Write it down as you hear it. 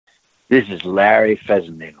This is Larry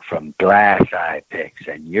Fessenden from Glass Eye Picks,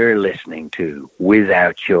 and you're listening to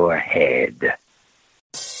Without Your Head.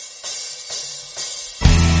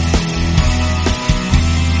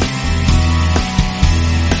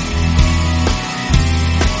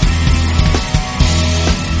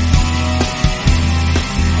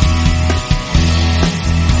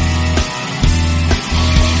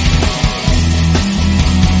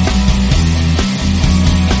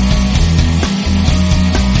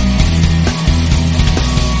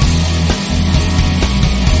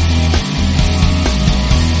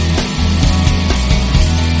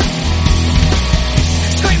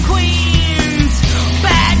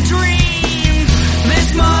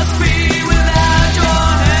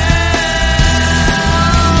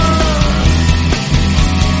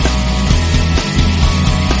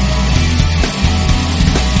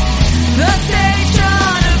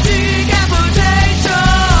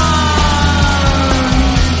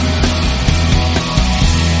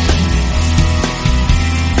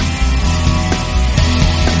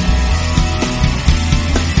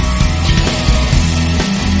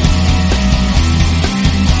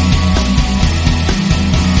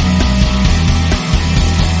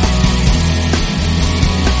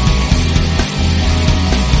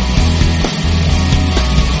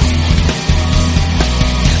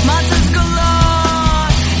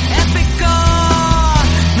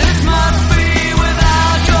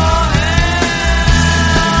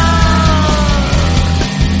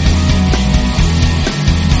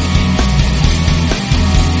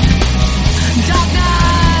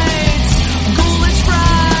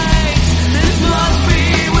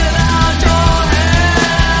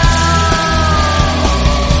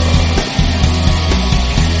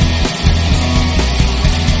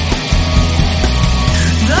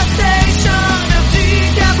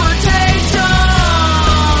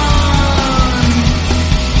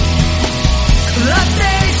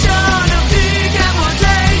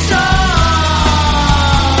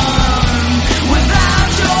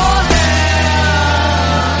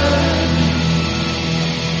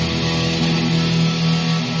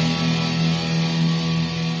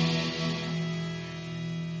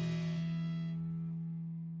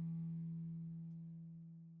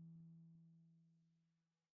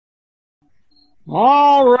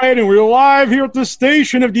 All right, and we're live here at the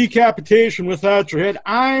Station of Decapitation Without Your Head.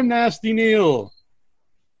 I'm Nasty Neil.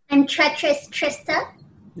 I'm Treacherous Trista.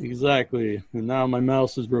 Exactly, and now my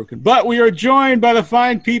mouse is broken. But we are joined by the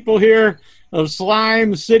fine people here of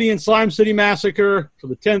Slime City and Slime City Massacre for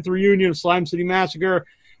the 10th reunion of Slime City Massacre.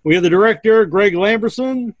 We have the director, Greg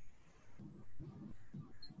Lamberson.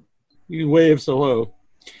 You can wave so low.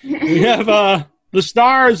 We have the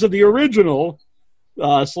stars of the original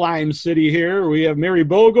Slime City here. We have Mary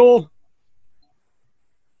Bogle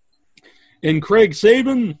and Craig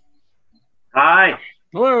Sabin. Hi.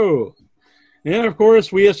 Hello. And of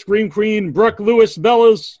course we have Scream Queen Brooke Lewis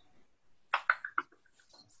Bellas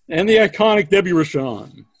and the iconic Debbie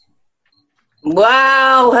Rochon.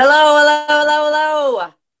 Wow. Hello.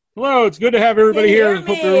 Hello, it's good to have everybody here.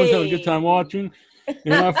 Hope everyone's having a good time watching.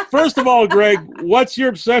 And, first of all, Greg, what's your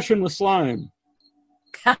obsession with slime?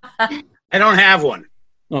 I don't have one.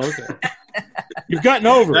 Oh, okay. You've gotten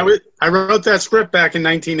over it. I wrote that script back in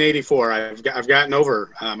 1984. I've gotten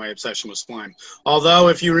over my obsession with slime. Although,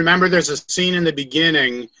 if you remember, there's a scene in the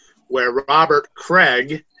beginning where Robert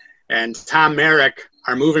Craig and Tom Merrick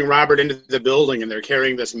are moving Robert into the building, and they're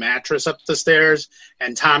carrying this mattress up the stairs,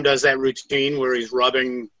 and Tom does that routine where he's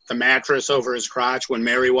rubbing the mattress over his crotch when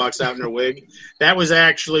Mary walks out in her wig. That was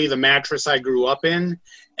actually the mattress I grew up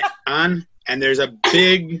on, and there's a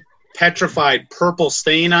big petrified purple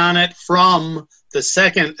stain on it from the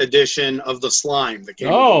second edition of the slime that came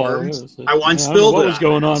with the worms. I once spilled it. What was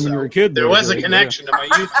going on when you were a kid? There was a connection to my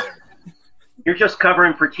youth there. You're just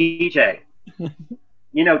covering for TJ.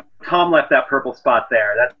 You know, Tom left that purple spot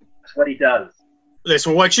there. That's what he does.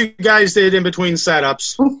 Listen, what you guys did in between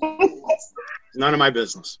setups, none of my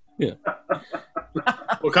business. Yeah.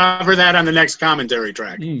 We'll cover that on the next commentary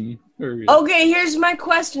track. Okay, here's my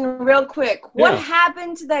question real quick. What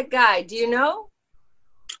happened to that guy? Do you know?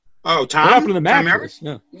 Oh, Tom? What happened to the mattress?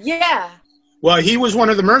 Yeah. Well, he was one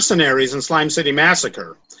of the mercenaries in Slime City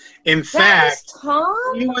Massacre. In fact,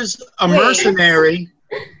 he was a mercenary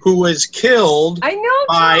who was killed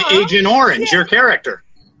by Agent Orange, your character.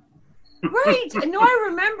 Right. No, I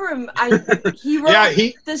remember him. He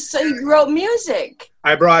wrote music.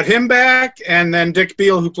 I brought him back, and then Dick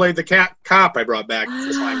Beale, who played the cop, I brought back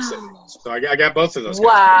to Slime City. So I got both of those guys.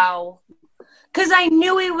 Wow. Because I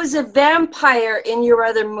knew he was a vampire in your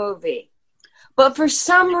other movie. But for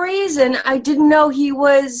some reason, I didn't know he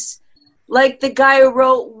was like the guy who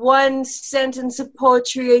wrote one sentence of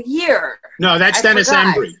poetry a year. No, that's Dennis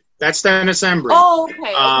Embry. That's Dennis Embry. Oh,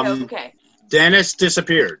 okay. Dennis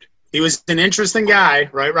disappeared. He was an interesting guy,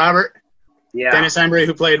 right, Robert? Yeah. Dennis Embry,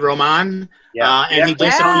 who played Roman. Yeah. And he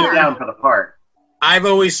disappeared. Down for the part. I've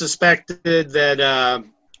always suspected that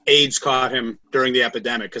AIDS caught him during the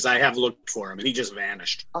epidemic because I have looked for him and he just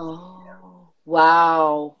vanished. Oh,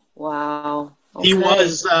 wow. Okay. He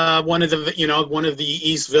was one of the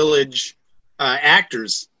East Village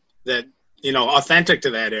actors that, authentic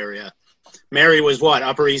to that area. Mary was what,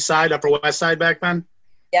 Upper East Side, Upper West Side back then?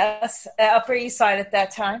 Yes, Upper East Side at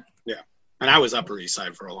that time. Yeah, and I was Upper East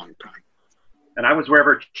Side for a long time. And I was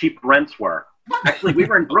wherever cheap rents were. Actually, we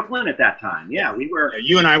were in Brooklyn at that time. Yeah, we were. Yeah,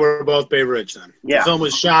 you and I were both Bay Ridge then. Yeah. The film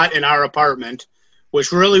was shot in our apartment,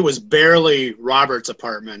 which really was barely Robert's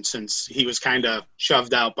apartment since he was kind of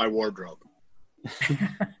shoved out by wardrobe.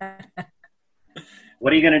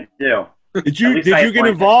 What are you going to do? Did you get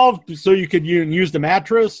involved so you could use the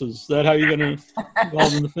mattress? Is that how you're going to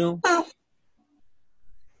involved in the film?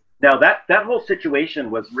 No, that whole situation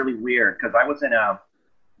was really weird because I was in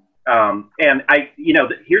and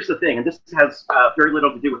here's the thing, and this has very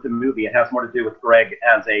little to do with the movie. It has more to do with Greg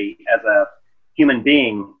as a human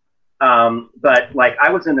being. But like I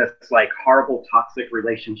was in this like horrible toxic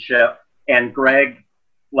relationship, and Greg,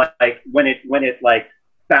 like when it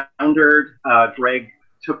foundered, Greg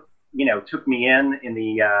took me in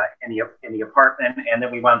the apartment, and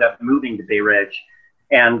then we wound up moving to Bay Ridge,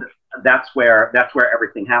 and that's where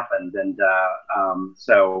everything happened. And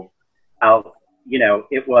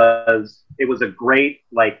it was a great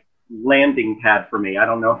like landing pad for me. I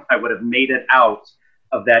don't know if I would have made it out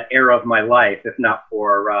of that era of my life if not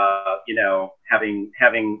for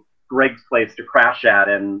having Greg's place to crash at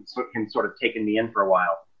and him sort of taking me in for a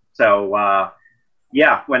while. So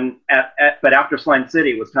but after Slime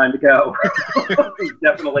City it was time to go. It was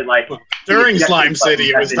definitely like during Slime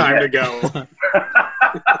City it was time to go.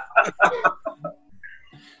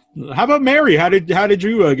 How about Mary? How did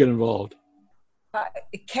you get involved?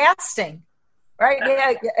 Casting, right?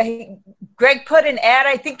 Yeah, Greg put an ad,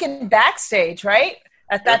 I think, in Backstage, right,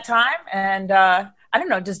 at that time, and I don't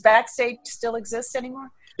know. Does Backstage still exist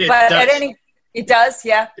anymore? It does. It does,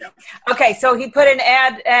 yeah. Okay, so he put an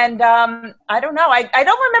ad, and I don't know. I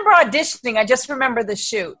don't remember auditioning. I just remember the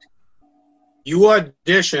shoot. You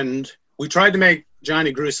auditioned. We tried to make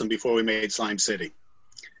Johnny Gruesome before we made Slime City.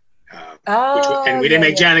 And we didn't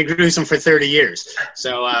make Johnny Gruesome for 30 years.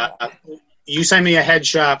 So you sent me a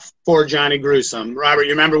headshot for Johnny Gruesome. Robert,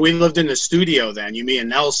 you remember we lived in the studio then, me and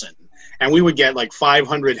Nelson, and we would get like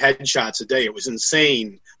 500 headshots a day. It was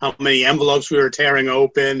insane how many envelopes we were tearing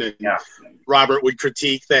open, and Robert would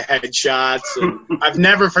critique the headshots. And I've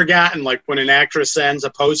never forgotten like when an actress sends a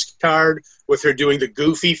postcard with her doing the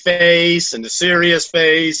goofy face and the serious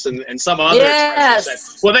face and some other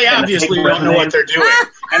expression. Well, they obviously don't know what they're doing.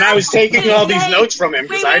 And I was taking all these notes from him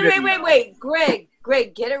because I didn't know. Wait.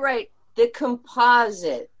 Greg, get it right. The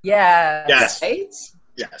composite. Yes. Right?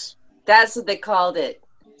 Yes. That's what they called it.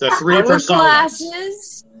 The 3 personas.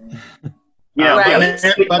 Glasses.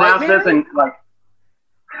 Glasses and like.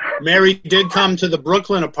 Mary did come to the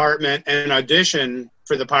Brooklyn apartment and audition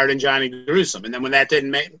for the part in Johnny Gruesome, and then when that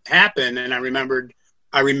didn't happen, and I remembered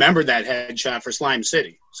that headshot for Slime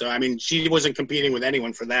City. So I mean, she wasn't competing with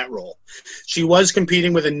anyone for that role. She was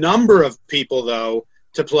competing with a number of people though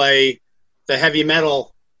to play the heavy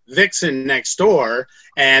metal vixen next door,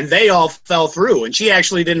 and they all fell through. And she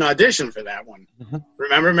actually didn't audition for that one. Mm-hmm.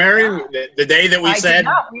 Remember, Mary, the day that we said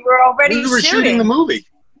we were already shooting the movie.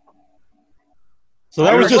 So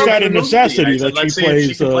that was just out of necessity that she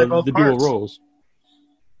plays the dual roles.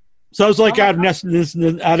 So it was like out of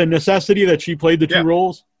necessity that she played the two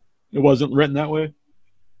roles? It wasn't written that way?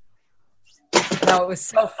 No, it was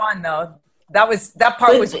so fun, though. That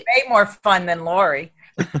part was way more fun than Laurie.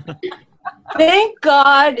 Thank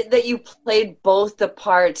God that you played both the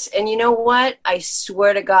parts. And you know what? I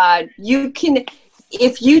swear to God,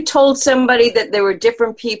 if you told somebody that there were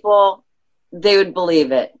different people, they would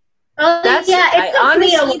believe it. Oh, it took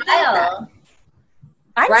me a while.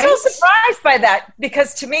 I'm so surprised by that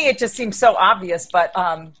because to me it just seems so obvious. But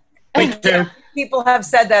people have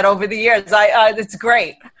said that over the years. It's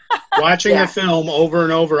great. Watching the film over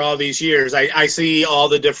and over all these years, I see all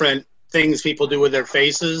the different things people do with their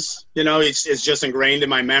faces. It's just ingrained in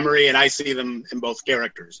my memory, and I see them in both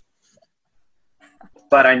characters.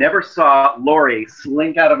 But I never saw Laurie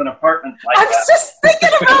slink out of an apartment like that. I was just thinking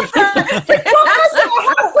about that.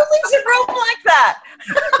 How leaves a room like that?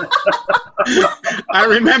 I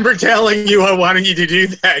remember telling you I wanted you to do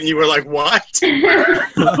that, and you were like, "What?" Okay.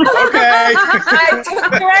 I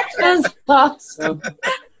took directions. That's awesome.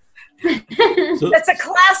 That's a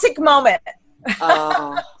classic moment.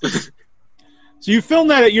 Oh. So you filmed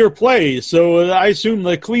that at your place, so I assume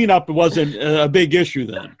the cleanup wasn't a big issue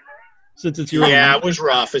then, since it's your Yeah, own. it was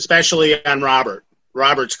rough, especially on Robert.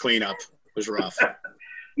 Robert's cleanup was rough.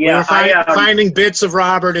 Yeah, we were finding bits of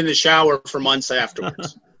Robert in the shower for months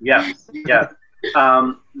afterwards. Yes.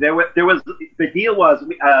 There was the deal was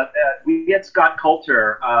we had Scott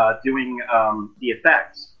Coulter doing the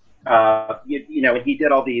effects. And he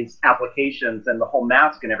did all these applications and the whole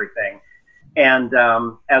mask and everything. And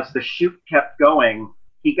as the shoot kept going,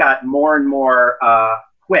 he got more and more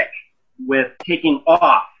quick with taking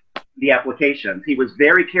off the applications. He was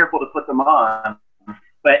very careful to put them on,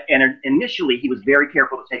 but initially he was very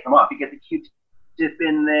careful to take them off. He'd get the Q-tip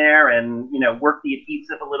in there and work the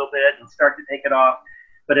adhesive a little bit and start to take it off.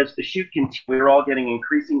 But as the shoot continued, we were all getting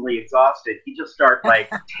increasingly exhausted. He just started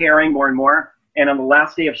tearing more and more. And on the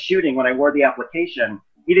last day of shooting, when I wore the application,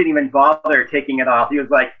 he didn't even bother taking it off. He was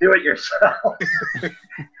like, "Do it yourself."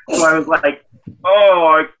 So I was like,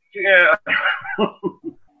 "Oh, yeah."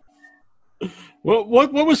 Well,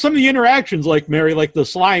 what was some of the interactions like, Mary? Like the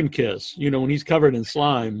slime kiss, when he's covered in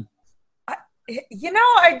slime.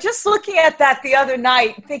 I just looking at that the other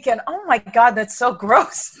night, thinking, "Oh my God, that's so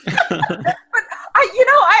gross." But I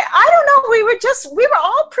don't know. We were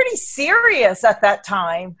all pretty serious at that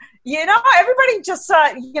time. Everybody just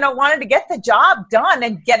wanted to get the job done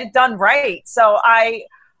and get it done right. So I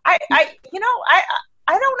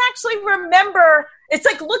don't actually remember. It's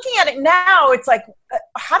like looking at it now, it's like,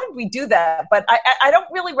 how did we do that? But I don't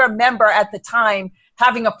really remember at the time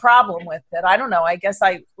having a problem with it. I don't know. I guess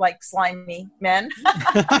I like slimy men.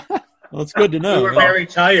 Well, it's good to know. We were very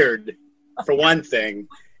tired, for one thing.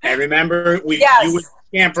 And remember, you would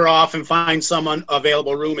scamper off and find some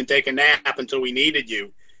available room and take a nap until we needed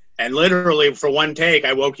you. And literally, for one take,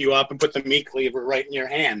 I woke you up and put the meat cleaver right in your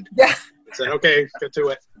hand. Yeah. I said, "Okay, get to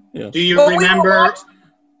it." Yeah. Do you remember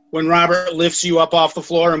when Robert lifts you up off the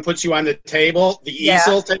floor and puts you on the table, the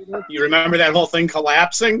easel table? You remember that whole thing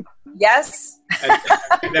collapsing? Yes.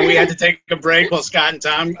 And then we had to take a break while Scott and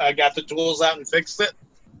Tom got the tools out and fixed it.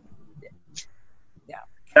 Yeah.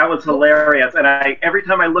 That was hilarious. And every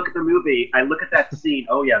time I look at the movie, I look at that scene.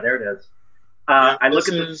 Oh, yeah, there it is. I look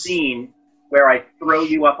at the scene where I throw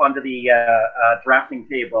you up onto the drafting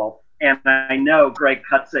table, and I know Greg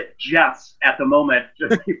cuts it just at the moment,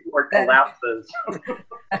 just before it collapses.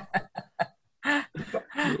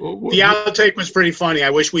 The outtake was pretty funny. I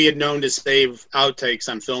wish we had known to save outtakes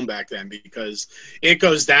on film back then, because it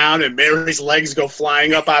goes down and Mary's legs go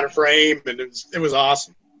flying up out of frame, and it was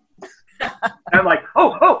awesome. I'm like,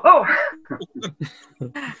 oh.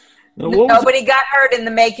 Nobody got hurt in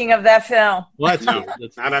the making of that film. Well,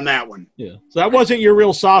 that's not on that one. Yeah. So that wasn't your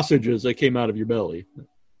real sausages that came out of your belly.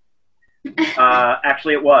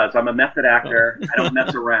 Actually, it was. I'm a method actor. I don't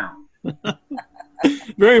mess around.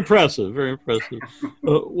 Very impressive. Very impressive.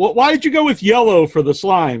 Why did you go with yellow for the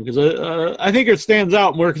slime? Because I think it stands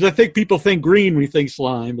out more, because I think people think green, we think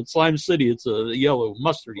slime, but Slime City, it's a yellow,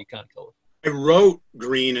 mustardy kind of color. I wrote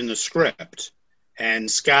green in the script, and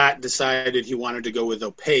Scott decided he wanted to go with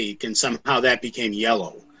opaque, and somehow that became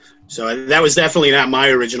yellow. So that was definitely not my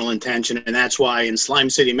original intention, and that's why in Slime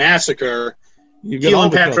City Massacre,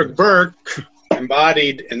 Keelan Patrick Burke,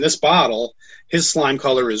 embodied in this bottle, his slime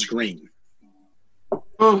color is green.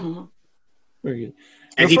 Mm-hmm. Very good.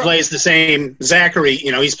 And he plays the same, Zachary,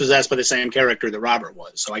 he's possessed by the same character that Robert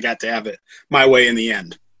was, so I got to have it my way in the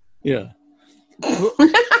end. Yeah.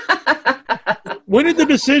 When did the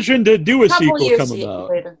decision to do a sequel come about?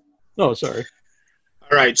 Later. Oh, sorry.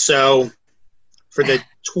 All right, so for the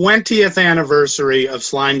 20th anniversary of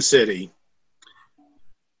Slime City,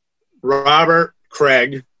 Robert,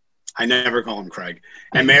 Craig, I never call him Craig,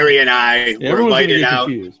 and Mary and I were invited out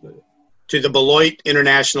to the Beloit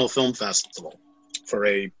International Film Festival for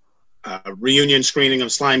a reunion screening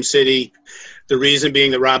of Slime City. The reason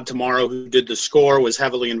being that Rob Tomorrow, who did the score, was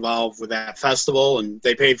heavily involved with that festival, and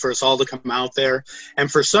they paid for us all to come out there. And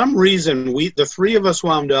for some reason, the three of us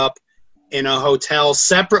wound up in a hotel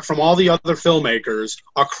separate from all the other filmmakers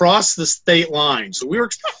across the state line. So we were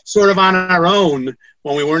sort of on our own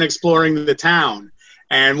when we weren't exploring the town.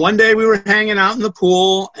 And one day we were hanging out in the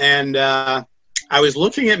pool, and I was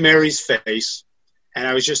looking at Mary's face, and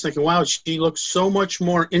I was just thinking, wow, she looks so much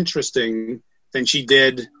more interesting than she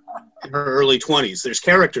did in her early 20s. There's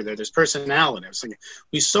character there. There's personality. I was thinking,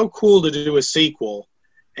 it'd be so cool to do a sequel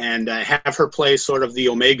and have her play sort of the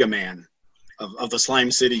Omega Man of the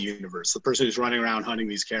Slime City universe, the person who's running around hunting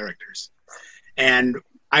these characters. And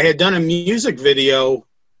I had done a music video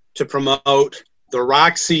to promote the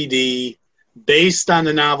rock CD based on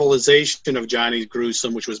the novelization of Johnny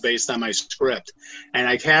Gruesome, which was based on my script. And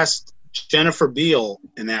I cast Jennifer Beal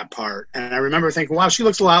in that part. And I remember thinking, wow, she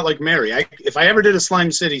looks a lot like Mary. If I ever did a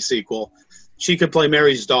Slime City sequel, she could play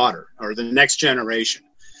Mary's daughter or the next generation.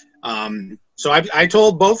 So I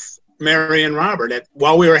told both Mary and Robert that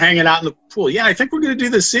while we were hanging out in the pool, yeah, I think we're going to do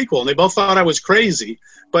this sequel. And they both thought I was crazy.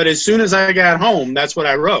 But as soon as I got home, that's what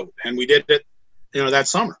I wrote. And we did it, that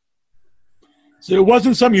summer. So it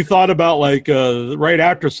wasn't something you thought about like right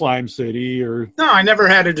after Slime City or? No, I never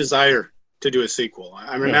had a desire to do a sequel.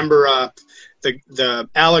 I remember the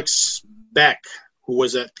Alex Beck, who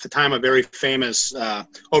was at the time a very famous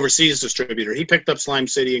overseas distributor. He picked up Slime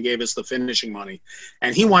City and gave us the finishing money.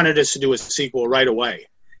 And he wanted us to do a sequel right away.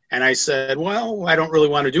 And I said, well, I don't really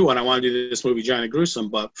want to do one. I want to do this movie, Johnny Gruesome,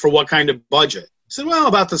 but for what kind of budget? He said, well,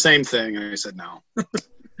 about the same thing. And I said, no,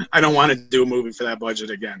 I don't want to do a movie for that budget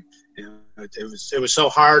again. It was so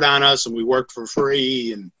hard on us, and we worked for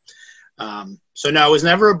free. And so no, it was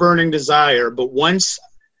never a burning desire. But once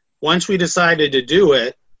we decided to do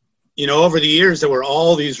it, over the years, there were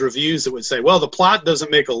all these reviews that would say, well, the plot doesn't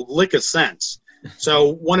make a lick of sense.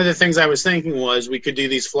 So one of the things I was thinking was we could do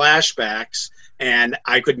these flashbacks, and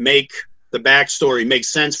I could make the backstory make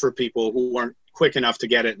sense for people who weren't quick enough to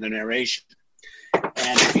get it in the narration.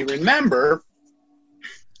 And if you remember,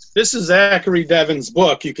 this is Zachary Devin's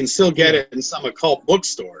book. You can still get it in some occult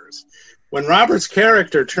bookstores. When Robert's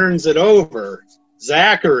character turns it over,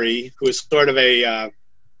 Zachary, who is sort of a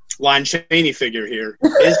Lon Chaney figure here,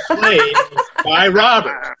 is played by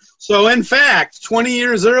Robert. So, in fact, 20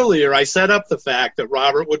 years earlier, I set up the fact that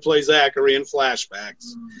Robert would play Zachary in flashbacks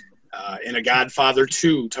in a Godfather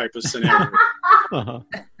 2 type of scenario.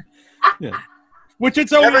 Yeah. Which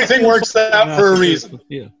everything works out for a reason.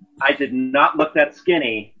 Yeah. I did not look that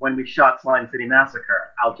skinny when we shot Slime City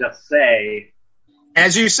Massacre. I'll just say.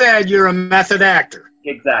 As you said, you're a method actor.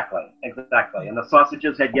 Exactly. And the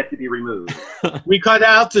sausages had yet to be removed. We cut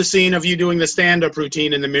out the scene of you doing the stand-up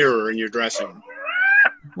routine in the mirror in your dressing room.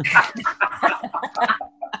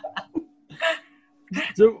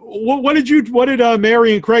 So what did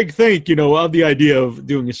Mary and Craig think, of the idea of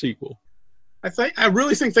doing a sequel? I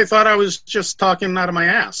really think they thought I was just talking out of my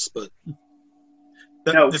ass, but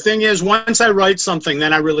the thing is, once I write something,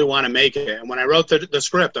 then I really want to make it. And when I wrote the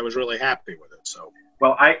script, I was really happy with it. So,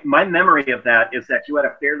 well, my memory of that is that you had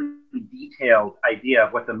a fairly detailed idea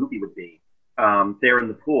of what the movie would be there in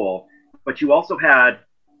the pool, but you also had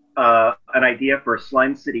an idea for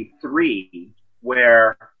Slime City 3,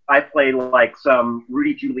 where I play like some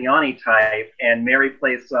Rudy Giuliani type, and Mary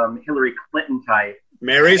plays some Hillary Clinton type.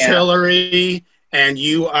 Mary's Hillary, and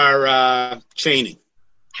you are Cheney.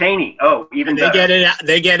 Cheney. Oh, even better.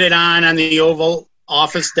 They get it on the Oval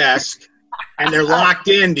Office desk, and they're locked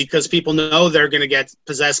in because people know they're going to get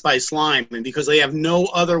possessed by slime, and because they have no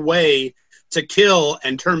other way to kill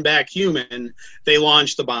and turn back human, they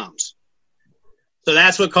launch the bombs. So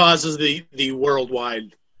that's what causes the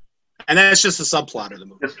worldwide, and that's just a subplot of the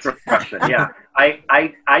movie. Destruction. Yeah,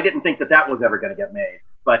 I didn't think that was ever going to get made.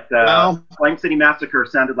 But Slime City Massacre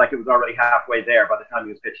sounded like it was already halfway there by the time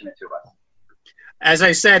he was pitching it to us. As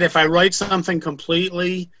I said, if I write something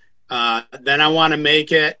completely, then I want to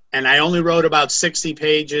make it. And I only wrote about 60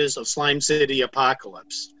 pages of Slime City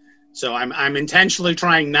Apocalypse. So I'm intentionally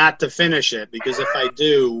trying not to finish it, because if I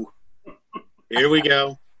do, here we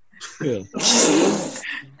go. Yeah.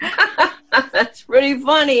 That's pretty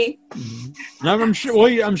funny. Mm-hmm. I'm sure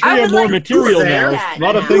you have more material now. A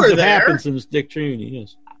lot of things have happened since Dick Cheney,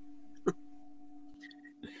 yes.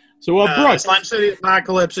 So, Brooks. Slime City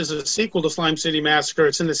Apocalypse is a sequel to Slime City Massacre.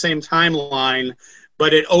 It's in the same timeline,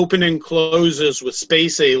 but it opens and closes with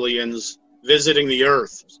space aliens visiting the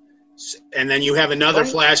Earth. And then you have another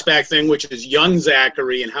flashback thing, which is young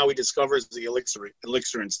Zachary and how he discovers the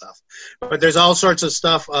elixir and stuff. But there's all sorts of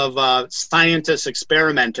stuff of scientists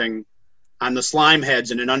experimenting on the slime heads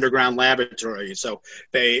in an underground laboratory. So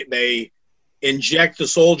they inject the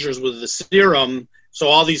soldiers with the serum, so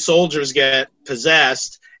all these soldiers get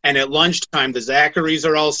possessed, and at lunchtime the Zacharys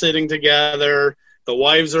are all sitting together, the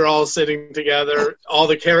wives are all sitting together, all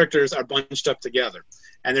the characters are bunched up together.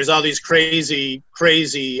 And there's all these crazy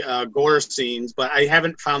gore scenes, but I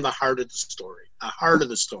haven't found the heart of the story.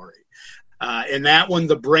 In that one,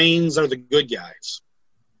 the brains are the good guys.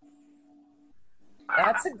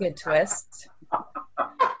 That's a good twist.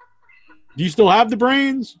 Do you still have the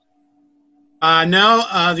brains?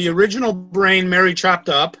 No, the original brain Mary chopped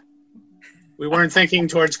up. We weren't thinking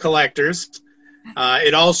towards collectors.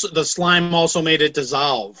 The slime also made it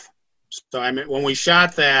dissolve. So when we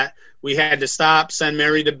shot that, we had to stop, send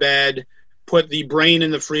Mary to bed, put the brain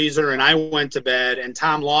in the freezer, and I went to bed. And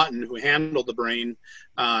Tom Lawton, who handled the brain,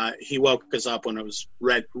 he woke us up when it was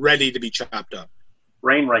ready to be chopped up.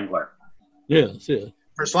 Brain Wrangler. Yes, yeah.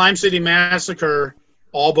 For Slime City Massacre,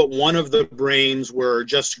 all but one of the brains were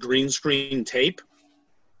just green screen tape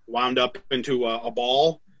wound up into a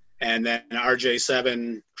ball, and then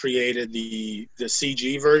RJ7 created the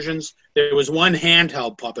CG versions. There was one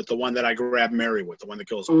handheld puppet, the one that I grabbed Mary with, the one that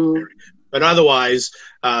kills Mary. But otherwise,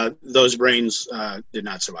 those brains did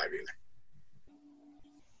not survive either.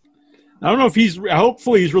 I don't know if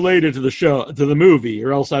hopefully he's related to the movie,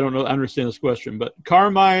 or else I don't know. I understand this question, but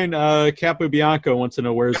Carmine Capobianco wants to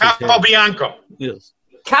know where's his head. Capobianco. Yes.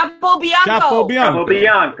 Capobianco.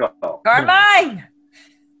 Carmine.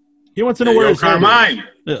 He wants to know where his Carmine. head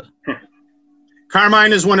is. Yeah.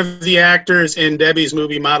 Carmine is one of the actors in Debbie's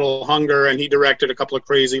movie Model Hunger, and he directed a couple of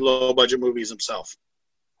crazy low-budget movies himself.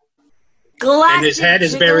 Galactic and his head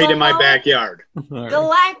is buried in my backyard. Right.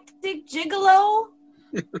 Galactic Gigolo?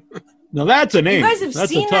 Now that's a name. You guys have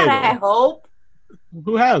that's seen that, I hope.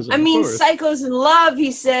 Who hasn't? I mean, Psychos in Love,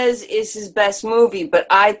 he says, is his best movie, but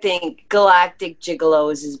I think Galactic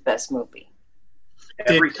Gigolo is his best movie.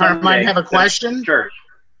 Did Carmine have a question? Church.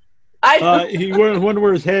 He wondered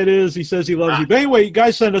where his head is. He says he loves you. But anyway, you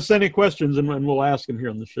guys send us any questions, and we'll ask him here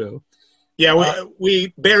on the show. Yeah,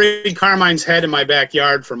 we buried Carmine's head in my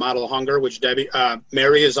backyard for Model Hunger, which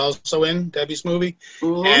Mary is also in, Debbie's movie.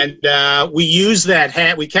 Mm-hmm. And we used that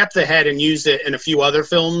head. We kept the head and used it in a few other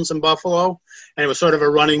films in Buffalo. And it was sort of a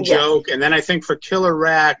running joke. And then I think for Killer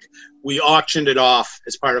Rack, we auctioned it off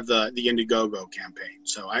as part of the Indiegogo campaign.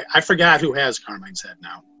 So I forgot who has Carmine's head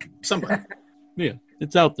now. Somebody. Yeah,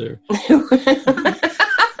 it's out there.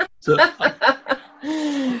 Sorry,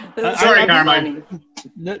 Carmine.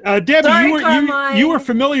 Debbie, you were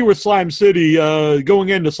familiar with Slime City going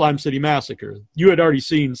into Slime City Massacre. You had already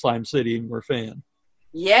seen Slime City and were a fan.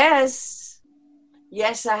 Yes,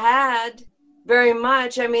 I had very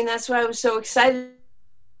much. I mean, that's why I was so excited.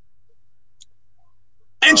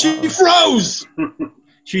 And she froze.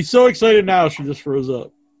 She's so excited now. She just froze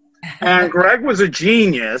up. And Greg was a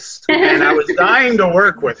genius, and I was dying to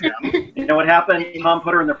work with him. You know what happened? Tom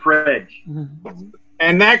put her in the fridge.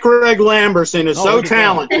 And that Greg Lamberson is so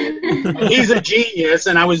talented. He's a genius,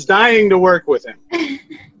 and I was dying to work with him.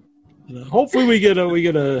 Hopefully, we get her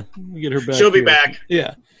back. She'll be back.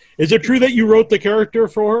 Yeah. Is it true that you wrote the character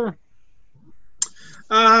for her?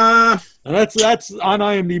 That's on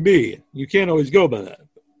IMDb. You can't always go by that.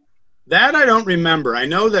 That I don't remember. I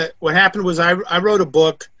know that what happened was I wrote a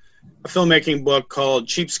filmmaking book called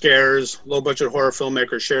Cheap Scares, Low-Budget Horror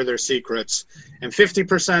Filmmakers Share Their Secrets. And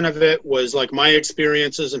 50% of it was like my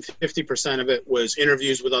experiences, and 50% of it was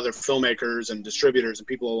interviews with other filmmakers and distributors and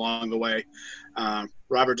people along the way.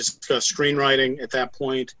 Robert discussed screenwriting at that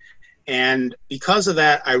point. And because of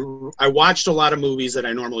that, I watched a lot of movies that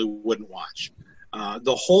I normally wouldn't watch.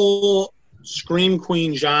 The whole Scream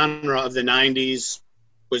Queen genre of the 90s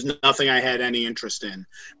was nothing I had any interest in.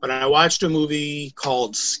 But I watched a movie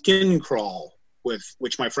called Skin Crawl,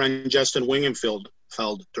 which my friend Justin Wingenfeld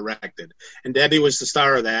directed. And Debbie was the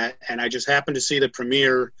star of that, and I just happened to see the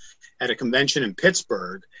premiere at a convention in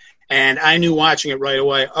Pittsburgh. And I knew watching it right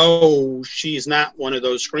away, oh, she's not one of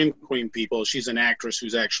those Scream Queen people. She's an actress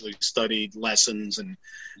who's actually studied lessons. And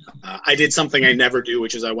I did something I never do,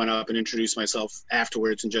 which is I went up and introduced myself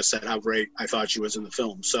afterwards and just said how great I thought she was in the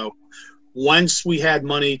film. So once we had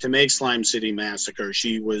money to make Slime City Massacre,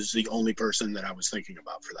 she was the only person that I was thinking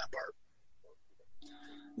about for that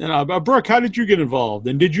part. And Brooke, how did you get involved?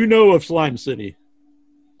 And did you know of Slime City?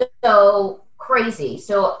 So crazy.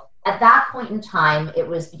 So at that point in time, it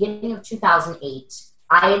was beginning of 2008.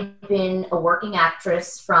 I had been a working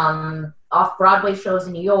actress from off-Broadway shows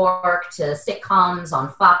in New York to sitcoms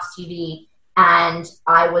on Fox TV. And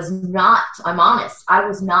I'm honest, I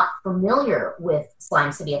was not familiar with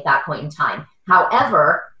Slime City at that point in time.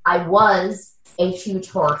 However, I was a huge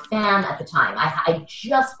horror fan at the time. I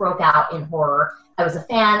just broke out in horror. I was a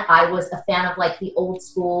fan. I was a fan of like the old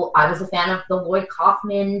school. I was a fan of the Lloyd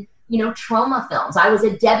Kaufman, trauma films. I was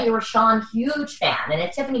a Debbie Rochon huge fan and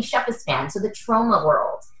a Tiffany Shepis fan. So the trauma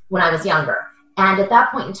world when I was younger. And at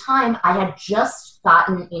that point in time, I had just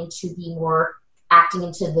gotten into the more acting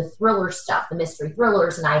into the thriller stuff, the mystery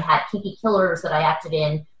thrillers, and I had Kinky Killers that I acted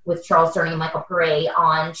in with Charles Durning and Michael Pare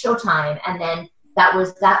on Showtime, and then that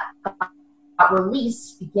got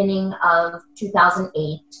released beginning of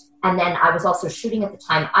 2008, and then I was also shooting at the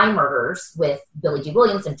time I Murders with Billy D.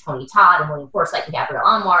 Williams and Tony Todd and William Forsythe and Gabrielle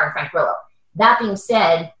Anwar and Frank Grillo. That being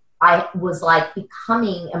said, I was like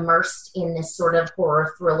becoming immersed in this sort of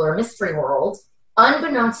horror thriller mystery world.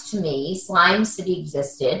 unbeknownst to me, Slime City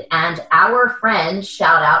existed, and our friend,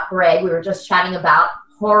 shout out Greg, we were just chatting about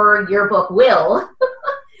horror yearbook Will.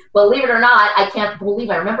 Believe it or not, I can't believe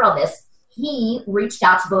I remember all this. He reached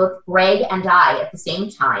out to both Greg and I at the same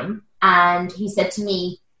time, and he said to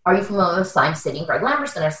me, "Are you familiar with Slime City and Greg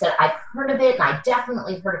Lamberson?" I said, "I've heard of it, and I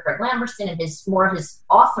definitely heard of Greg Lamberson and his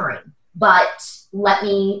authoring, but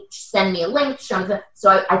send me a link, show me the."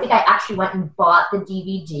 So I think I actually went and bought the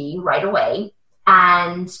DVD right away.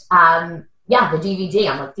 And the DVD,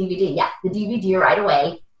 I'm like, DVD, yeah, the DVD right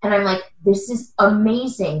away. And I'm like, this is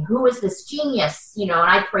amazing. Who is this genius? And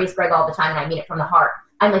I praise Greg all the time, and I mean it from the heart.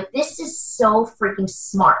 I'm like, this is so freaking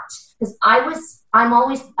smart. Because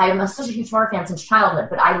I'm such a huge horror fan since childhood,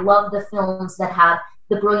 but I love the films that have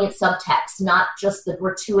the brilliant subtext, not just the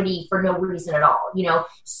gratuity for no reason at all,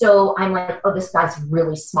 So I'm like, oh, this guy's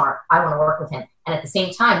really smart. I want to work with him. And at the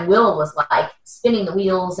same time, Will was like spinning the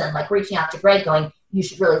wheels and like reaching out to Greg going, you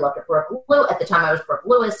should really look at Brooke Lewis. At the time I was Brooke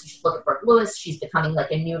Lewis. You should look at Brooke Lewis. She's becoming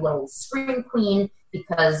like a new little scream queen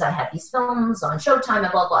because I had these films on Showtime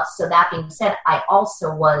and blah, blah. So that being said, I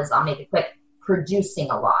also was, I'll make it quick, producing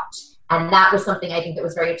a lot. And that was something I think that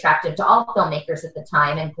was very attractive to all filmmakers at the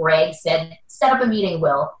time. And Greg said, set up a meeting,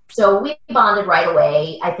 Will. So we bonded right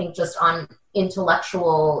away, I think just on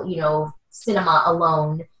intellectual, cinema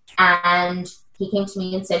alone. And he came to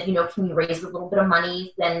me and said, can you raise a little bit of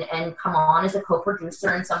money and come on as a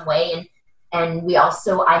co-producer in some way? And we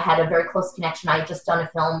also, I had a very close connection. I had just done a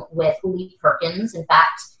film with Lee Perkins. In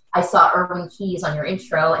fact, I saw Irwin Keyes on your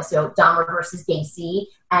intro, so Dahmer versus Gacy.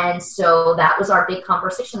 And so that was our big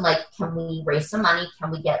conversation, like, can we raise some money?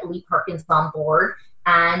 Can we get Lee Perkins on board?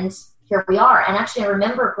 And here we are. And actually, I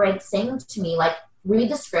remember Greg saying to me, like, read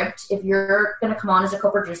the script. If you're going to come on as a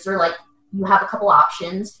co-producer, like, you have a couple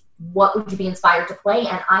options. What would you be inspired to play?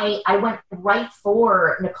 And I went right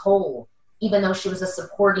for Nicole, even though she was a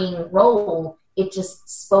supporting role. It just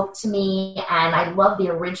spoke to me, and I love the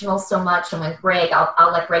original so much. And when Greg,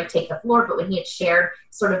 I'll let Greg take the floor, but when he had shared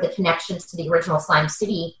sort of the connections to the original Slime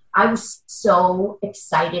City, I was so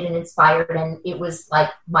excited and inspired, and it was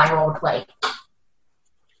like my role to play.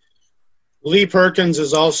 Lee Perkins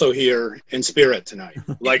is also here in spirit tonight.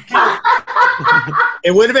 Like,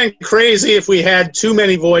 it would have been crazy if we had too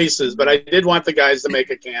many voices, but I did want the guys to make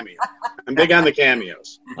a cameo. I'm big on the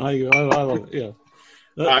cameos. I love it, yeah.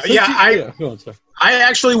 I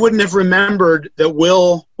actually wouldn't have remembered that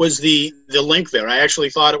Will was the link there. I actually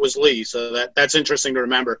thought it was Lee, so that's interesting to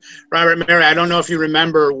remember. Robert Mary, I don't know if you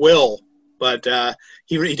remember Will, but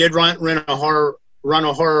he did run a horror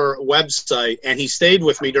website, and he stayed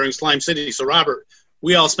with me during Slime City. So Robert,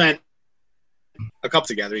 we all spent a couple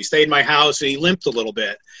together. He stayed in my house, and he limped a little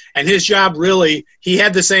bit. And his job really, he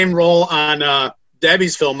had the same role on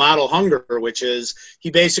Debbie's film Model Hunger, which is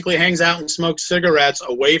he basically hangs out and smokes cigarettes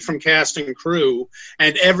away from cast and crew,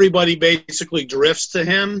 and everybody basically drifts to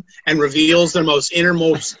him and reveals their most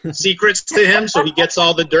innermost secrets to him, so he gets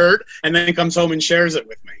all the dirt and then comes home and shares it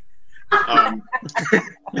with me.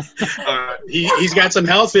 He's got some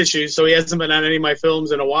health issues, so he hasn't been on any of my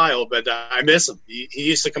films in a while, but I miss him. He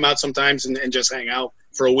used to come out sometimes and just hang out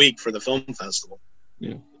for a week for the film festival.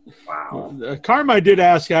 Yeah. Wow. Carmine did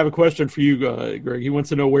ask, I have a question for you, Greg. He wants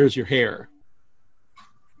to know, where's your hair?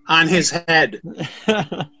 On his head.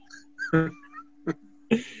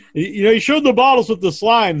 You showed the bottles with the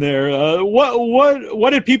slime there. What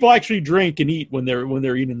did people actually drink and eat when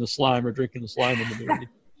they're eating the slime or drinking the slime in the movie?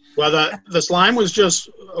 Well, the slime was just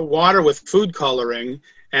water with food coloring,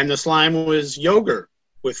 and the slime was yogurt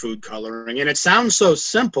with food coloring. And it sounds so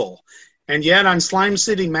simple. And yet on Slime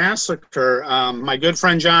City Massacre, my good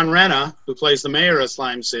friend John Renna, who plays the mayor of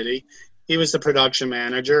Slime City, he was the production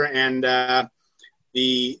manager, and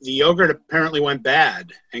the yogurt apparently went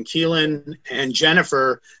bad. And Keelan and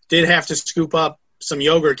Jennifer did have to scoop up some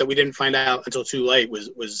yogurt that we didn't find out until too late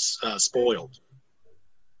was spoiled.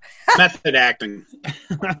 Method acting.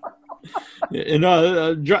 And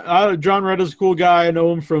John Renna's a cool guy. I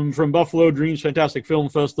know him from Buffalo Dreams Fantastic Film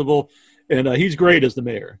Festival, and he's great as the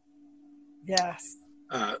mayor. Yes.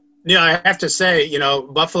 I have to say,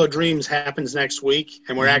 Buffalo Dreams happens next week,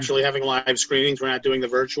 and we're actually having live screenings. We're not doing the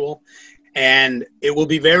virtual. And it will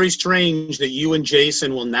be very strange that you and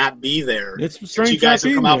Jason will not be there. It's strange. You guys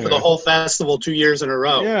have come out for the whole festival 2 years in a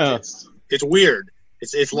row. Yeah. It's weird.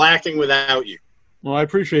 It's lacking without you. Well, I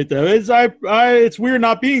appreciate that. It's weird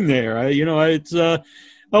not being there. It's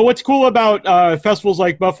what's cool about festivals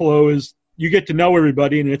like Buffalo is you get to know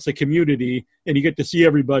everybody, and it's a community, and you get to see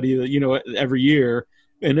everybody, every year.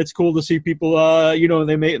 And it's cool to see people,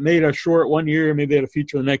 they made a short one year, maybe they had a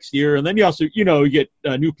feature the next year. And then you also, you get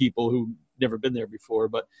new people who've never been there before.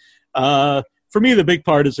 But for me, the big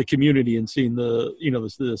part is the community and seeing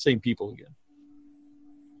the same people again.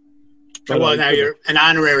 Well, now you're an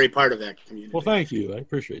honorary part of that community. Well, thank you. I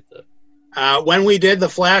appreciate that. When we did the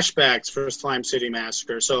flashbacks for Slime City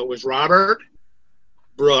Massacre, so it was Robert,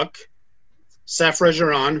 Brooke, Sephra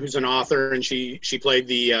Giron, who's an author, and she played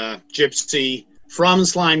the gypsy from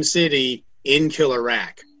Slime City in Killer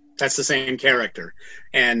Rack. That's the same character.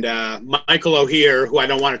 And Michael O'Hear, who I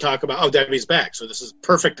don't want to talk about. Oh, Debbie's back, so this is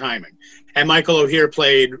perfect timing. And Michael O'Hear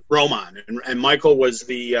played Roman, and Michael was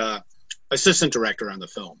the assistant director on the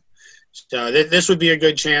film. So this would be a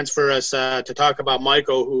good chance for us to talk about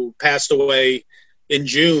Michael, who passed away in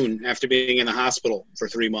June after being in the hospital for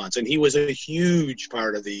 3 months. And he was a huge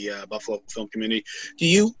part of the Buffalo film community. Do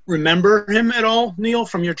you remember him at all, Neil,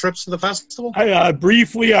 from your trips to the festival?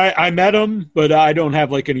 Briefly, I met him, but I don't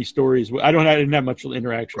have like any stories. I didn't have much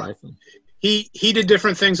interaction with him. He did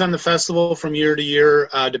different things on the festival from year to year,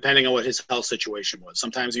 depending on what his health situation was.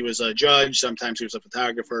 Sometimes he was a judge, sometimes he was a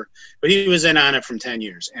photographer, but he was in on it from 10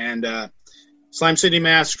 years. And Slime City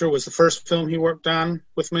Massacre was the first film he worked on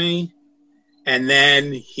with me. And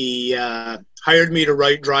then he hired me to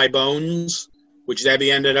write Dry Bones, which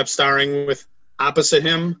Debbie ended up starring with opposite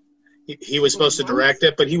him. He was supposed to direct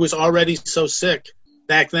it, but he was already so sick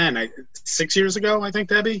back then, 6 years ago, I think,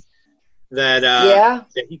 Debbie, that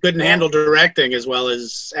he couldn't handle directing as well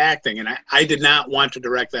as acting. And I did not want to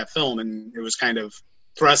direct that film, and it was kind of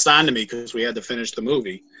thrust onto me because we had to finish the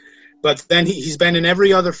movie. But then he's been in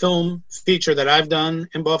every other film feature that I've done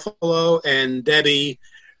in Buffalo. And Debbie,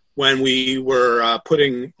 when we were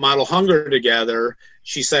putting Model Hunger together,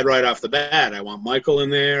 she said right off the bat, I want Michael in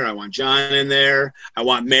there, I want John in there, I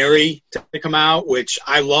want Mary to come out, which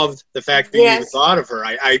I loved the fact that you even thought of her.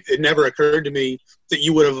 It never occurred to me that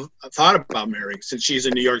you would have thought about Mary, since she's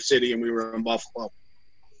in New York City and we were in Buffalo.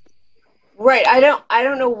 Right. I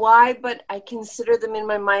don't know why, but I consider them in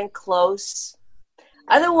my mind close.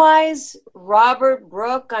 Otherwise, Robert,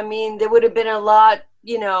 Brooke, I mean, there would have been a lot,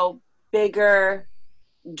 bigger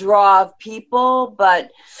draw of people,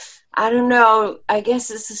 but I don't know. I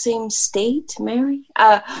guess it's the same state, Mary.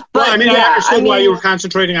 I understood why you were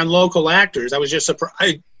concentrating on local actors. I was just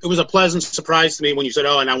surprised. It was a pleasant surprise to me when you said,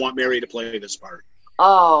 "Oh, and I want Mary to play this part."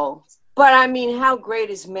 Oh, but I mean, how great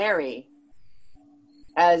is Mary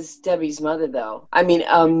as Debbie's mother, though? I mean,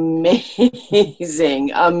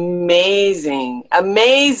 amazing, amazing,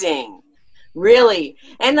 amazing. Really.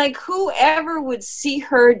 And like whoever would see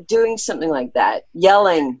her doing something like that,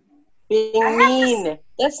 yelling, being mean.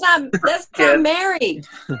 That's not Mary.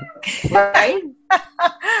 Right?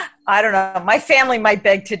 I don't know. My family might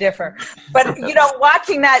beg to differ. But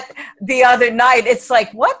watching that the other night, it's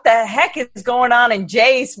like, what the heck is going on in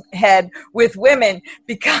Jay's head with women?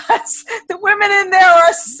 Because the women in there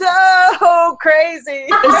are so crazy.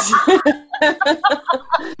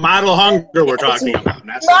 Model Hunger we're talking about.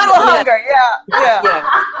 Model Hunger,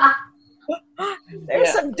 yeah.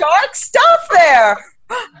 There's some dark stuff there.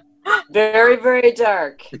 Very, very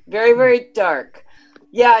dark. Very, very dark.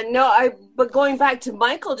 Yeah, no, but going back to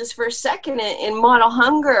Michael just for a second in Model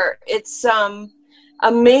Hunger, it's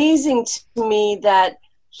amazing to me that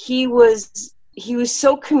he was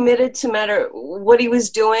so committed to matter what he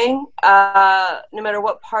was doing, no matter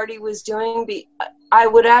what part he was doing. I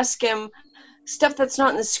would ask him stuff that's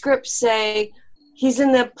not in the script, say he's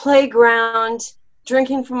in the playground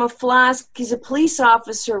drinking from a flask. He's a police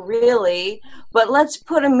officer, really, but let's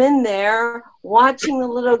put him in there watching the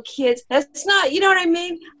little kids. That's not, you know what I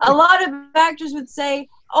mean? A lot of actors would say,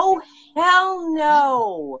 oh, hell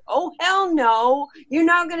no. Oh, hell no. You're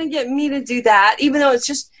not going to get me to do that, even though it's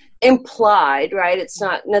just implied, right? It's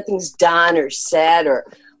not, nothing's done or said,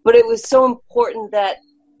 but it was so important that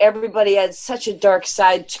everybody had such a dark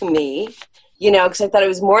side to me, because I thought it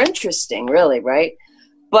was more interesting, really, right?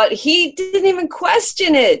 But he didn't even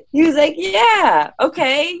question it. He was like, yeah,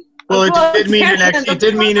 okay. Well, it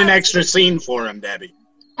did mean an extra scene for him, Debbie.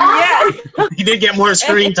 Yeah. He did get more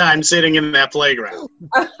screen time sitting in that playground.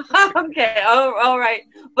 Okay, all right.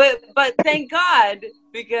 But thank God,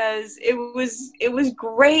 because it was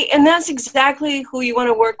great. And that's exactly who you want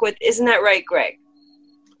to work with. Isn't that right, Greg?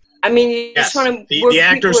 I mean, you just want to work the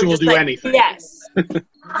actors who will do anything. Yes.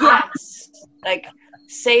 Yes. Like,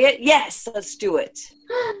 say it. Yes, let's do it.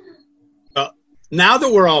 Now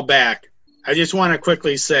that we're all back, I just want to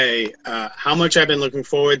quickly say how much I've been looking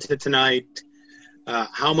forward to tonight,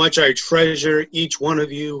 how much I treasure each one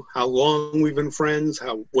of you, how long we've been friends,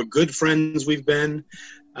 what good friends we've been,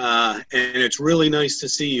 and it's really nice to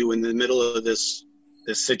see you in the middle of this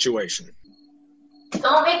situation.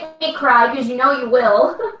 Don't make me cry, because you know you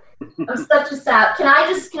will. I'm such a sap. Can I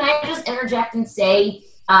just interject and say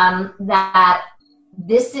that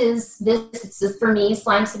this is for me,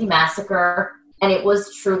 Slime City Massacre, and it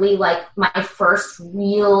was truly like my first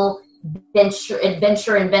real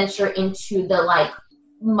adventure into the like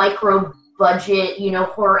micro budget,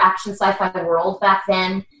 horror action sci-fi world back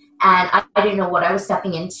then. And I didn't know what I was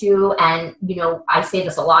stepping into. And, I say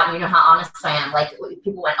this a lot, and you know how honest I am. Like,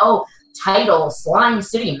 people went, oh, title, Slime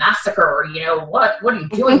City Massacre, what are you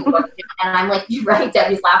doing? And I'm like, you're right,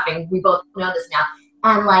 Debbie's laughing. We both know this now.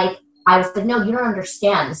 And, like, I was like, no, you don't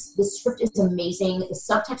understand. This script is amazing. The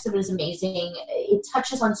subtext of it is amazing. It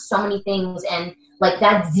touches on so many things. And, like,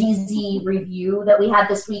 that ZZ review that we had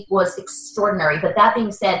this week was extraordinary. But that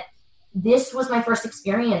being said, this was my first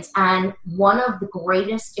experience and one of the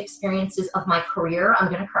greatest experiences of my career. I'm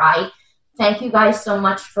going to cry. Thank you guys so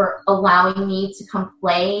much for allowing me to come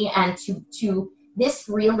play and to this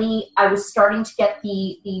really, I was starting to get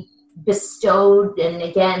the bestowed and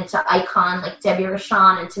again to icon like Debbie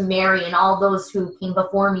Rochon and to Mary and all those who came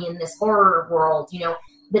before me in this horror world,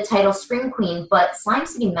 the title Scream Queen, but Slime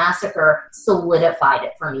City Massacre solidified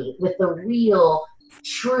it for me with the real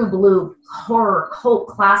true blue horror cult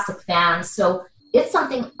classic fans. So it's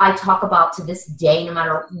something I talk about to this day, no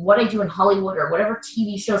matter what I do in Hollywood or whatever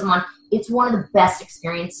TV shows I'm on. It's one of the best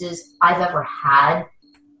experiences I've ever had.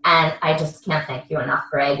 And I just can't thank you enough,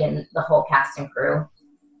 Greg, and the whole cast and crew.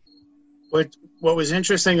 What was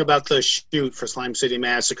interesting about the shoot for Slime City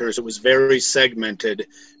Massacre is it was very segmented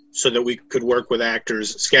so that we could work with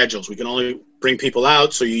actors' schedules. We can only bring people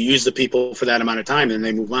out, so you use the people for that amount of time, and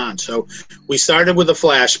they move on. So we started with the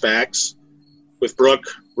flashbacks with Brooke,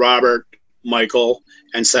 Robert, Michael,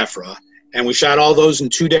 and Sephra, and we shot all those in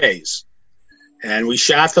 2 days. And we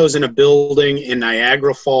shot those in a building in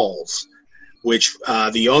Niagara Falls, which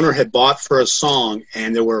the owner had bought for a song,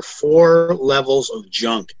 and there were 4 levels of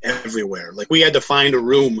junk everywhere. Like, we had to find a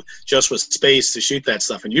room just with space to shoot that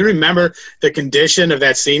stuff. And you remember the condition of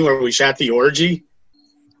that scene where we shot the orgy?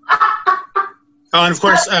 Oh, and of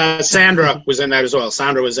course, Sandra was in that as well.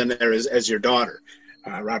 Sandra was in there as your daughter,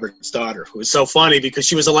 Robert's daughter, who was so funny because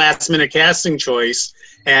she was a last-minute casting choice,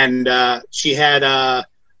 and she had a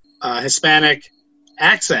Hispanic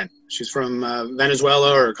accent. She's from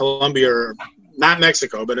Venezuela or Colombia or not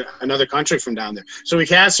Mexico, but another country from down there. So we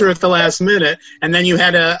cast her at the last minute, and then you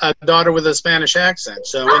had a daughter with a Spanish accent.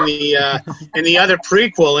 So in the other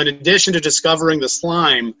prequel, in addition to discovering the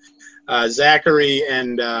slime, Zachary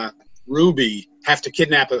and Ruby have to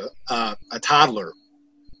kidnap a toddler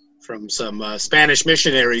from some Spanish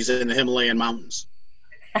missionaries in the Himalayan mountains.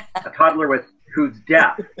 A toddler who's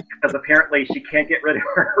deaf, because apparently she can't get rid of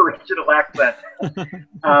her original accent.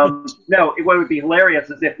 No, what would be hilarious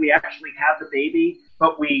is if we actually had the baby,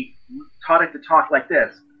 but we taught it to talk like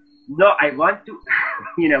this. No, I want to,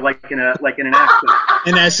 like in an accent.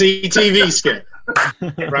 An SCTV skit.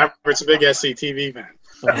 Robert's a big SCTV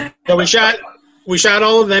fan. So we shot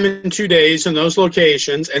all of them in 2 days in those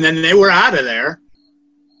locations, and then they were out of there.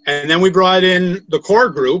 And then we brought in the core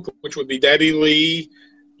group, which would be Debbie Lee,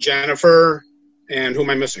 Jennifer, and who am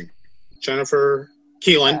I missing? Jennifer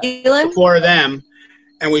Keelan. The 4 of them.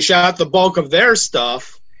 And we shot the bulk of their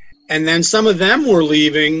stuff. And then some of them were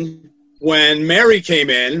leaving when Mary came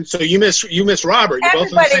in. So you miss Robert. You're both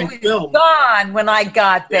in the same film. Everybody was gone when I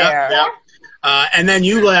got there. Yeah. And then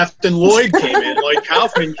you left and Lloyd came in. Lloyd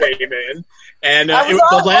Kaufman came in. And I was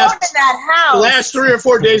all alone in that house. The last 3 or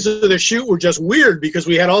 4 days of the shoot were just weird because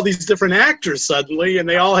we had all these different actors suddenly, and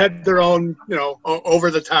they all had their own,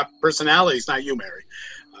 over-the-top personalities. Not you, Mary.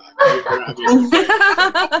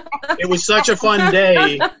 It was such a fun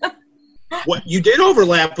day. What you did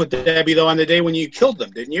overlap with Debbie though on the day when you killed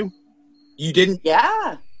them, didn't you? You didn't.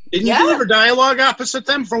 Yeah. Didn't you deliver dialogue opposite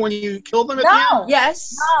them from when you killed them at the end?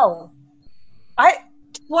 Yes. No.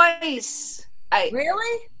 Twice.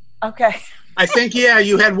 Really? Okay. I think,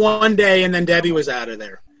 you had one day and then Debbie was out of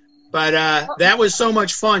there. But that was so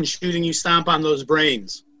much fun shooting you stomp on those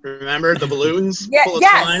brains. Remember the balloons? Full of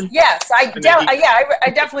slime? Yes. I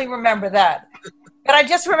definitely remember that. But I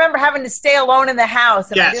just remember having to stay alone in the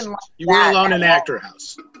house. And yes, I didn't like you were alone in Actor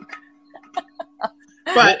House.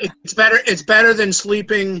 But it's better than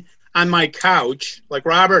sleeping on my couch like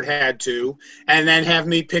Robert had to and then have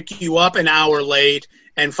me pick you up an hour late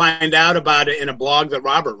and find out about it in a blog that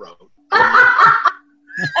Robert wrote. Is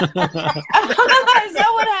that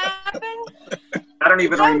what happened? I don't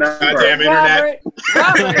even remember. Goddamn internet.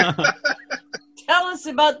 Robert, tell us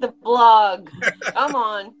about the blog. Come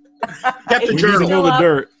on. Kept the We journal. need to know the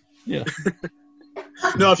dirt. Yeah.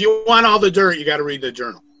 No, if you want all the dirt, you got to read the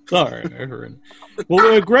journal. All right.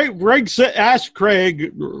 Well, Greg asked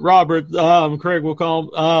Robert, Craig will call him,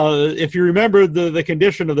 if you remember the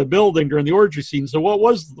condition of the building during the orgy scene. So what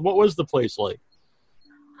was the place like?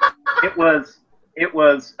 It was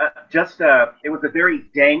a very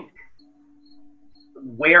dank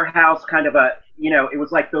warehouse kind of it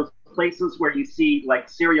was like those places where you see like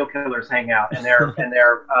serial killers hang out, and they're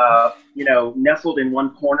nestled in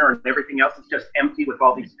one corner, and everything else is just empty with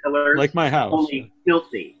all these pillars. Like my house. Only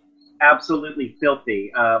filthy, absolutely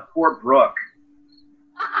filthy. Poor Brooke.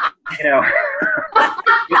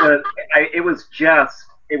 It was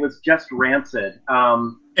just rancid.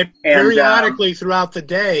 And periodically throughout the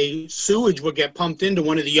day, sewage would get pumped into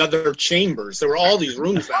one of the other chambers. There were all these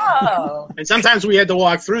rooms down there. And sometimes we had to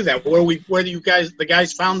walk through that. Where the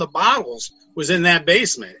guys found the bottles was in that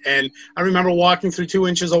basement. And I remember walking through 2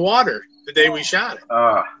 inches of water the day we shot it.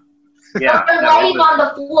 Yeah, they're laying on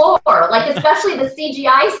the floor, like especially the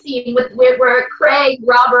CGI scene where Robert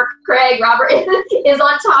is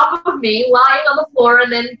on top of me, lying on the floor, and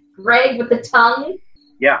then Greg with the tongue.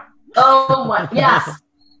 Yeah. Oh my!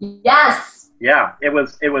 Yes. Yeah, it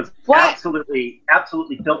was absolutely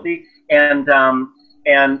filthy,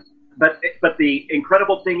 but the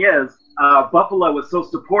incredible thing is, Buffalo was so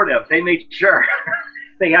supportive. They made sure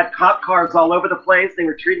they had cop cars all over the place. They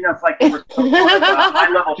were treating us like we were some sort of a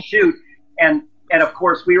high-level shoot, and of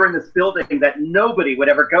course we were in this building that nobody would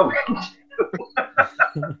ever go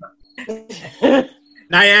into.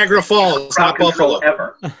 Niagara Falls, not Buffalo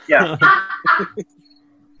ever. Yeah.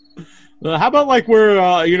 How about like where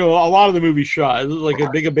a lot of the movie shot, like a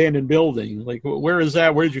big abandoned building? Like where is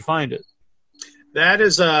that? Where did you find it? That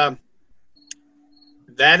is the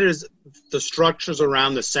structures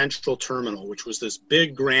around the Central Terminal, which was this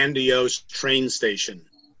big grandiose train station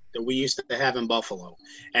that we used to have in Buffalo,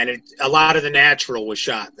 and a lot of the natural was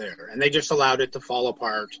shot there, and they just allowed it to fall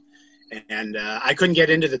apart. And I couldn't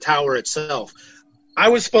get into the tower itself. I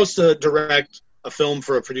was supposed to direct a film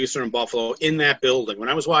for a producer in Buffalo in that building. When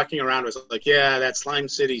I was walking around, I was like, yeah, that Slime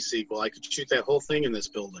City sequel, I could shoot that whole thing in this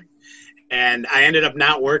building. And I ended up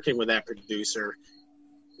not working with that producer,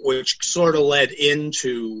 which sort of led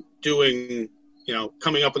into doing,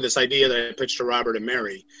 coming up with this idea that I pitched to Robert and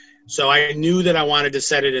Mary. So I knew that I wanted to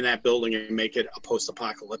set it in that building and make it a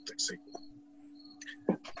post-apocalyptic sequel.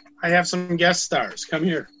 I have some guest stars. Come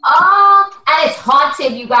here. Oh, and it's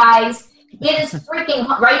haunted, you guys. It is freaking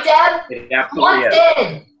right, Deb? It absolutely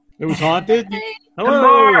haunted. Is. It was haunted?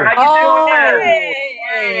 Hello. How you doing?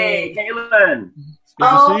 Hey, Kaylin. It's good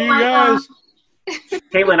to see you guys.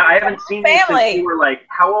 Kaylin, I haven't seen you since you were like,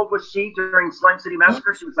 how old was she during Slime City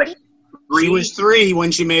Massacre? She was like 3. She was 3 when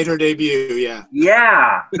she made her debut, yeah.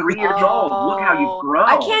 Yeah, 3 years old. Look how you've grown.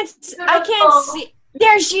 I can't see.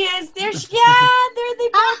 There she is. There they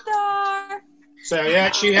both are. So yeah,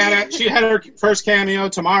 she had her first cameo.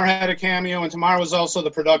 Tamar had a cameo, and Tamar was also the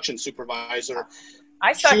production supervisor.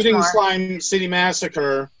 I saw shooting Tamar. Slime City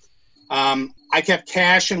Massacre. I kept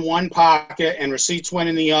cash in one pocket and receipts went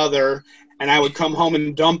in the other, and I would come home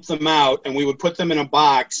and dump them out, and we would put them in a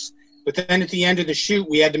box. But then at the end of the shoot,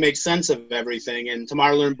 we had to make sense of everything, and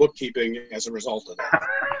Tamar learned bookkeeping as a result of that.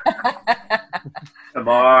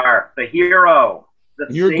 Tamar, the hero.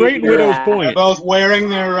 You're great, Widow's Point. They're both wearing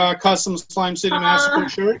their custom Slime City Massacre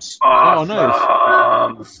shirts. Awesome.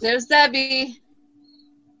 Oh, nice. There's Debbie.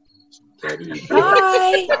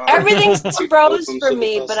 Hi. Everything's froze for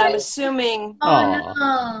me, but I'm assuming. Oh,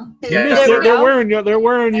 no. They're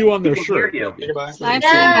wearing you on their shirt. You. Bye. Bye.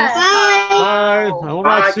 I will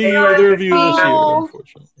not see either of you this year,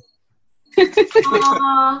 unfortunately.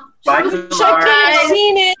 Bye, Wish I could have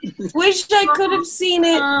seen it. Wish I could have seen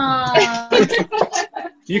it.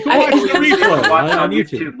 You can watch the replay Watch on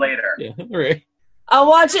YouTube later. Yeah, all right. I'll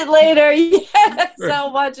watch it later. Yes, Right.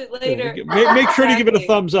 I'll watch it later. Yeah, make sure to give it a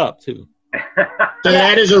thumbs up, too. So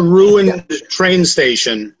that is a ruined train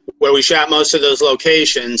station where we shot most of those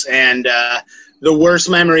locations, and the worst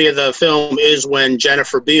memory of the film is when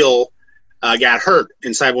Jennifer Beal got hurt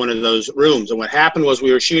inside one of those rooms. And what happened was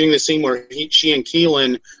we were shooting the scene where she and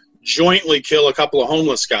Keelan jointly kill a couple of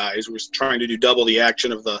homeless guys. We were trying to do double the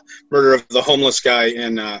action of the murder of the homeless guy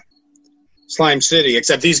in Slime City,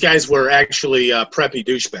 except these guys were actually preppy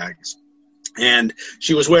douchebags. And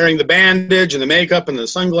she was wearing the bandage and the makeup and the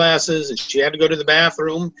sunglasses, and she had to go to the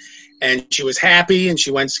bathroom, and she was happy, and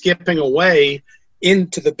she went skipping away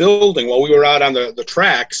into the building while we were out on the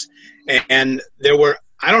tracks. And there were,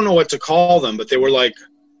 I don't know what to call them, but they were like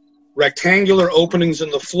rectangular openings in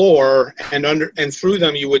the floor, and through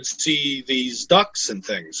them you would see these ducts and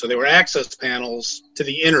things. So they were access panels to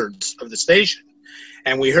the innards of the station.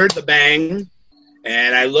 And we heard the bang,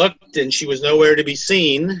 And I looked, and she was nowhere to be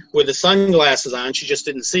seen with the sunglasses on. She just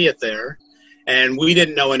didn't see it there. And we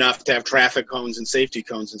didn't know enough to have traffic cones and safety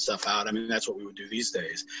cones and stuff out. I mean, that's what we would do these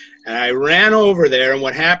days. And I ran over there, and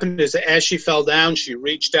what happened is as she fell down, she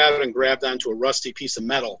reached out and grabbed onto a rusty piece of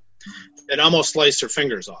metal that almost sliced her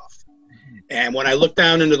fingers off. And when I looked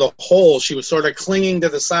down into the hole, she was sort of clinging to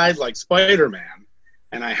the side like Spider-Man.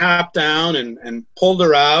 And I hopped down and pulled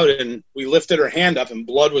her out, and we lifted her hand up, and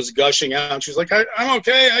blood was gushing out. And she was like, I'm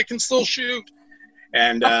okay. I can still shoot.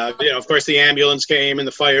 And, of course, the ambulance came and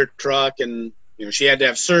the fire truck, and, she had to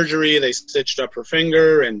have surgery. They stitched up her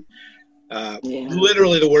finger, and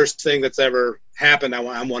literally the worst thing that's ever happened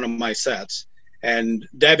on one of my sets. And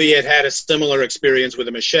Debbie had a similar experience with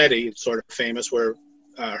a machete, it's sort of famous, where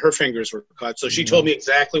her fingers were cut. So she told me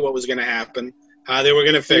exactly what was going to happen, how they were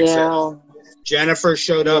going to fix it. Jennifer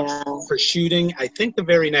showed up for shooting, I think the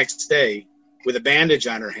very next day, with a bandage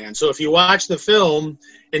on her hand. So if you watch the film,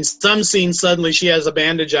 in some scenes suddenly she has a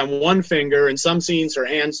bandage on one finger, in some scenes her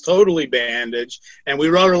hand's totally bandaged. And we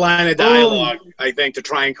wrote a line of dialogue, I think, to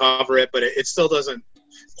try and cover it, but it still doesn't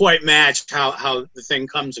quite match how the thing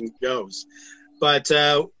comes and goes. But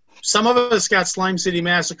some of us got Slime City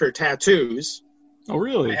Massacre tattoos. Oh,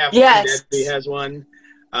 really? Yes. Debbie has one.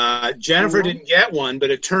 Jennifer didn't get one,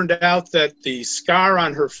 but it turned out that the scar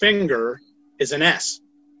on her finger is an S.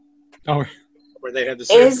 Oh, where they had the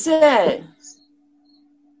surgery. Is it?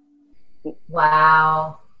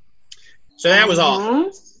 Wow. So that was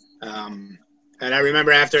awful. And I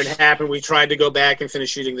remember after it happened, we tried to go back and finish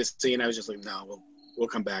shooting this scene. I was just like, no, we'll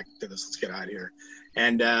come back to this. Let's get out of here.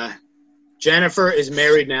 And Jennifer is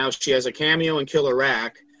married now. She has a cameo in Killer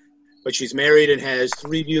Rack, but she's married and has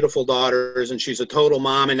 3 beautiful daughters, and she's a total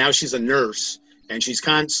mom, and now she's a nurse. And she's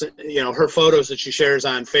her photos that she shares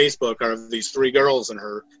on Facebook are of these 3 girls and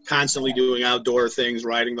her constantly doing outdoor things,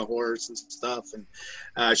 riding the horse and stuff.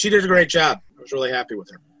 And she did a great job. I was really happy with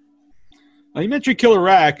her. You mentioned Killer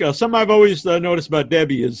Rack. Something I've always noticed about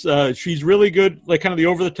Debbie is she's really good, like kind of the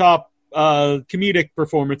over-the-top comedic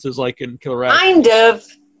performances, like in Killer Rack. Kind of.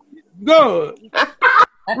 Go.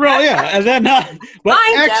 Well, yeah, and then, but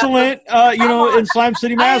excellent, in Slime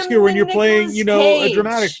City Massacre when you're playing, a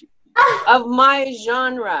dramatic. Of my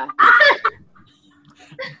genre.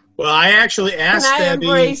 Well, I actually asked Debbie. I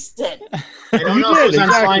embraced it. I don't know if it was on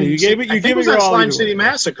Slime. You gave it was on Slime City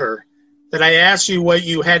Massacre that I asked you what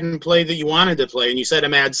you hadn't played that you wanted to play, and you said a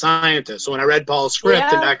mad scientist. So when I read Paul's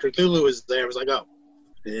script and Dr. Thulu was there, I was like, oh,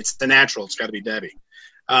 it's the natural. It's got to be Debbie.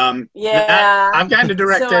 I've gotten to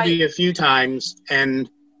direct Debbie a few times, and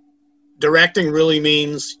directing really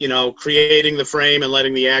means, creating the frame and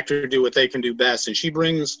letting the actor do what they can do best. And she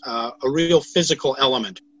brings a real physical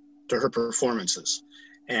element to her performances.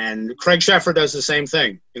 And Craig Sheffer does the same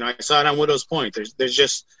thing. I saw it on Widow's Point.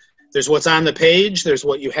 There's what's on the page, there's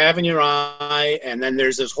what you have in your eye, and then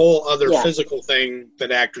there's this whole other physical thing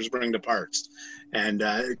that actors bring to parts. And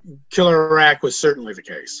Killer Rack was certainly the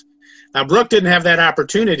case. Now, Brooke didn't have that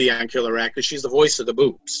opportunity on Killer Rack because she's the voice of the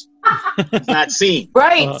boobs. It's not seen.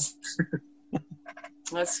 Right.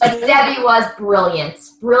 But Debbie was brilliant.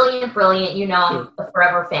 Brilliant. I'm a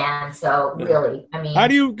forever fan. So really, I mean. How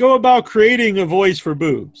do you go about creating a voice for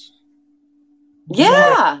boobs?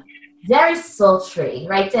 Yeah. Very sultry,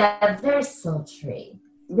 right, Deb? Very sultry.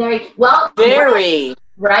 Very, well. Very.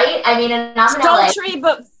 Right? I mean, and I'm sultry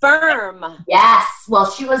but firm. Yes.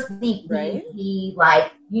 Well, she was the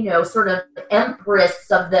sort of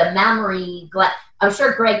empress of the mammary gland. I'm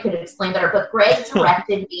sure Greg could explain better, but Greg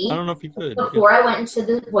directed me. I don't know if he could. Before I went into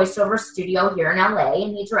the voiceover studio here in LA,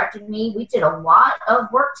 and he directed me. We did a lot of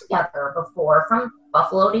work together before, from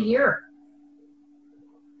Buffalo to here.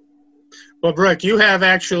 Well, Brooke, you have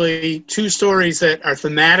actually 2 stories that are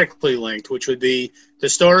thematically linked, which would be the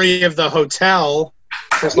story of the hotel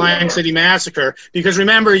for Slime City Massacre. Because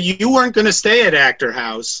remember, you weren't going to stay at Actor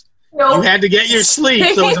House. Nope. You had to get your sleep,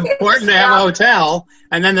 so it was important to have a hotel.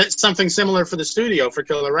 And then something similar for the studio for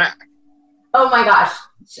Killer Rack. Oh my gosh.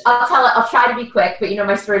 I'll try to be quick, but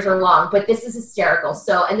my stories are long, but this is hysterical.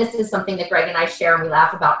 So, and this is something that Greg and I share and we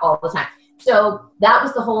laugh about all the time. So that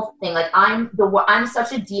was the whole thing. Like I'm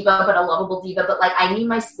such a diva, but a lovable diva, but like I need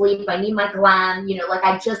my sleep. I need my glam,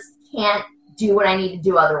 I just can't do what I need to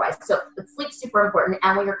do otherwise. So but sleep's super important.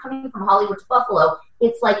 And when you're coming from Hollywood to Buffalo,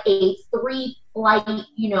 it's like a 3-flight,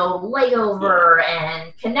 layover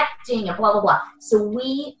and connecting and blah, blah, blah. So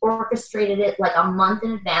we orchestrated it like a month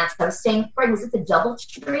in advance. I was staying, Greg, was it the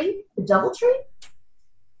Doubletree? The Doubletree?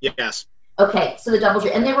 Yes. Okay, so the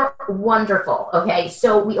Doubletree, and they were wonderful. Okay,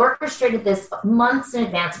 so we orchestrated this months in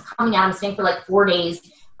advance of coming out. I'm staying for like 4 days.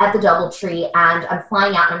 at the DoubleTree, and I'm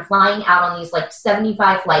flying out, and I'm flying out on these like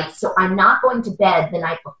 75 flights, so I'm not going to bed the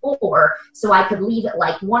night before, so I could leave at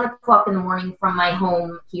like 1 o'clock in the morning from my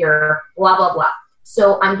home here, blah, blah, blah.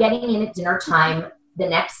 So I'm getting in at dinner time the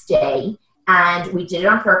next day, and we did it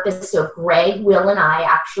on purpose. So Greg, Will, and I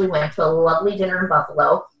actually went to a lovely dinner in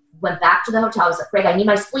Buffalo, went back to the hotel. I was like, Greg, I need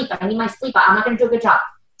my sleep. I'm not going to do a good job.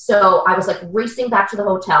 So I was like racing back to the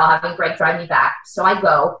hotel, having Greg drive me back. So I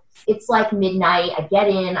go. It's like midnight. I get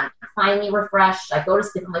in. I'm finally refreshed. I go to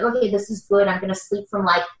sleep. I'm like, okay, this is good. I'm going to sleep from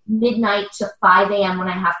like midnight to 5 a.m. when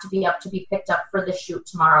I have to be up to be picked up for the shoot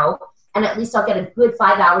tomorrow. And at least I'll get a good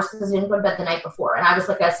 5 hours because I didn't go to bed the night before. And I was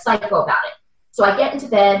like a psycho about it. So I get into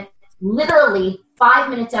bed. Literally 5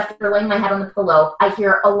 minutes after laying my head on the pillow, I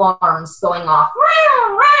hear alarms going off.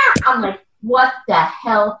 I'm like, what the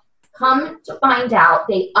hell? Come to find out,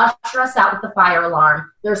 they usher us out with the fire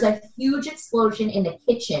alarm. There's a huge explosion in the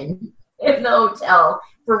kitchen in the hotel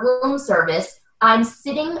for room service. I'm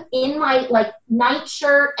sitting in my like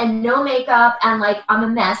nightshirt and no makeup and like I'm a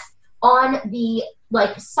mess on the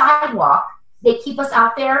like sidewalk. They keep us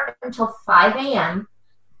out there until 5 a.m.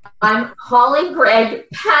 I'm calling Greg,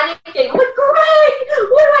 panicking. I'm like, Greg,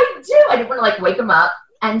 what do I do? I didn't want to like wake him up.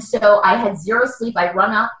 And so I had zero sleep. I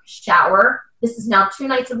run up, shower. This is now 2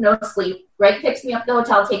 nights of no sleep. Greg picks me up at the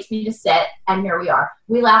hotel, takes me to set, and here we are.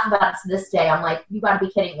 We laugh about it to this day. I'm like, you got to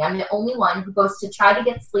be kidding me. I'm the only one who goes to try to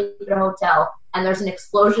get sleep at a hotel, and there's an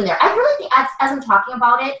explosion there. I really think, as I'm talking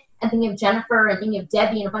about it, and thinking of Jennifer and thinking of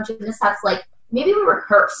Debbie and a bunch of mishaps, like, maybe we were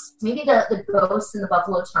cursed. Maybe the ghosts in the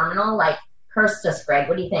Buffalo terminal, like, cursed us, Greg.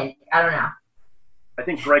 What do you think? I don't know. I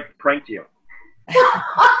think Greg pranked you.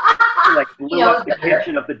 Like blew up the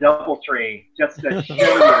kitchen of the DoubleTree just to show you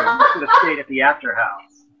to stayed at the After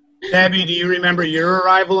House. Debbie, do you remember your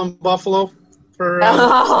arrival in Buffalo for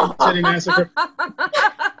City Massacre?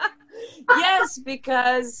 Yes,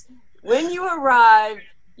 because when you arrive,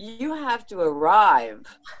 you have to arrive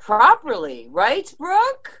properly, right,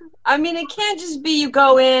 Brooke? I mean, it can't just be you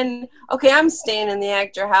go in, okay, I'm staying in the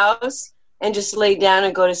Actor House, and just lay down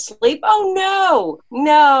and go to sleep. Oh,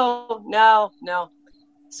 no.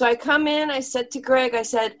 So I come in, I said to Greg, I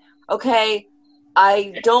said, okay,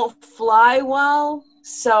 I don't fly well,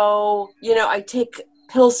 so, I take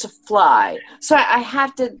pills to fly. So I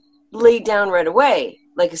have to lay down right away.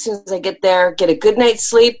 Like, as soon as I get there, get a good night's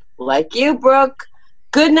sleep, like you, Brooke.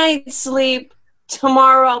 Good night's sleep.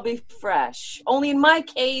 Tomorrow I'll be fresh. Only in my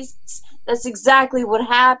case, that's exactly what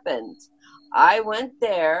happened. I went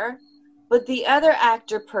there, but the other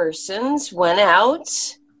actor persons went out.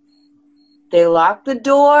 They locked the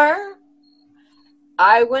door.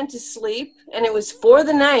 I went to sleep, and it was for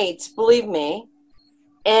the night, believe me.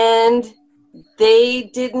 And they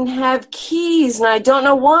didn't have keys, and I don't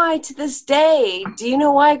know why to this day. Do you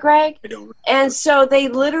know why, Greg? I don't. And so they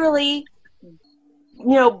literally,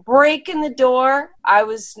 break in the door. I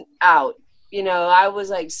was out. I was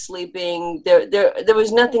like sleeping. There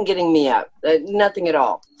was nothing getting me up. Nothing at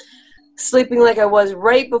all. Sleeping like I was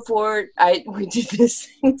right before we did this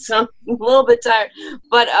thing, so I'm a little bit tired.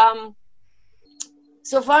 But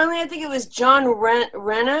so finally, I think it was John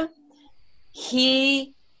Renna.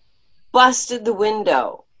 He busted the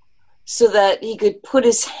window so that he could put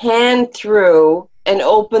his hand through and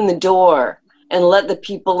open the door and let the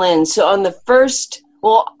people in. So on the first,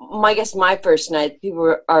 I guess my first night, people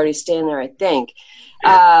were already staying there, I think.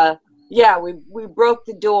 We broke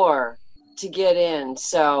the door to get in,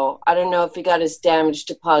 so I don't know if he got his damage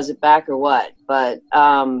deposit back or what, but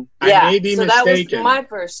I may be so mistaken. That was my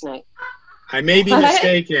first night. I may be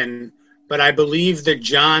mistaken, but I believe that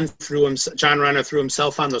John Renner threw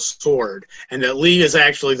himself on the sword, and that Lee is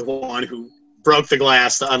actually the one who broke the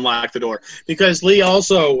glass to unlock the door, because Lee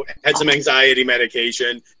also had some anxiety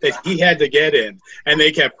medication that he had to get in, and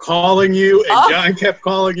they kept calling you, and John kept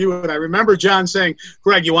calling you, and I remember John saying,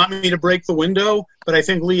 Greg, you want me to break the window? But I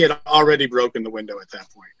think Lee had already broken the window at that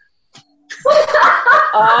point.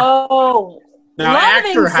 Now,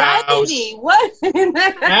 Actor House. What?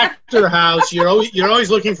 Actor House. You're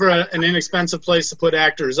always looking for an inexpensive place to put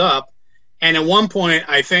actors up. And at one point,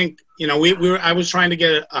 I think I was trying to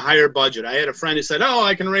get a higher budget. I had a friend who said, "Oh,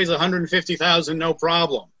 I can raise $150,000, no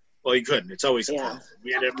problem." Well, he couldn't. It's always a problem.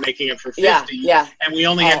 We ended up making it for $50,000, and we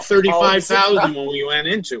only had $35,000 when we went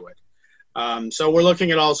into it. So we're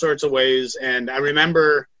looking at all sorts of ways. And I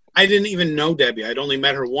remember I didn't even know Debbie. I'd only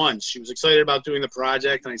met her once. She was excited about doing the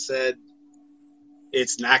project, and I said,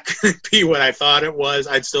 it's not going to be what I thought it was.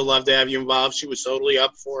 I'd still love to have you involved. She was totally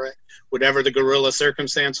up for it, whatever the guerrilla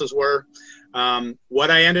circumstances were. What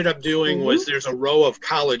I ended up doing was there's a row of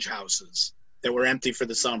college houses that were empty for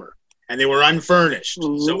the summer. and they were unfurnished.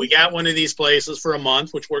 Mm-hmm. So we got one of these places for a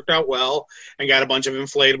month, which worked out well, and got a bunch of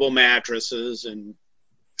inflatable mattresses. And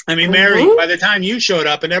I mean, Mary, by the time you showed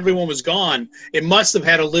up and everyone was gone, it must have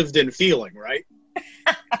had a lived-in feeling, right?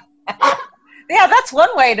 Yeah, that's one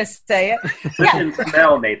way to say it. Yeah.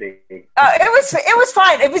 Smell, maybe. It was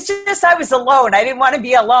fine. It was just I was alone. I didn't want to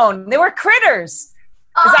be alone. There were critters.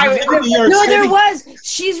 There was.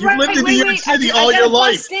 She's right. Lived in New York City I all your gotta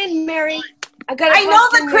life. bust in, Mary. I know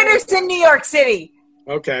the critters in New York City.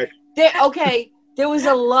 Okay. There was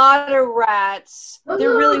a lot of rats.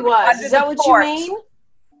 There really was. Under Is that the what porch. you mean?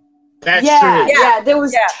 That's Yeah, true. yeah. There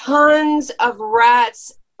was tons of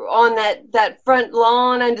rats on that front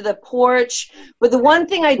lawn under the porch. But the one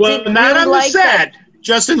thing I did not really on the like set,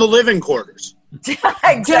 just in the living quarters.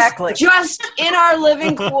 Exactly. Just in our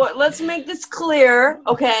living quarters. Let's make this clear,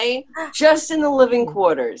 okay? Just in the living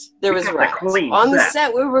quarters, there was rats. On the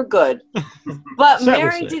set, we were good. But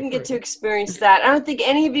Mary didn't get to experience that. I don't think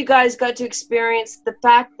any of you guys got to experience the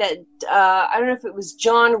fact that, I don't know if it was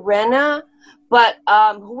John Renna, but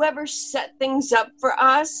whoever set things up for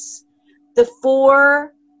us, the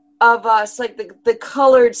four of us, like the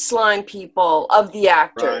colored slime people of the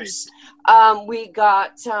actors. Right. We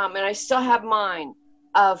got, and I still have mine,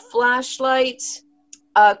 a flashlight,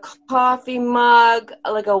 a coffee mug,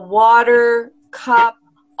 like a water cup,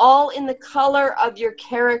 all in the color of your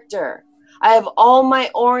character. I have all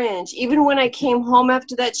my orange. Even when I came home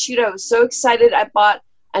after that shoot, I was so excited I bought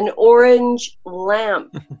an orange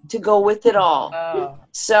lamp to go with it all. Oh.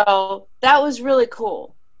 So that was really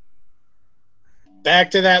cool.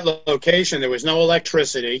 Back to that location, there was no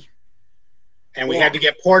electricity, and we had to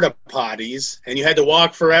get porta potties, and you had to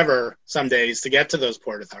walk forever some days to get to those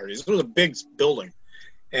porta potties. It was a big building.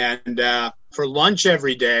 And for lunch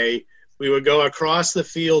every day, we would go across the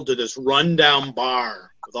field to this rundown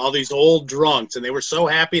bar with all these old drunks, and they were so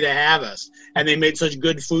happy to have us, and they made such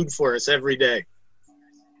good food for us every day.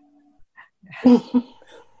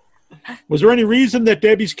 Was there any reason that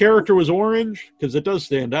Debbie's character was orange? Because it does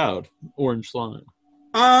stand out, orange slime.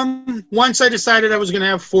 Once I decided I was going to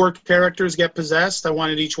have 4 characters get possessed, I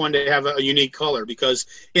wanted each one to have a unique color, because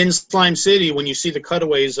in Slime City, when you see the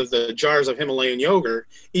cutaways of the jars of Himalayan yogurt,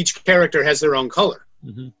 each character has their own color.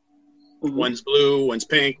 Mm-hmm. Mm-hmm. One's blue, one's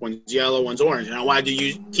pink, one's yellow, one's orange, and I wanted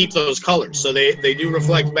to keep those colors, so they do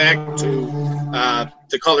reflect back to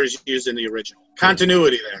the colors used in the original.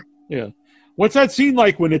 Continuity there. Yeah. What's that scene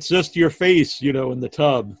like when it's just your face, in the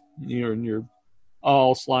tub, and you're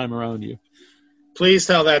all slime around you? Please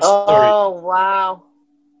tell that story. Oh, wow.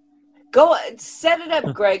 Go set it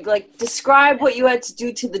up, Greg. Like, describe what you had to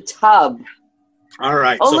do to the tub. All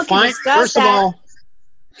right. So first of all,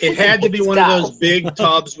 it had to be one of those big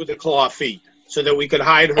tubs with the claw feet so that we could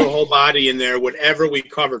hide her whole body in there, whatever we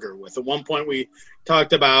covered her with. At one point, we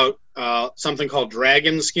talked about something called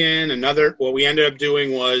dragon skin. What we ended up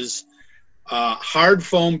doing was hard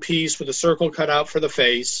foam piece with a circle cut out for the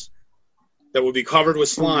face that would be covered with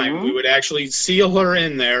slime. Mm-hmm. We would actually seal her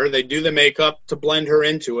in there. They'd do the makeup to blend her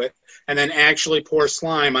into it, and then actually pour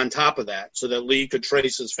slime on top of that so that Lee could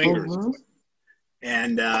trace his fingers. Mm-hmm.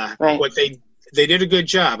 And what they did a good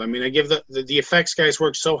job. I mean, I give the effects guys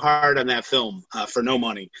worked so hard on that film for no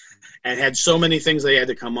money, and had so many things they had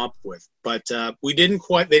to come up with. But they didn't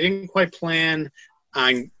quite plan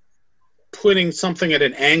on putting something at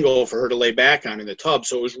an angle for her to lay back on in the tub,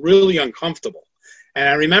 so it was really uncomfortable. And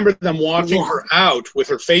I remember them walking her out with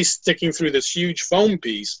her face sticking through this huge foam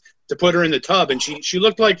piece to put her in the tub, and she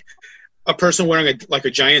looked like a person wearing a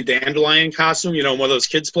giant dandelion costume, one of those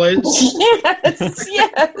kids' plays.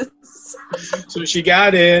 Yes. So she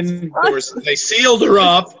got in, they sealed her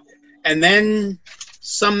up, and then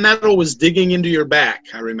some metal was digging into your back,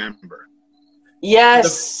 I remember.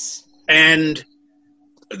 Yes. And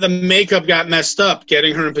the makeup got messed up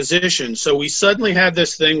getting her in position. So we suddenly had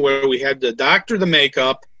this thing where we had to doctor the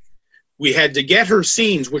makeup. We had to get her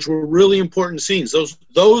scenes, which were really important scenes.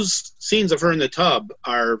 Those scenes of her in the tub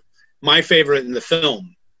are my favorite in the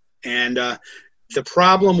film. And the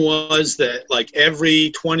problem was that like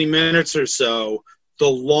every 20 minutes or so, the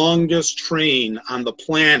longest train on the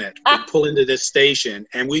planet would pull into this station,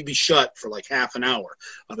 and we'd be shut for like half an hour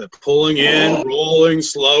of it pulling in, rolling,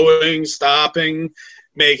 slowing, stopping,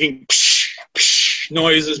 making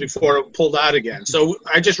noises before it pulled out again. So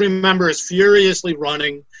I just remember us furiously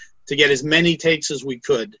running to get as many takes as we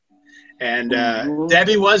could. And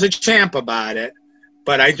Debbie was a champ about it,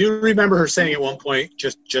 but I do remember her saying at one point,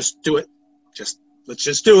 just do it. Let's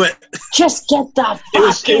just do it. Just get the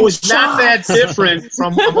It was not that different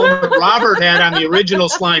from the moment Robert had on the original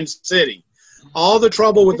Slime City. all the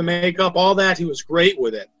trouble with the makeup, all that, he was great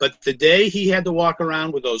with it. But the day he had to walk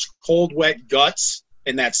around with those cold, wet guts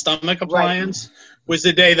in that stomach appliance was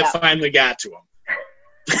the day that finally got to him.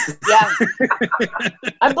 Yeah.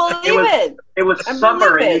 I believe it. It was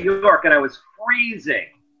summer in New York, and I was freezing.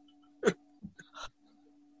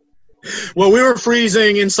 Well, we were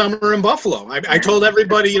freezing in summer in Buffalo. I told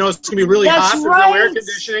everybody, it's going to be really hot. There's no air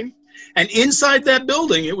conditioning. And inside that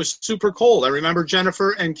building, it was super cold. I remember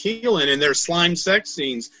Jennifer and Keelan in their slime sex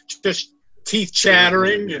scenes, just teeth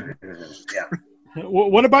chattering. Yeah.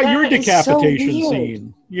 What about your decapitation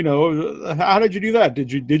scene? How did you do that?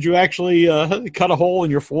 Did you actually cut a hole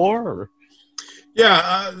in your floor? Or?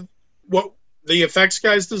 Yeah, what the effects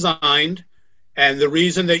guys designed, and the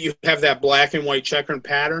reason that you have that black and white checkered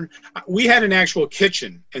pattern, we had an actual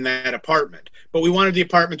kitchen in that apartment, but we wanted the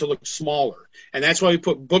apartment to look smaller, and that's why we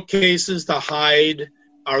put bookcases to hide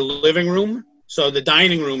our living room. So the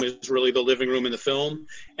dining room is really the living room in the film,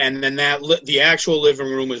 and then the actual living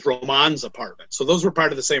room is Roman's apartment. So those were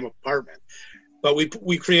part of the same apartment. But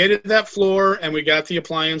we created that floor, and we got the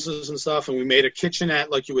appliances and stuff, and we made a kitchenette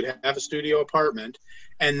like you would have a studio apartment.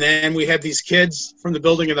 And then we had these kids from the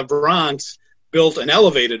building in the Bronx built an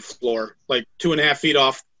elevated floor, like 2.5 feet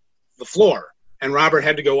off the floor. And Robert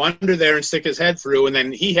had to go under there and stick his head through, and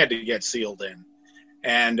then he had to get sealed in.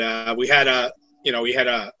 And we had a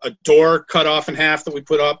door cut off in half that we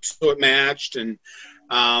put up so it matched. And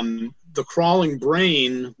the crawling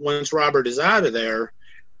brain, once Robert is out of there,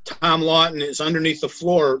 Tom Lawton is underneath the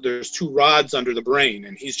floor. There's 2 rods under the brain,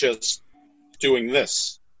 and he's just doing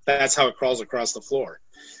this. That's how it crawls across the floor.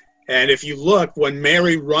 And if you look, when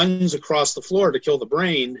Mary runs across the floor to kill the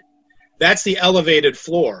brain, that's the elevated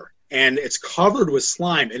floor, and it's covered with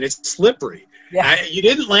slime, and it's slippery. Yeah. You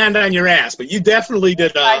didn't land on your ass, but you definitely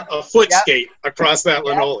did a foot skate across that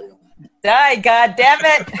linoleum. Die, God damn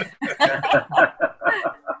it!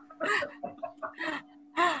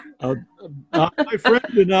 My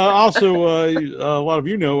friend, and also a lot of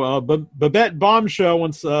Babette Bombshell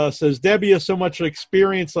once says Debbie has so much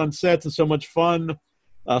experience on sets and so much fun,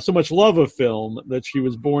 so much love of film that she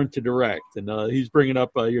was born to direct. And he's bringing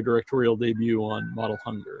up your directorial debut on Model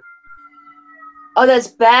Hunger. Oh, that's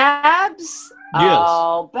Babs? Yes.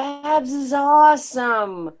 Oh, Babs is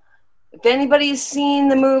awesome. If anybody's seen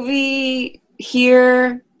the movie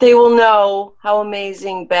here, they will know how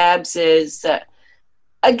amazing Babs is.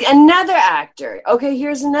 Another actor. Okay,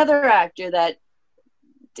 here's another actor that,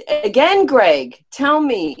 again, Greg, tell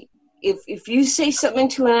me, if you say something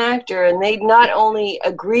to an actor and they not only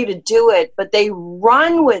agree to do it, but they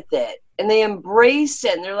run with it and they embrace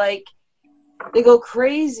it and they're like, they go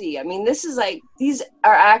crazy. I mean, this is like, these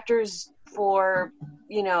are actors for,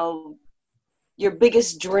 your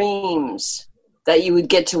biggest dreams that you would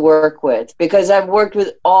get to work with, because I've worked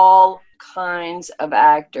with all kinds of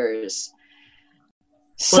actors.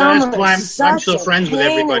 Well, I'm still friends with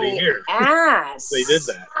everybody here. Ass. They did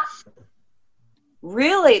that.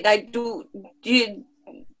 Really? Do you,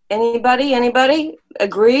 anybody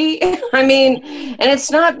agree? I mean, and it's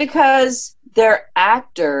not because they're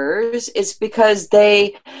actors, it's because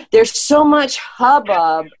there's so much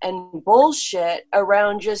hubbub and bullshit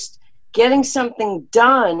around just getting something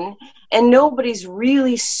done, and nobody's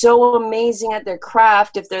really so amazing at their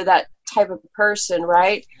craft if they're that type of person,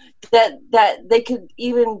 right? That they could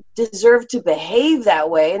even deserve to behave that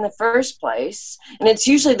way in the first place. And it's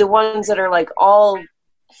usually the ones that are like all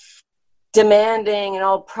demanding and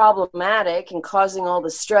all problematic and causing all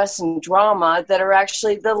the stress and drama that are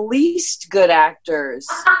actually the least good actors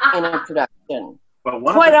in a production. But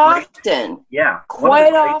quite often. Yeah.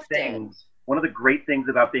 Quite often. One of the great things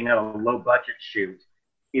about being on a low budget shoot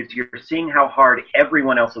is you're seeing how hard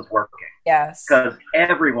everyone else is working. Yes. Because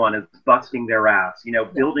everyone is busting their ass,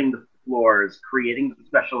 building the floors, creating the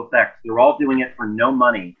special effects. They're all doing it for no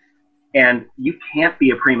money. And you can't be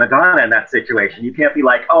a prima donna in that situation. You can't be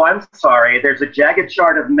like, oh, I'm sorry, there's a jagged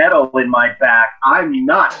shard of metal in my back. I'm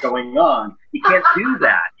not going on. You can't do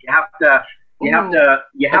that. You have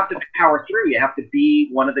to power through. You have to be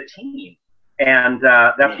one of the team. And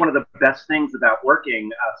that's one of the best things about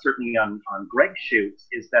working, certainly on Greg's shoots,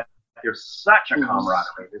 is that there's such a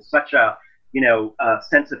camaraderie. There's such a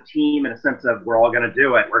sense of team and a sense of we're all going to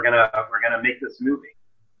do it. We're gonna make this movie.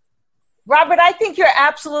 Robert, I think you're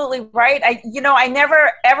absolutely right. I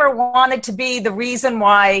never ever wanted to be the reason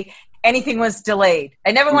why anything was delayed.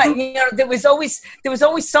 I never want. There was always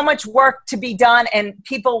so much work to be done, and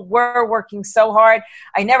people were working so hard.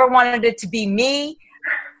 I never wanted it to be me.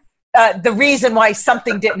 The reason why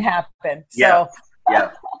something didn't happen. So,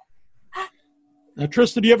 yeah. Now,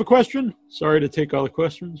 Trista, do you have a question? Sorry to take all the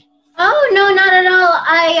questions. Oh, no, not at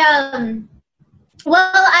all.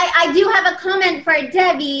 Well, I do have a comment for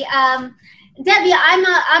Debbie. Debbie,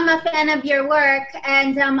 I'm a fan of your work,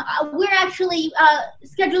 and we're actually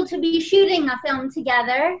scheduled to be shooting a film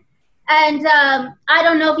together. And I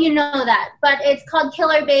don't know if you know that, but it's called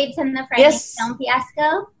Killer Babes and the Frightening Film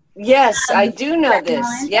Fiasco. Yes, I do know this.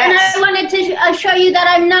 Yes. And I wanted to show you that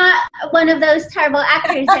I'm not one of those terrible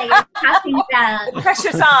actors that you're talking about. The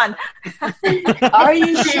pressure's on. Are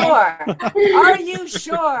you sure? Are you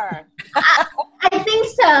sure? I think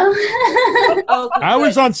so. I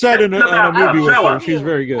was on set in a movie with her. She's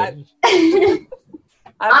very good.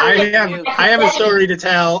 I have a story to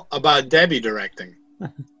tell about Debbie directing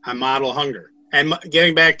on Model Hunger. And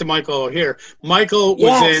getting back to Michael here, Michael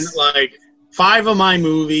was in like 5 of my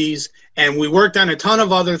movies, and we worked on a ton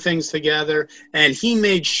of other things together, and he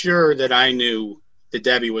made sure that I knew that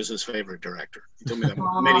Debbie was his favorite director. He told me that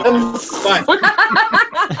many times.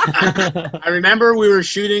 But I remember we were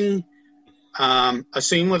shooting a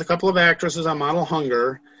scene with a couple of actresses on Model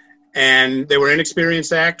Hunger, and they were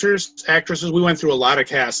inexperienced actresses. We went through a lot of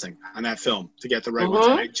casting on that film to get the right ones.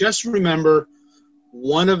 And I just remember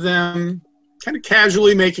one of them kind of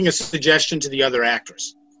casually making a suggestion to the other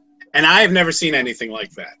actress. And I have never seen anything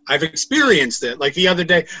like that. I've experienced it. Like the other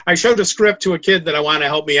day, I showed a script to a kid that I want to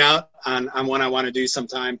help me out on what I want to do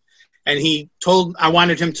sometime. And I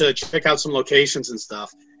wanted him to check out some locations and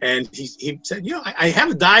stuff. And he said, I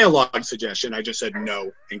have a dialogue suggestion. I just said no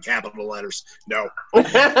in capital letters. No.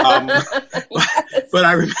 But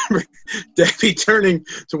I remember Debbie turning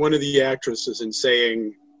to one of the actresses and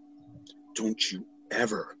saying, "Don't you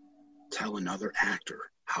ever tell another actor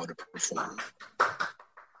how to perform."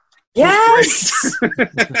 Yes.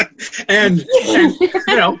 and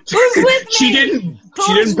she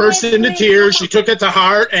didn't burst into tears. She took it to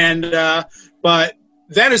heart, and but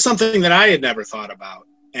that is something that I had never thought about.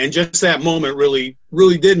 And just that moment really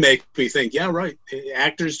did make me think, yeah, right.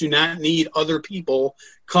 Actors do not need other people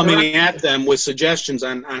coming at them with suggestions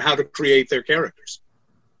on how to create their characters.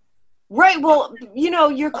 Right. Well,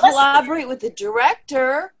 you collaborate with the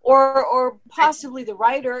director or possibly the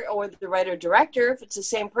writer or the writer-director if it's the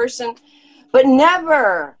same person, but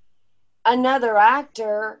never another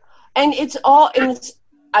actor. And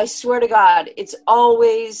I swear to God, it's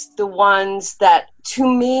always the ones that, to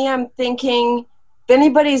me, I'm thinking, if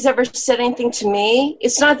anybody's ever said anything to me,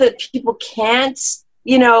 it's not that people can't,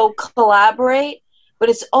 collaborate, but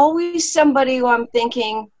it's always somebody who I'm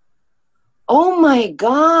thinking, oh my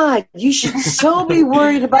God, you should so be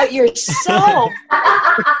worried about yourself.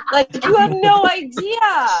 Like, you have no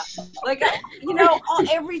idea. Like,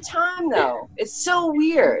 every time though. It's so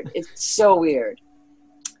weird. It's so weird.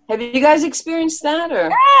 Have you guys experienced that?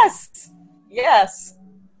 Or? Yes.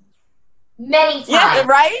 Many times. Yeah,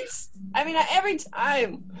 right? I mean, every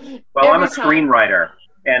time. Well, every I'm a screenwriter.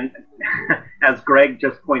 And as Greg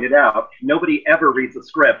just pointed out, nobody ever reads a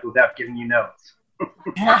script without giving you notes.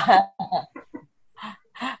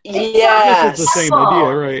 Yes. It's the same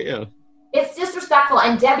idea, right? Yeah. It's disrespectful,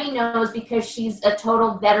 and Debbie knows because she's a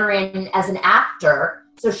total veteran as an actor,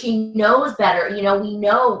 so she knows better. We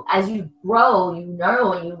know as you grow, and you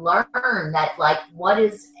learn that, like, what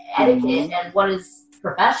is etiquette and what is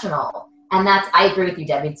professional. And I agree with you,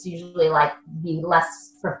 Debbie. It's usually like the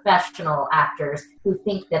less professional actors who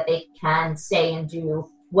think that they can say and do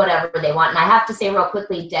whatever they want. And I have to say real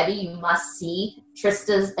quickly, Debbie, you must see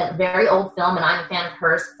Trista's a very old film, and I'm a fan of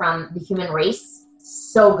hers, from The Human Race.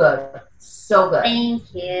 So good. So good.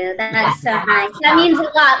 Thank you. That's so nice. That means a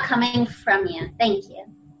lot coming from you. Thank you.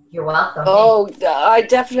 You're welcome. Oh, I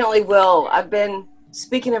definitely will.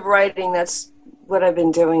 Speaking of writing, that's what I've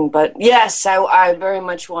been doing. But yes, I very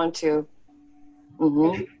much want to.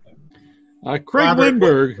 Mm-hmm. Craig Robert.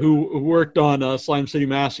 Lindbergh, who worked on Slime City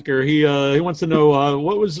Massacre, he wants to know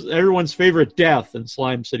what was everyone's favorite death in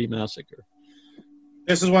Slime City Massacre.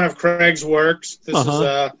 This is one of Craig's works. This is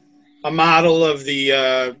a model of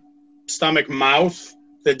the stomach mouth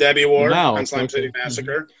that Debbie wore on Slime City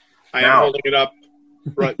Massacre. I am holding it up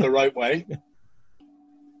the right way.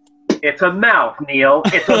 It's a mouth, Neil.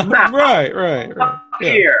 It's a mouth. Right.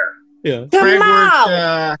 Here. Yeah. Craig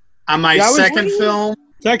worked on my second film.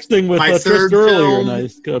 Texting with third Trista earlier, film.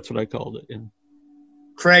 and that's what I called it. Yeah.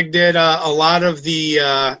 Craig did a lot of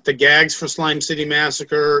the gags for Slime City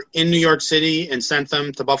Massacre in New York City and sent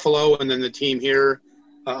them to Buffalo, and then the team here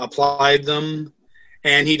applied them.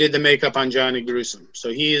 And he did the makeup on Johnny Gruesome.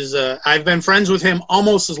 So he's I've been friends with him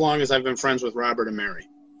almost as long as I've been friends with Robert and Mary,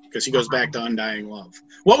 because he goes back to Undying Love.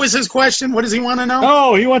 What was his question? What does he want to know?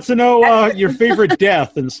 Oh, he wants to know your favorite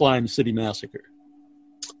death in Slime City Massacre.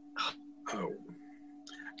 Oh.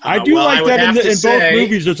 I do like that in both say,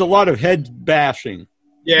 movies. There's a lot of head bashing.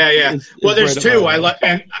 Yeah. Well, there's right two. about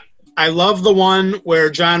I love the one where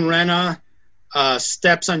John Renna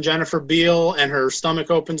steps on Jennifer Beal and her stomach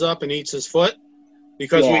opens up and eats his foot.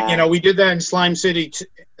 Because we did that in Slime City,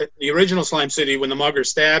 the original Slime City, when the mugger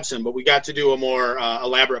stabs him. But we got to do a more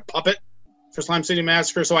elaborate puppet for Slime City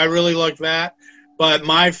Massacre, so I really liked that. But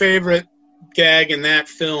my favorite gag in that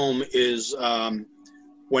film is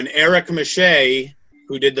when Eric Mache,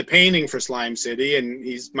 who did the painting for Slime City, and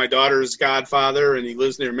he's my daughter's godfather, and he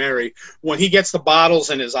lives near Mary, when he gets the bottles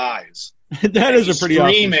in his eyes. That is a pretty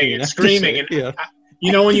awesome scene, and screaming. And yeah.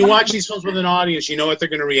 You know, when you watch these films with an audience, you know what they're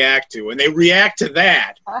going to react to. And they react to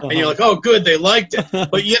that. And you're like, oh, good, they liked it.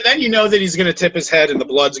 But then you know that he's going to tip his head and the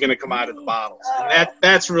blood's going to come out of the bottles. And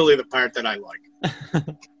that's really the part that I like.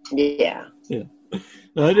 Yeah.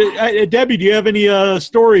 Debbie, do you have any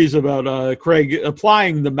stories about Craig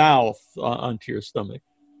applying the mouth onto your stomach?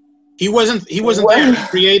 He wasn't there. He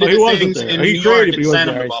created the things in New York and sent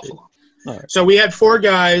them to Buffalo. Right. So we had 4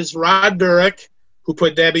 guys, Rod Burrick, who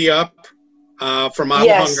put Debbie up for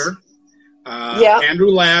Model Hunger. Andrew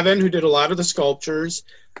Lavin, who did a lot of the sculptures.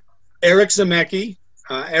 Eric Zemecki.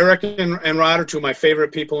 Eric and Rod are two of my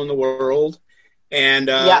favorite people in the world. And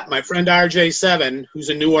my friend RJ7, who's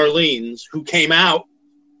in New Orleans, who came out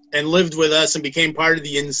and lived with us and became part of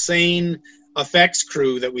the insane effects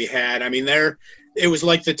crew that we had. I mean, it was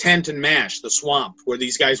like the tent and MASH, the swamp, where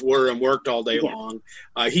these guys were and worked all day long.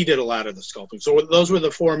 He did a lot of the sculpting. So those were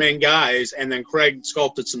the 4 main guys, and then Craig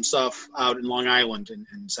sculpted some stuff out in Long Island and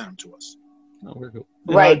sent them to us. Oh, we're cool.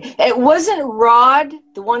 Right. It wasn't Rod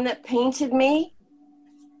the one that painted me?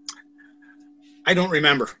 I don't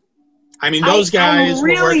remember. I mean, those guys were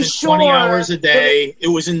working 20 hours a day. It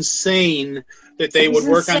was insane that they would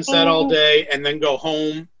work on set all day and then go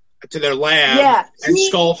home to their lab and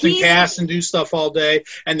sculpt and cast and do stuff all day.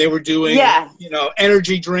 And they were doing,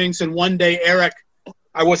 energy drinks. And one day, Eric,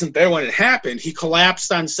 I wasn't there when it happened. He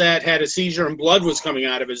collapsed on set, had a seizure, and blood was coming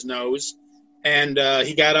out of his nose. And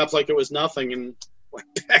he got up like it was nothing and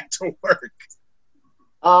went back to work.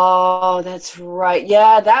 Oh, that's right.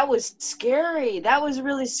 Yeah, that was scary. That was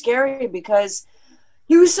really scary because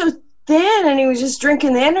he was so thin and he was just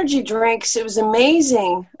drinking the energy drinks. It was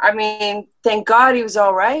amazing. I mean, thank God he was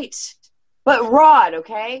all right. But Rod,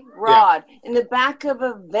 in the back of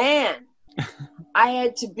a van,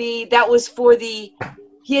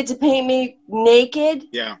 he had to paint me naked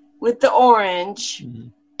with the orange. Mm-hmm.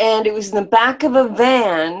 And it was in the back of a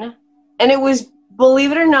van. And it was,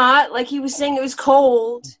 believe it or not, like he was saying, it was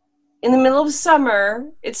cold in the middle of summer.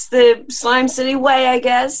 It's the Slime City way, I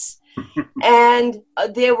guess. And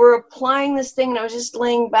they were applying this thing, and I was just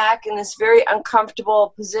laying back in this very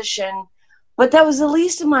uncomfortable position. But that was the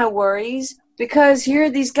least of my worries, because here are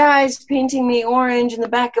these guys painting me orange in the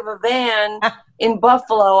back of a van in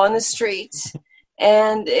Buffalo on the streets.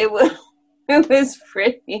 And it was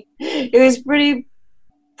pretty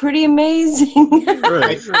amazing.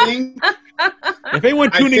 Right. If anyone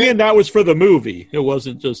tuning in, that was for the movie. It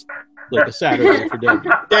wasn't just like a Saturday for Debbie.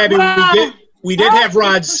 Debbie, we did have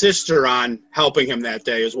Rod's sister on helping him that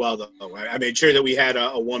day as well, though. I made sure that we had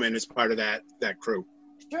a woman as part of that crew.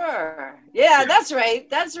 Sure. Yeah, that's right.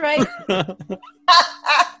 That's right.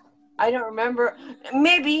 I don't remember.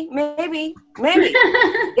 Maybe.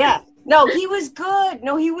 Yeah. No, he was good.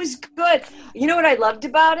 You know what I loved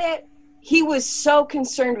about it? He was so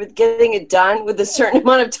concerned with getting it done with a certain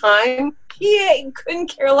amount of time. He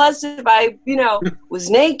couldn't care less if I,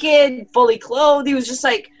 was naked, fully clothed. He was just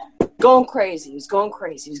like going crazy. He was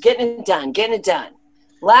getting it done.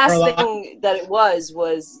 Last thing that it was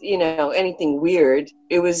anything weird.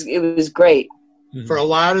 It was great. For a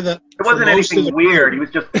lot of the... It wasn't anything weird. He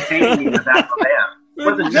was just painting in the back of the van. It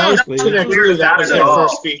wasn't exactly. That was their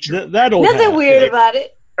first feature. Nothing weird about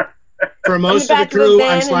it. For most of the crew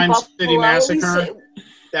on Slime City Massacre,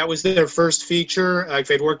 that was their first feature. Like,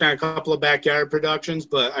 they'd worked on a couple of backyard productions,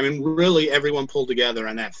 but I mean, really, everyone pulled together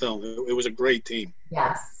on that film. It was a great team.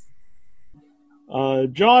 Yes.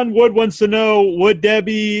 John Wood wants to know: would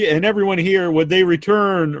Debbie and everyone here they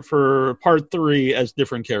return for part 3 as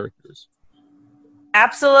different characters?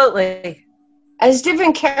 Absolutely. As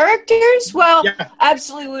different characters? Well,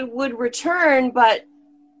 absolutely would return, but.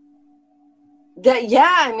 Are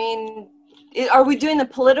we doing the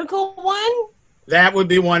political one? That would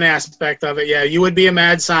be one aspect of it, yeah. You would be a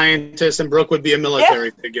mad scientist and Brooke would be a military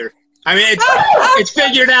figure. I mean, it's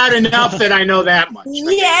figured out enough that I know that much.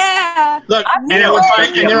 Yeah. Look, and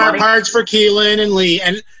there are parts for Keelan and Lee,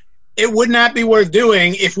 and it would not be worth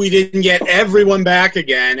doing if we didn't get everyone back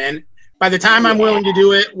again. And By the time I'm willing to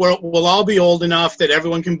do it, we'll all be old enough that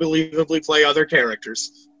everyone can believably play other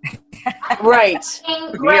characters. Right.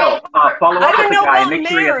 Neil, follow I up don't with know the guy and about make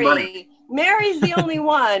sure he has money. Mary. Mary's the only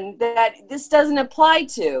one that this doesn't apply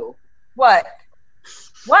to. What?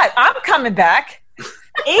 I'm coming back.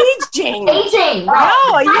 Aging. Aging. No,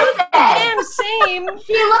 Right. you're the I damn same.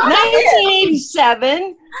 She looked like it.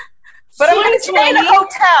 1987. But I'm going to stay in a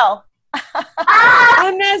hotel.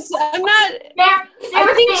 I'm not. Yeah,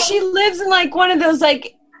 I think she lives in like one of those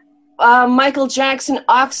like Michael Jackson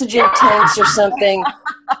oxygen tanks or something,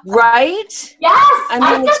 right? Yes. I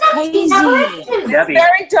mean, it's crazy. Debbie,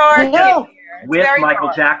 Very dark. No. with very Michael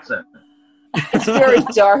dark. Jackson. It's very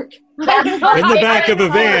dark. In the back of a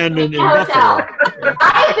van in Buffalo.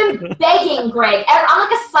 I've been begging Greg. I'm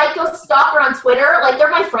like a psycho stalker on Twitter. Like, they're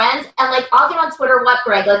my friends. And, like, I'll get on Twitter,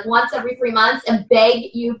 Greg? Like, once every 3 months and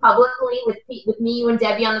beg you publicly with me, you, and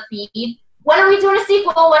Debbie on the feed. When are we doing a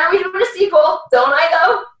sequel? Don't I,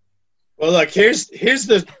 though? Well, look, here's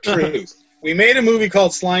the truth. We made a movie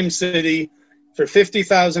called Slime City for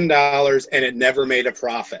 $50,000, and it never made a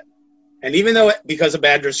profit. And even though because of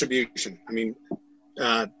bad distribution, I mean,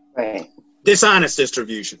 Right. dishonest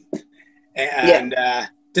distribution. And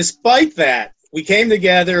despite that, we came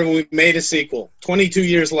together and we made a sequel 22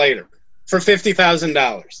 years later for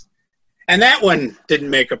 $50,000. And that one didn't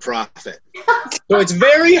make a profit. So it's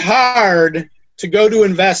very hard to go to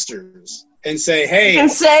investors and say, hey,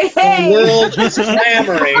 the world is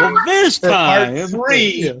clamoring this for time. part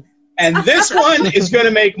 3, and this one is going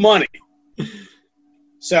to make money.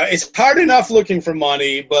 So it's hard enough looking for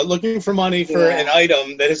money, but looking for money for an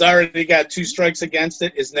item that has already got 2 strikes against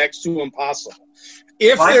it is next to impossible.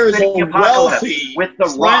 If there's a wealthy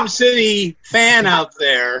Slime City fan out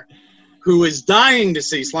there who is dying to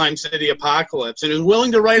see Slime City Apocalypse and is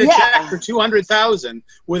willing to write a check for $200,000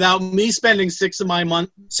 without me spending 6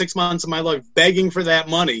 months of my life begging for that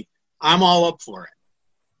money, I'm all up for it.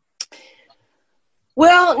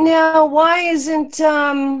 Well, now, why isn't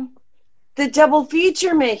the double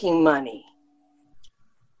feature making money?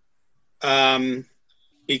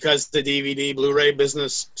 Because the DVD Blu-ray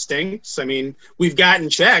business stinks. I mean, we've gotten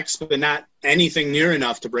checks, but not anything near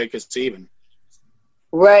enough to break us even.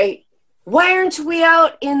 Right. Why aren't we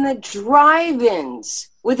out in the drive-ins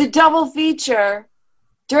with a double feature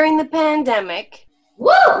during the pandemic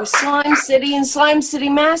with Slime City and Slime City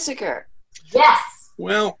Massacre? Yes.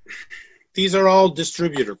 Well, these are all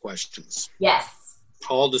distributor questions. Yes.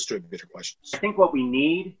 All distributor questions. I think what we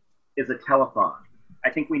need is a telethon. I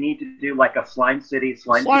think we need to do like a Slime City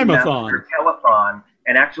Slimathon. Massacre telethon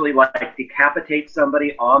and actually like decapitate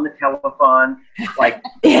somebody on the telethon, like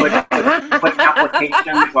put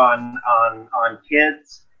applications on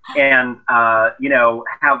kids, and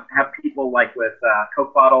have people like with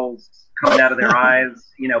Coke bottles coming out of their eyes,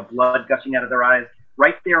 blood gushing out of their eyes,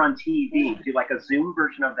 right there on TV. Do like a Zoom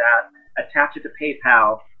version of that, attach it to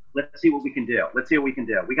PayPal. Let's see what we can do.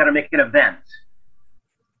 We got to make an event.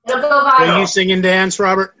 It'll go viral. Will you sing and dance,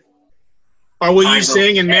 Robert? Or will you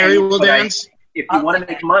sing and Mary will dance? If you want to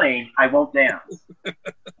make money, I won't dance.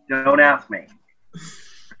 Don't ask me.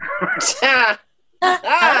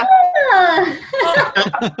 I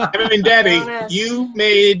mean, Debbie, you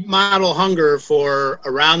made Model Hunger for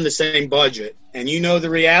around the same budget, and you know the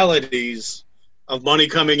realities of money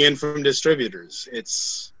coming in from distributors.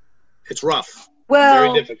 It's rough.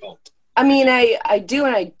 Well, very difficult. I mean, I do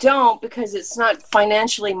and I don't because it's not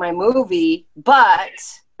financially my movie, but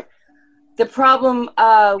the problem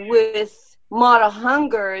with Model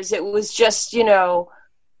Hunger is it was just,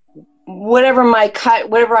 whatever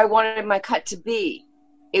I wanted my cut to be.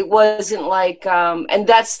 It wasn't like, and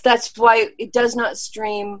that's why it does not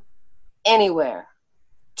stream anywhere.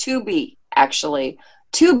 Tubi, actually.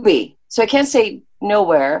 Tubi. So I can't say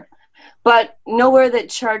nowhere, but nowhere that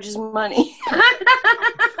charges money.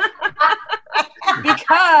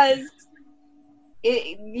 Because,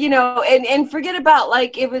 and forget about,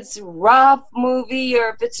 like, if it's a rough movie or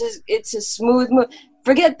if it's a smooth movie.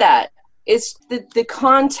 Forget that. It's the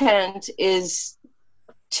content is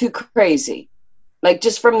too crazy. Like,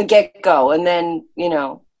 just from the get-go. And then,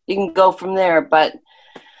 you can go from there. But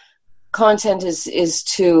content is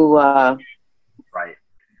too... right.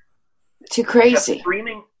 Too crazy.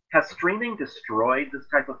 Has streaming destroyed this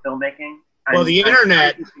type of filmmaking? Well, the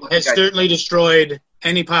internet has certainly destroyed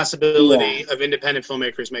any possibility of independent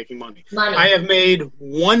filmmakers making money. I have made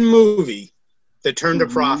one movie that turned a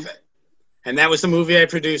profit, and that was the movie I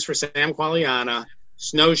produced for Sam Qualiana,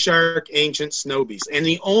 Snow Shark, Ancient Snow Beast. And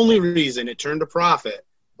the only reason it turned a profit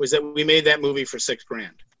was that we made that movie for $6,000.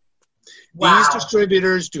 Wow. These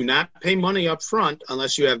distributors do not pay money up front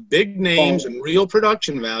unless you have big names and real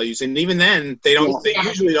production values, and even then, they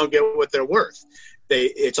usually don't get what they're worth.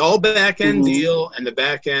 It's all back end deal, and the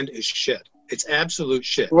back end is shit. It's absolute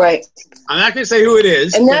shit. Right. I'm not going to say who it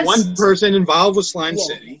is. And But one person involved with Slime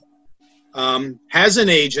City has an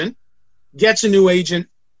agent, gets a new agent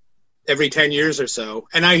every 10 years or so,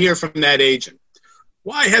 and I hear from that agent,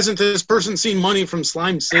 why hasn't this person seen money from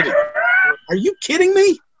Slime City? Are you kidding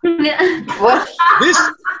me? What?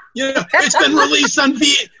 It's been released on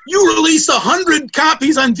You released 100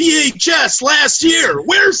 copies on VHS last year.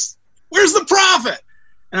 Where's the profit?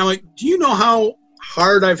 And I'm like, do you know how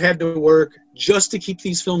hard I've had to work just to keep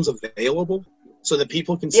these films available so that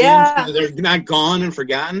people can see them, so that they're not gone and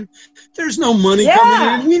forgotten? There's no money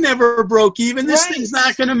coming in. We never broke even. This thing's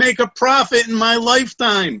not going to make a profit in my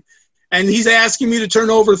lifetime. And he's asking me to turn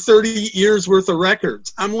over 30 years worth of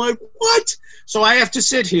records. I'm like, what? So I have to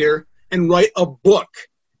sit here and write a book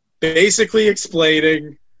basically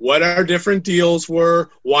explaining what our different deals were,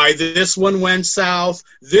 why this one went south,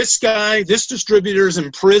 this distributor's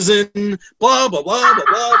in prison, blah, blah, blah,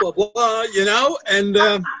 blah, blah, blah, blah, and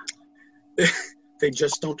they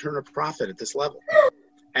just don't turn a profit at this level.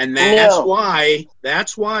 And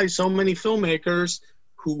that's why so many filmmakers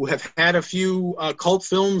who have had a few cult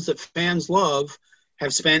films that fans love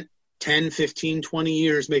have spent 10, 15, 20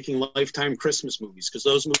 years making lifetime Christmas movies, because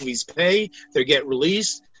those movies pay, they get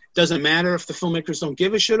released. Doesn't matter if the filmmakers don't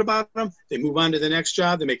give a shit about them. They move on to the next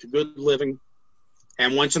job. They make a good living.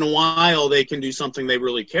 And once in a while, they can do something they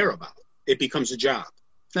really care about. It becomes a job.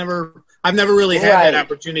 I've never really had that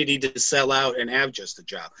opportunity to sell out and have just a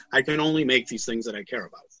job. I can only make these things that I care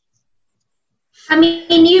about. I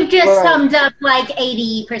mean, you've just summed up like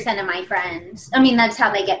 80% of my friends. I mean, that's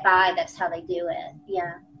how they get by. That's how they do it.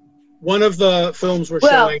 Yeah. One of the films we're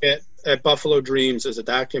showing at Buffalo Dreams is a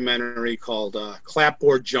documentary called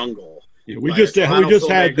Clapboard Jungle. Yeah, we just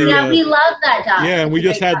had the. Yeah, we love that doc. Yeah, and we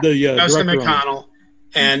just had the Justin director McConnell.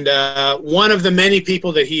 And one of the many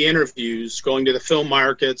people that he interviews, going to the film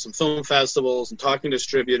markets and film festivals and talking to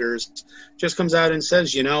distributors, just comes out and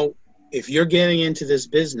says, if you're getting into this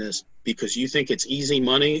business because you think it's easy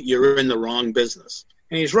money, you're in the wrong business.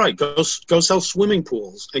 And he's right. Go sell swimming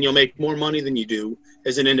pools, and you'll make more money than you do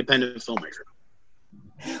as an independent filmmaker.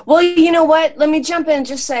 Well, you know what? Let me jump in and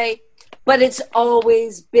just say, but it's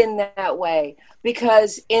always been that way.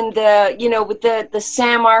 Because in the, with the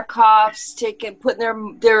Sam Arkoffs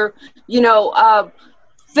putting their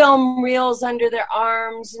film reels under their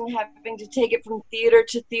arms and having to take it from theater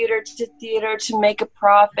to theater to theater to make a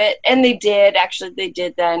profit. And they did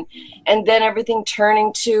then. And then everything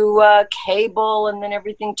turning to cable, and then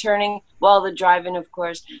everything turning, the drive-in, of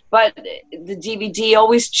course. But the DVD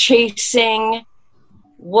always chasing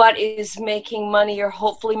what is making money or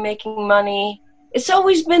hopefully making money. It's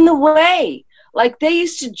always been the way. Like, they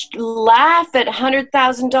used to laugh at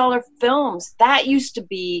 $100,000 films. That used to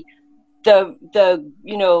be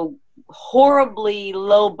the horribly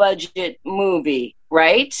low budget movie,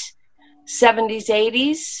 right? 70s,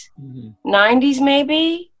 80s, 90s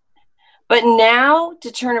maybe. But now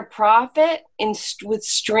to turn a profit with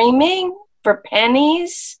streaming for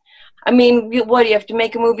pennies, I mean, what, you have to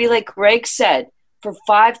make a movie like Greg said for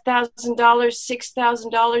 $5,000,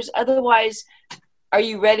 $6,000. Otherwise, are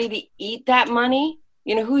you ready to eat that money?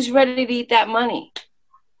 Who's ready to eat that money?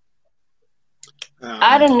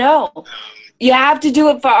 I don't know. You have to do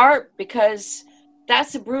it for art, because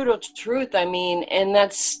that's the brutal truth. I mean, and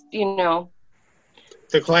that's, the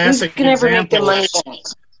classic can ever make their money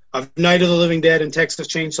of Night of the Living Dead and Texas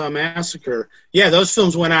Chainsaw Massacre. Yeah, those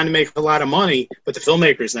films went on to make a lot of money, but the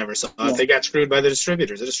filmmakers never saw it. They got screwed by the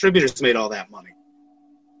distributors. The distributors made all that money.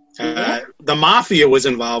 The Mafia was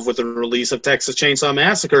involved with the release of Texas Chainsaw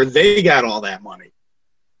Massacre. They got all that money.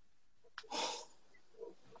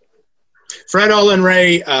 Fred Olin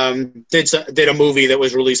Ray did a movie that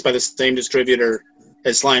was released by the same distributor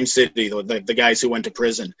as Slime City, the guys who went to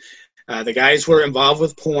prison. The guys were involved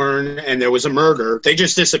with porn, and there was a murder. They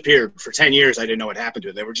just disappeared. For 10 years, I didn't know what happened to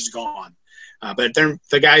them. They were just gone. But they're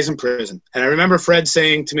the guys in prison. And I remember Fred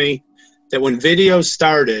saying to me that when video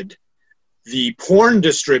started, the porn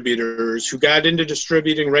distributors who got into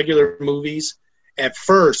distributing regular movies, at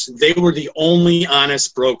first, they were the only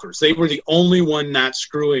honest brokers. They were the only ones not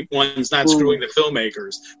screwing the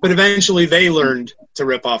filmmakers. But eventually, they learned to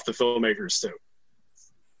rip off the filmmakers too.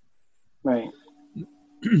 Right.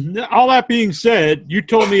 All that being said, you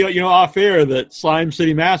told me, off air that Slime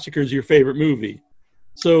City Massacre is your favorite movie.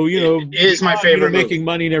 So, it is my favorite movie. Making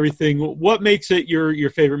money and everything. What makes it your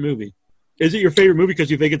favorite movie? Is it your favorite movie because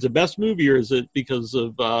you think it's the best movie, or is it because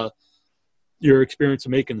of your experience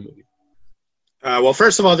of making the movie? Well,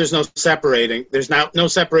 first of all, there's no separating. There's no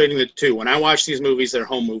separating the two. When I watch these movies, they're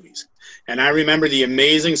home movies. And I remember the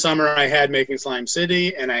amazing summer I had making Slime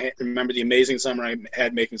City, and I remember the amazing summer I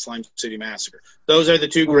had making Slime City Massacre. Those are the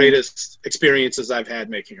two greatest experiences I've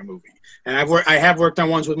had making a movie. And I have worked on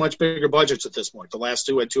ones with much bigger budgets at this point. The last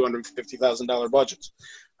two had $250,000 budgets.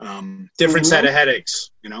 Different set of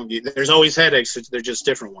headaches. You know, there's always headaches. They're just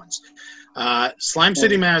different ones. Slime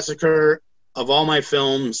City Massacre, of all my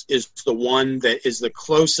films, is the one that is the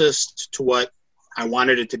closest to what I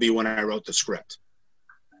wanted it to be when I wrote the script.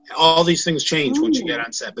 All these things change once you get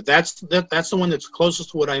on set, but that's the one that's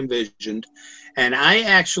closest to what I envisioned. And I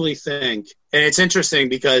actually think, and it's interesting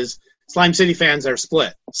because Slime City fans are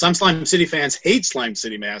split. Some Slime City fans hate Slime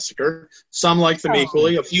City Massacre. Some like them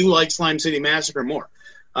equally. A few like Slime City Massacre more.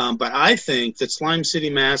 But I think that Slime City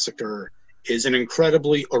Massacre is an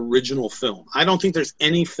incredibly original film. I don't think there's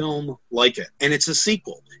any film like it. And it's a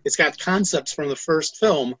sequel. It's got concepts from the first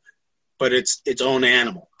film, but it's its own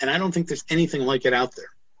animal. And I don't think there's anything like it out there.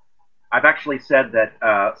 I've actually said that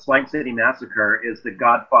Slime City Massacre is the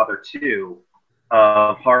Godfather 2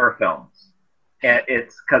 of horror films. And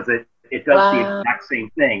it's because it does the exact same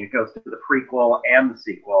thing. It goes to the prequel and the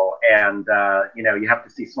sequel. And, you have to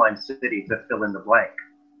see Slime City to fill in the blank.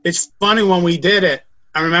 It's funny when we did it.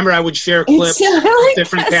 I remember I would share clips of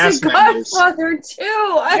different cast members. Godfather 2.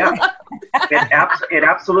 It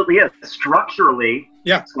absolutely is. Structurally,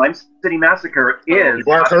 Slime City Massacre is.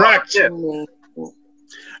 You are correct.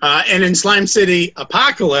 And in Slime City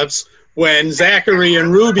Apocalypse, when Zachary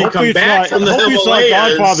and Ruby come back from the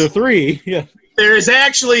Himalayas, Godfather 3. Yeah. There is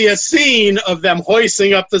actually a scene of them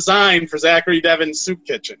hoisting up the sign for Zachary Devin's Soup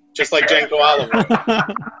Kitchen, just like Jenko Oliver.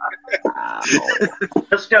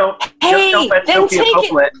 Just don't let Sophia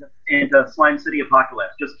Coppola into Slime City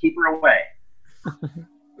Apocalypse. Just keep her away.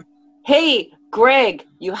 Hey, Greg,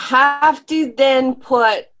 you have to then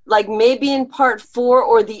put, like, maybe in part 4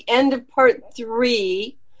 or the end of part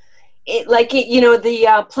 3,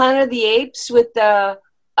 the Planet of the Apes with the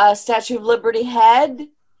Statue of Liberty head.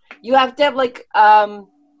 You have to have, like,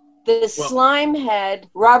 the slime head,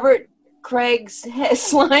 Robert Craig's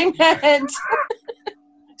slime head.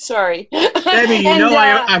 Sorry. Debbie,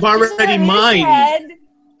 I've already mined.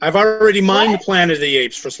 I've already mined Planet of the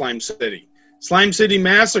Apes for Slime City. Slime City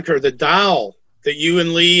Massacre, the doll that you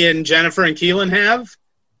and Lee and Jennifer and Keelan have,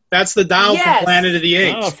 that's the doll from Planet of the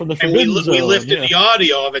Apes. From the and we lifted the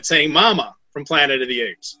audio of it saying Mama from Planet of the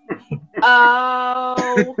Apes.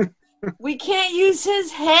 Oh, we can't use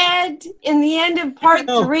his head in the end of part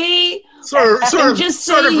 3. Sort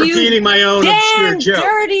of repeating my own obscure joke.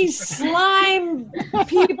 Dirty slime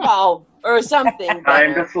people or something.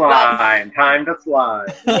 Time to slime. Time to slime.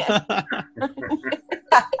 Yeah.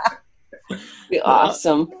 Be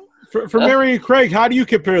awesome. For Mary and Craig, how do you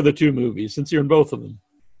compare the two movies since you're in both of them?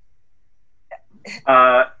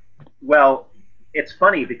 Well, it's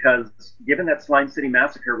funny because given that Slime City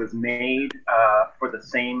Massacre was made for the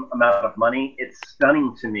same amount of money, it's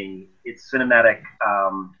stunning to me. Its cinematic,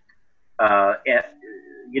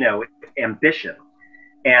 ambition.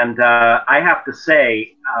 And I have to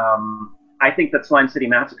say, I think that Slime City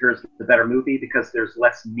Massacre is the better movie because there's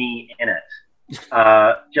less me in it.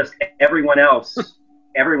 Just everyone else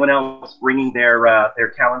bringing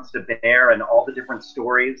their talents to bear and all the different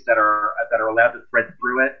stories that are allowed to thread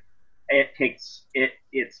through it.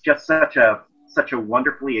 It's just such a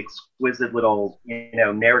wonderfully exquisite little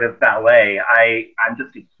narrative ballet. I'm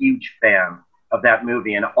just a huge fan of that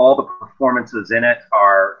movie, and all the performances in it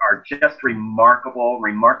are just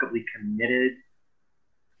remarkably committed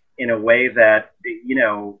in a way that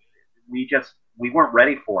we weren't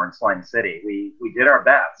ready for in Slime City. We did our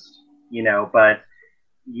best, but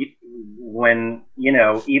when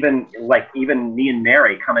even me and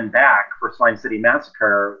Mary coming back for Slime City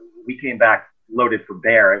Massacre, we came back loaded for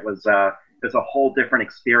bear. It was a whole different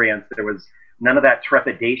experience. There was none of that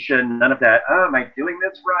trepidation, none of that, am I doing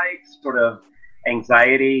this right? Sort of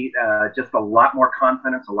anxiety, just a lot more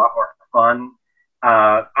confidence, a lot more fun.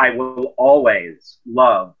 I will always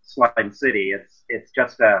love Slime City. It's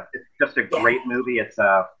just a great movie. It's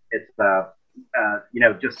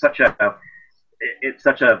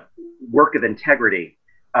such a work of integrity.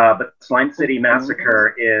 But Slime City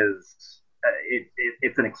Massacre is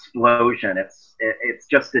it's an explosion. It's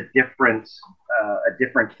just a different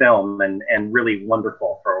film and really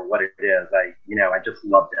wonderful for what it is. I just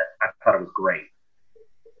loved it. I thought it was great.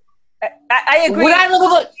 I agree. What I love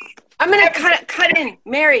about, I'm going to cut in.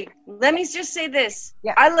 Mary, let me just say this.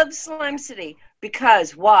 Yeah. I love Slime City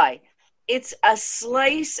because why? It's a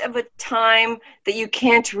slice of a time that you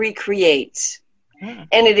can't recreate. And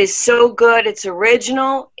it is so good. It's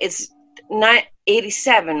original. It's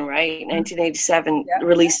 87, right? 1987,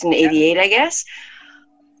 released in 88, I guess.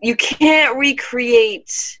 You can't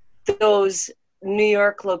recreate those New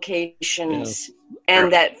York locations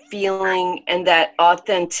and that feeling and that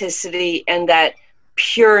authenticity and that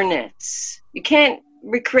pureness. You can't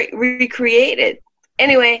recreate it.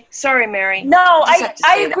 Anyway, sorry, Mary. No,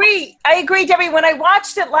 I agree. I agree, Debbie. When I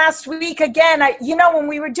watched it last week again, when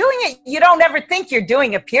we were doing it, you don't ever think you're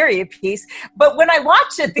doing a period piece. But when I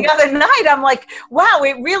watched it the other night, I'm like, wow,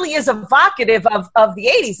 it really is evocative of the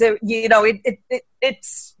 80s.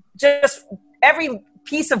 It's just every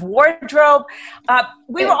piece of wardrobe.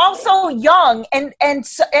 We were also young and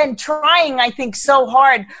trying, I think, so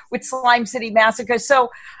hard with Slime City Massacre. So,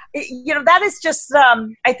 that is just,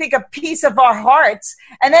 I think, a piece of our hearts.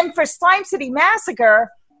 And then for Slime City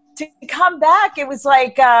Massacre to come back, it was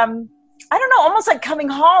like, I don't know, almost like coming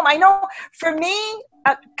home. I know for me,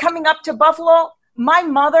 coming up to Buffalo, my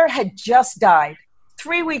mother had just died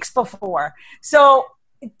 3 weeks before. So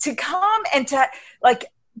to come and to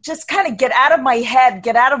just kind of get out of my head,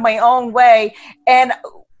 get out of my own way. And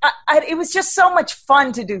it was just so much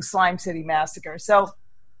fun to do Slime City Massacre. So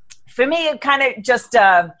for me, it kind of just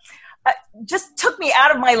took me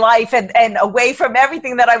out of my life and away from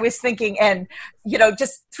everything that I was thinking, and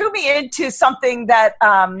just threw me into something that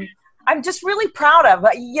I'm just really proud of.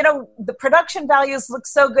 The production values look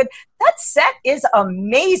so good. That set is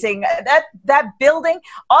amazing. That building,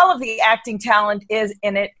 all of the acting talent is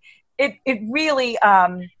in it. It really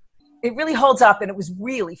holds up, and it was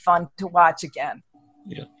really fun to watch again.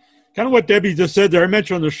 Yeah. Kind of what Debbie just said there. I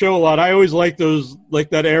mentioned on the show a lot. I always like those, like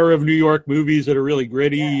that era of New York movies that are really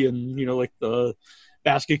gritty and, like the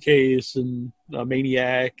Basket Case and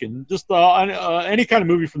Maniac and just any kind of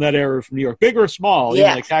movie from that era from New York, big or small,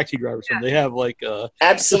 even like Taxi Driver. They have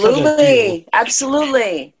absolutely.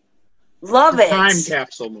 Love it. Time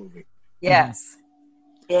capsule movie. Yes.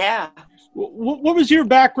 Yeah. What was your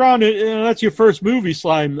background? That's your first movie,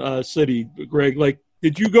 Slime City, Greg.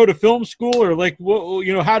 Did you go to film school, or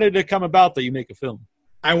how did it come about that you make a film?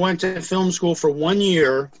 I went to film school for 1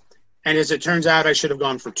 year, and as it turns out, I should have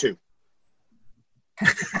gone for 2.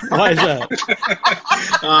 Why is that?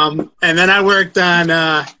 And then I worked on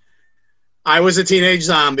I Was a Teenage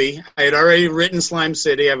Zombie. I had already written Slime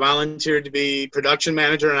City. I volunteered to be production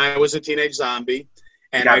manager, and I Was a Teenage Zombie.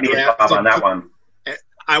 And I drafted on that one.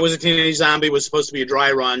 I Was a Teenage Zombie was supposed to be a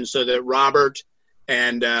dry run so that Robert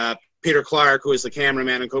and Peter Clark, who is the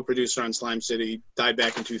cameraman and co-producer on Slime City, died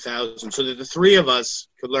back in 2000, so that the three of us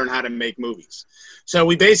could learn how to make movies. So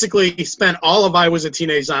we basically spent all of I Was a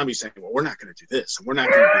Teenage Zombie saying, well, we're not going to do this, and we're not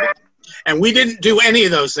going to do that. And we didn't do any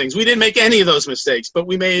of those things. We didn't make any of those mistakes, but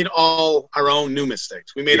we made all our own new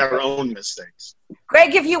mistakes. We made our own mistakes.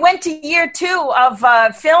 Greg, if you went to year 2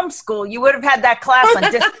 of film school, you would have had that class on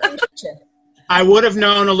distribution. I would have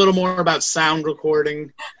known a little more about sound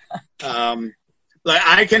recording.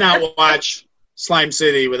 I cannot watch Slime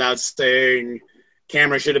City without saying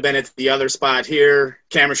camera should have been at the other spot here,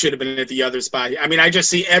 camera should have been at the other spot. I mean, I just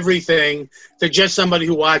see everything that just somebody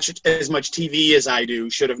who watched as much TV as I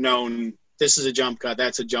do should have known this is a jump cut,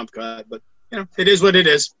 that's a jump cut. But, it is what it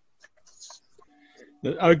is.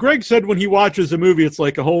 Greg said when he watches a movie, it's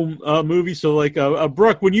like a home movie. So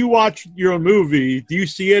Brooke, when you watch your own movie, do you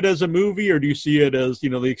see it as a movie or do you see it as,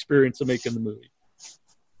 the experience of making the movie?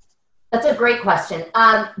 That's a great question.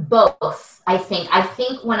 Both, I think. I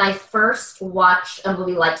think when I first watch a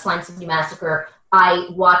movie like Slime City Massacre, I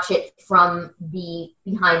watch it from the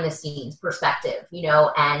behind-the-scenes perspective,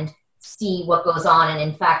 and see what goes on. And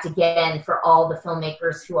in fact, again, for all the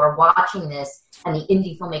filmmakers who are watching this, and the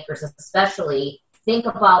indie filmmakers especially, think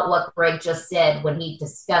about what Greg just said when he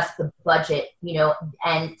discussed the budget,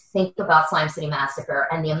 and think about Slime City Massacre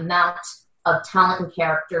and the amount of talent and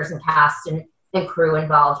characters and cast and crew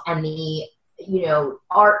involved, and the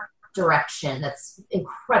art direction that's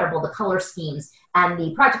incredible, the color schemes and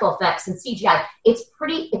the practical effects and CGI. It's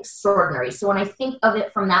pretty extraordinary. So when I think of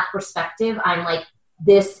it from that perspective, I'm like,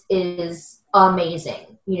 this is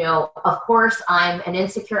amazing. Of course, I'm an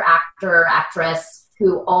insecure actress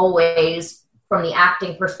who always, from the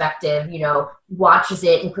acting perspective, watches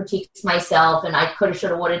it and critiques myself, and I could have,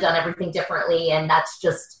 should have, would have done everything differently, and that's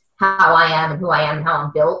just how I am and who I am and how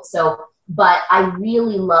I'm built. But I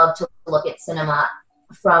really love to look at cinema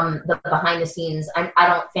from the behind the scenes. I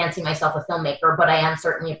don't fancy myself a filmmaker, but I am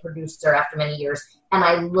certainly a producer after many years. And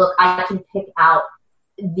I can pick out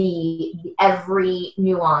the every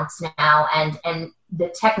nuance now and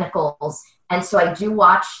the technicals. And so I do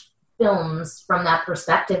watch films from that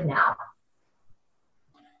perspective now.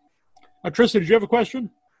 Tristan, did you have a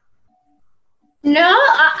question? No,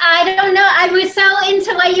 I don't know. I was so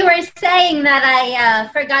into what you were saying that I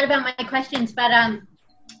forgot about my questions. But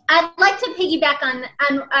I'd like to piggyback on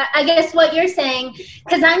I guess what you're saying,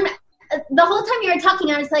 because I'm the whole time you were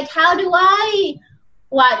talking, I was like, how do I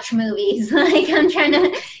watch movies? Like, I'm trying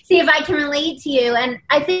to see if I can relate to you. And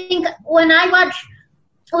I think when I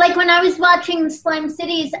was watching Slime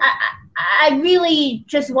Cities, I really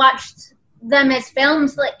just watched them as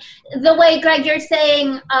films. Like the way, Greg, you're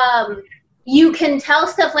saying, you can tell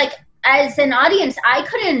stuff, like as an audience, I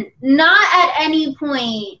couldn't, not at any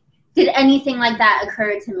point did anything like that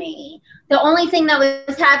occur to me. The only thing that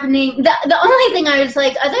was happening, the only thing I was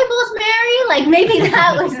like, are they both married? Like maybe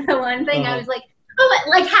that was the one thing I was like, oh,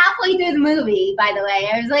 like halfway through the movie, by the way,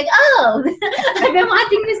 I was like, oh, I've been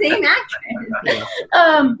watching the same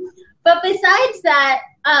actress. But besides that,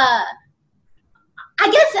 I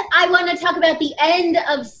guess I want to talk about the end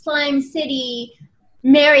of Slime City,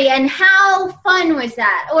 Mary, and how fun was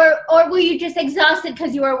that? Or were you just exhausted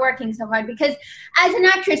because you were working so hard? Because as an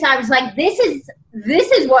actress, I was like, this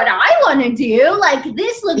is what I want to do. Like,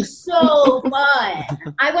 this looks so fun.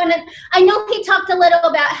 I know he talked a little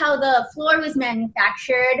about how the floor was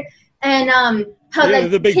manufactured and how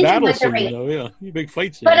the big kitchen battle was scene, arranged. though, yeah, the big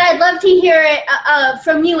fight scene. But I'd love to hear it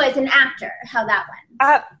from you as an actor, how that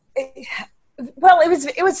went. Well, it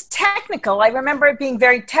was technical. I remember it being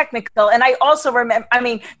very technical. And I also remember, I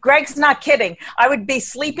mean, Greg's not kidding. I would be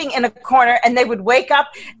sleeping in a corner and they would wake up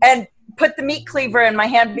and put the meat cleaver in my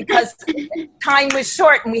hand because time was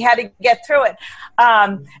short and we had to get through it.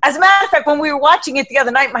 As a matter of fact, when we were watching it the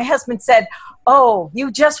other night, my husband said, "Oh,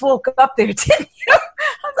 you just woke up there, didn't you?" I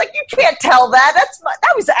was like, "You can't tell that.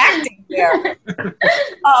 That was acting there."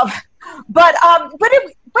 But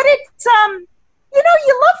it's you know,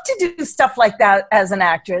 you love to do stuff like that as an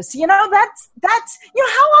actress. You know, that's you know,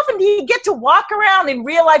 how often do you get to walk around in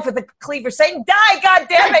real life with a cleaver saying, "Die, God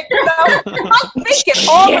damn it!" You know, I'm thinking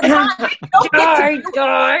all the time.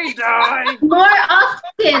 Die. More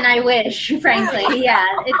often, I wish, frankly. Yeah,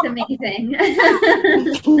 it's amazing.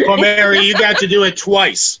 Well, Mary, you got to do it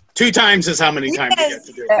twice. 2 times is how many times you get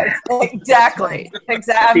to do it. Exactly. I'm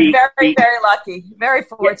very, very lucky. Very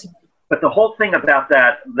fortunate. But the whole thing about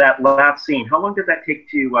that last scene, how long did that take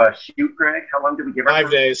to shoot, Greg? How long did we give her?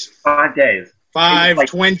 5 days. 5 days. 5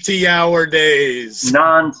 20-hour days.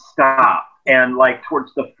 Non-stop. And like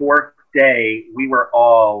towards the 4th day, we were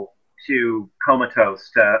all too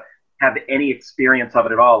comatose to have any experience of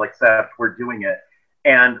it at all, except we're doing it.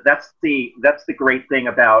 And that's the great thing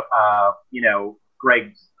about you know,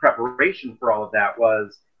 Greg's preparation for all of that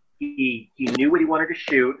was he knew what he wanted to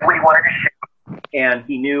shoot. And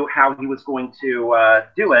he knew how he was going to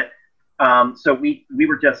do it. So we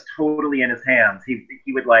were just totally in his hands. He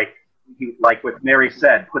would like what Mary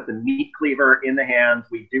said, put the meat cleaver in the hands.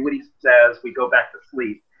 We do what he says. We go back to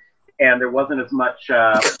sleep. And there wasn't as much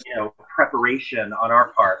you know, preparation on our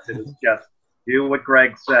parts. It was just do what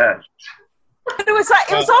Greg said. It was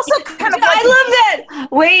also kind of like, I love that.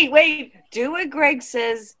 Wait. Do what Greg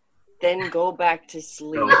says, then go back to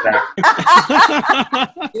sleep. Do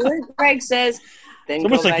what Greg says, then it's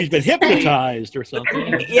almost go like back he's been to sleep. hypnoptized or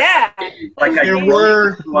something. Yeah. Like There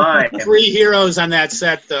were 3 heroes on that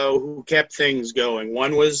set, though, who kept things going.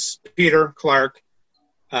 One was Peter Clark,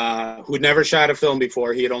 who'd never shot a film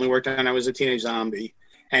before. He had only worked on I Was a Teenage Zombie.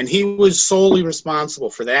 And he was solely responsible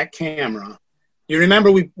for that camera. You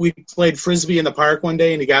remember we played Frisbee in the park one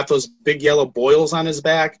day, and he got those big yellow boils on his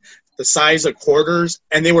back, the size of quarters,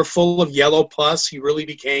 and they were full of yellow pus. He really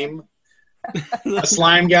became a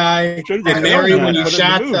slime guy. And Mary, when he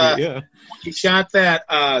shot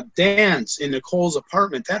that dance in Nicole's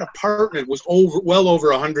apartment, that apartment was well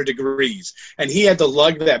over 100 degrees, and he had to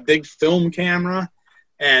lug that big film camera,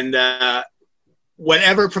 and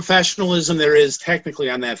whatever professionalism there is technically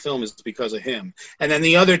on that film is because of him. And then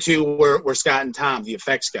the other 2 were Scott and Tom, the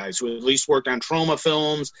effects guys, who at least worked on trauma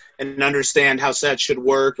films and understand how sets should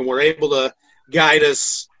work and were able to guide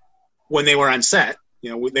us when they were on set.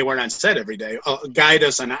 You know, they weren't on set every day. Guide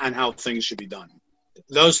us on how things should be done.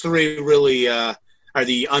 Those 3 really are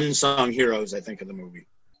the unsung heroes, I think, of the movie.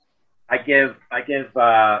 I give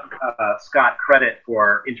Scott credit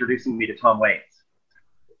for introducing me to Tom Waits.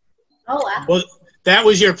 Oh, wow. Well, that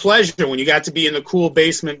was your pleasure when you got to be in the cool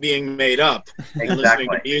basement being made up and listening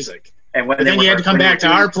to music. And then you had to come back to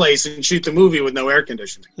our place and shoot the movie with no air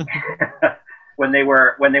conditioning. when they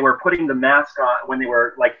were putting the mask on, when they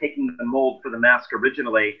were like taking the mold for the mask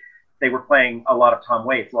originally, they were playing a lot of Tom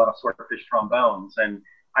Waits, a lot of Swordfish trombones, and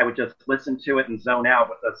I would just listen to it and zone out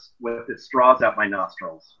with the straws out my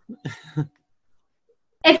nostrils.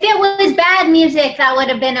 If it was bad music, that would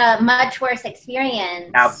have been a much worse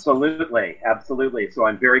experience. Absolutely. So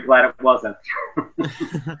I'm very glad it wasn't.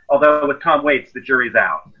 Although with Tom Waits, the jury's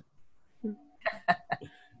out.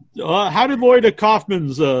 How did Lloyd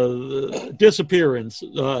Kaufman's disappearance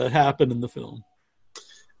happen in the film?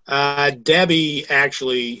 Debbie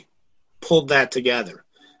actually pulled that together.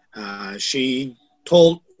 We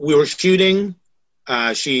were shooting.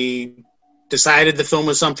 She decided the film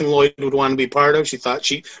was something Lloyd would want to be part of. She thought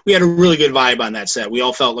we had a really good vibe on that set. We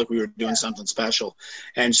all felt like we were doing something special.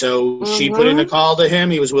 And so she put in a call to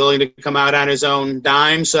him. He was willing to come out on his own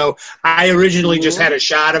dime. So I originally just had a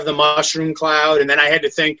shot of the mushroom cloud, and then I had to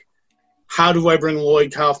think, how do I bring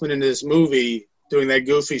Lloyd Kaufman into this movie doing that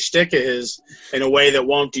goofy shtick of his in a way that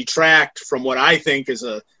won't detract from what I think is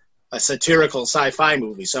a satirical sci-fi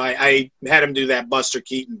movie. So I had him do that Buster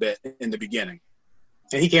Keaton bit in the beginning.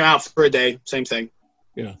 And he came out for a day, same thing.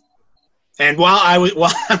 Yeah. And while I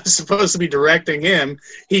was supposed to be directing him,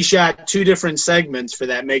 he shot 2 different segments for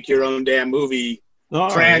that Make Your Own Damn Movie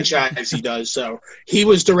franchise he does. So he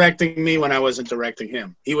was directing me when I wasn't directing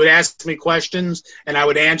him. He would ask me questions, and I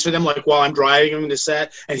would answer them like while I'm driving him to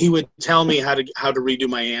set, and he would tell me how to redo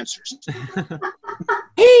my answers.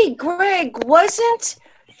 Hey, Greg, wasn't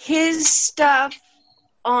his stuff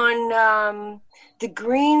on the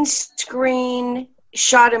green screen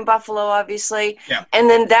shot in Buffalo, obviously, yeah, and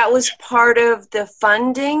then that was part of the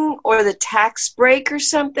funding or the tax break or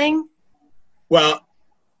something? Well,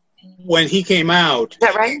 when he came out... Is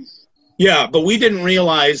that right? Yeah, but we didn't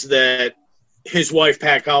realize that his wife,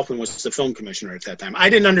 Pat Kaufman, was the film commissioner at that time. I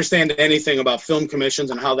didn't understand anything about film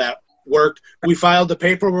commissions and how that worked. We filed the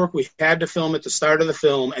paperwork. We had to film at the start of the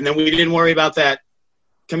film, and then we didn't worry about that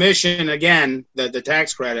commission again, the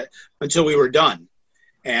tax credit, until we were done.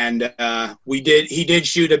 And he did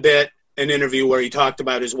shoot a bit, an interview where he talked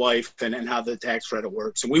about his wife and how the tax credit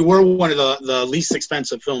works. And we were one of the least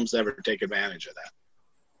expensive films to ever take advantage of that.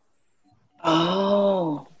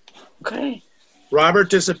 Oh, okay.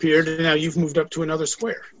 Robert disappeared, and now you've moved up to another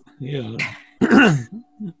square. Yeah.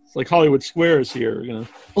 It's like Hollywood Squares here. Get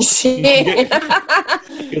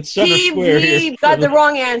center square here. He got the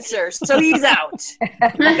wrong answer, so he's out.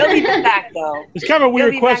 He'll be back, though. It's kind of a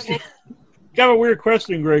weird question. Kind of a weird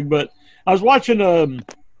question, Greg, but I was watching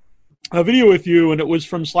a video with you, and it was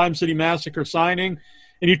from Slime City Massacre signing,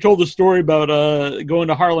 and you told the story about going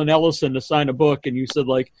to Harlan Ellison to sign a book, and you said,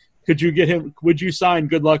 like, would you sign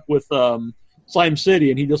Good Luck with Slime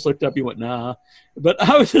City? And he just looked up, he went, nah. But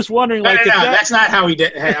I was just wondering, like... No, that's not how he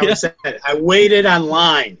did. Said it. I waited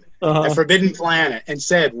online at Forbidden Planet and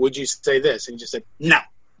said, would you say this? And he just said, no.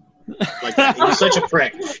 Like that. He was such a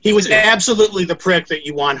prick. He was absolutely the prick that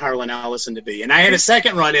you want Harlan Ellison to be. And I had a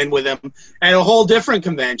second run-in with him at a whole different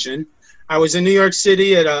convention. I was in New York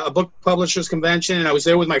City at a book publishers convention, and I was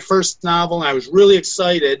there with my first novel, and I was really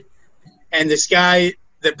excited. And this guy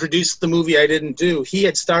that produced the movie I didn't do, he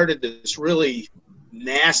had started this really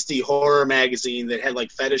nasty horror magazine that had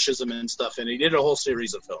like fetishism and stuff, and he did a whole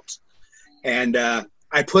series of films. And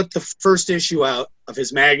I put the first issue out of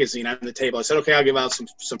his magazine on the table. I said, okay, I'll give out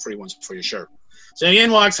some free ones for you, sure. So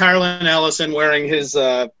in walks Harlan Ellison wearing his,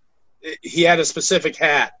 he had a specific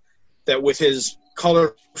hat that with his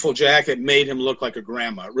colorful jacket made him look like a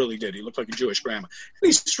grandma. It really did. He looked like a Jewish grandma. And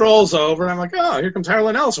he strolls over, and I'm like, oh, here comes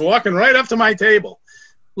Harlan Ellison walking right up to my table.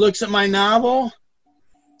 Looks at my novel,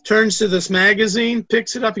 turns to this magazine,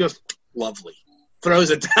 picks it up, he goes, lovely. Throws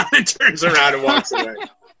it down and turns around and walks away.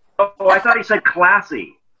 Oh, I thought he said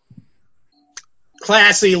classy.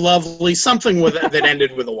 Classy, lovely, something that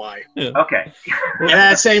ended with a Y. Yeah. Okay. And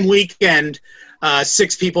that same weekend,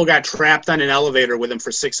 6 people got trapped on an elevator with him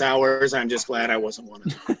for 6 hours. I'm just glad I wasn't one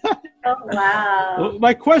of them. Oh, wow. Well,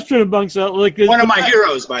 my question amongst that, like... One of my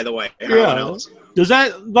heroes, by the way. Yeah. Does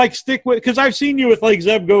that, like, stick with... Because I've seen you with, like,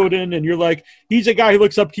 Zeb Godin, and you're like, he's a guy who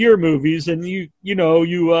looks up to your movies, and you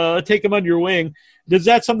take him under your wing. Does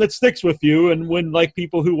that something that sticks with you? And when, like,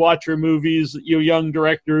 people who watch your movies, young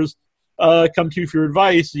directors, come to you for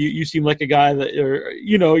advice, you seem like a guy that,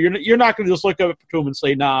 you're not going to just look up to him and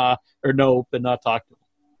say nah or nope and not talk to him.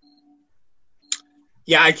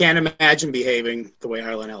 Yeah, I can't imagine behaving the way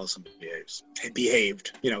Harlan Ellison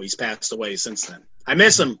behaved. He's passed away since then. I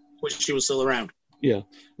miss him. Wish he was still around. Yeah,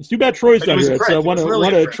 it's too bad Troy's not here. It's one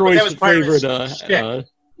of Troy's favorite.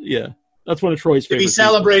 Yeah, that's one of Troy's favorite. To be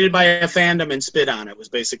celebrated by a fandom and spit on it was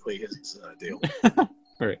basically his deal. All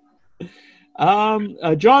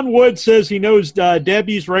right. John Wood says he knows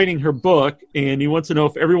Debbie's writing her book, and he wants to know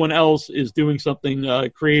if everyone else is doing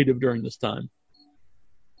something creative during this time.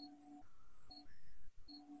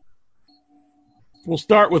 We'll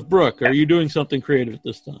start with Brooke. Are you doing something creative at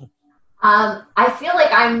this time? I feel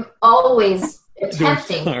like I'm always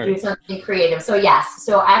attempting to do something creative. So yes,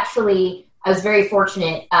 so actually I was very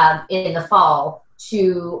fortunate in the fall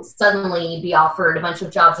to suddenly be offered a bunch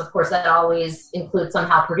of jobs. Of course, that always includes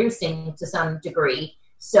somehow producing to some degree.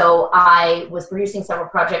 So I was producing several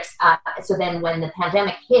projects. So then when the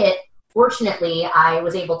pandemic hit, fortunately, I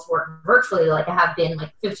was able to work virtually, like I have been,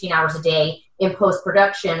 like 15 hours a day in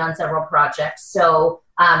post-production on several projects. So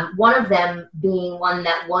one of them being one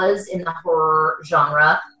that was in the horror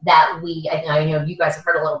genre that I know you guys have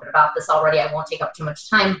heard a little bit about this already. I won't take up too much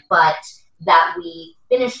time, but that we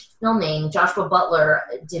finished filming. Joshua Butler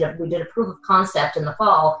we did a proof of concept in the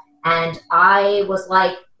fall, and I was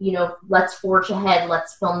like, let's forge ahead,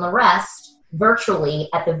 let's film the rest virtually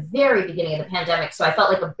at the very beginning of the pandemic. So I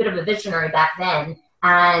felt like a bit of a visionary back then.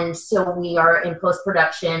 And so we are in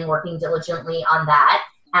post-production working diligently on that.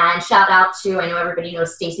 And shout out to, I know everybody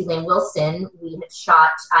knows Stacey Lane Wilson.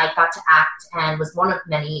 I got to act and was one of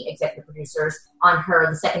many executive producers on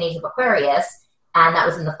The Second Age of Aquarius. And that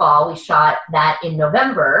was in the fall. We shot that in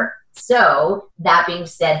November. So that being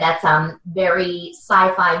said, that's very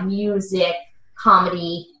sci-fi music,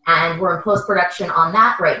 comedy, and we're in post-production on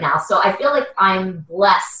that right now. So I feel like I'm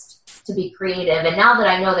blessed to be creative. And now that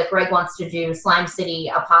I know that Greg wants to do Slime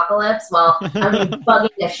City Apocalypse, well, I'm bugging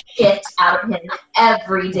the shit out of him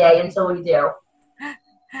every day until we do.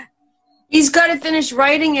 He's got to finish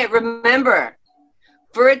writing it, remember,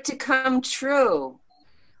 for it to come true.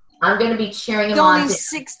 I'm going to be cheering him He's on. only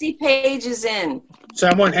 60 pages in.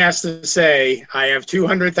 Someone has to say, I have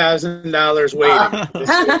 $200,000 waiting.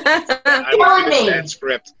 I will finish that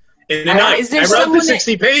script in a night. I wrote the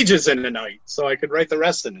 60 pages in a night, so I could write the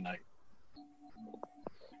rest in a night.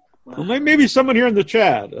 Well, maybe someone here in the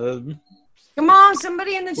chat. Come on,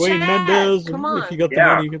 somebody in the Wayne chat. Mendez. Come on. If you got the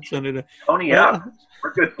money, you can send it in. Tony, yeah.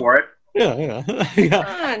 We're good for it. Yeah.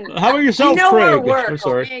 How about yourself, Craig? I'm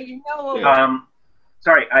sorry. Okay,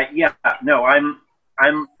 Sorry.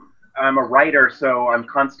 I'm a writer, so I'm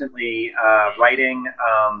constantly writing.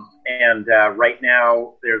 And right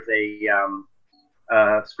now, there's a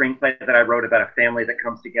screenplay that I wrote about a family that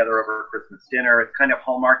comes together over a Christmas dinner. It's kind of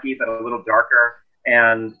Hallmarky, but a little darker.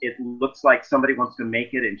 And it looks like somebody wants to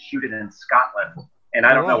make it and shoot it in Scotland. And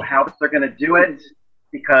I don't know how they're going to do it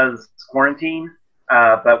because it's quarantine.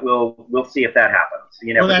 But we'll see if that happens.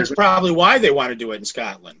 Well, that's probably why they want to do it in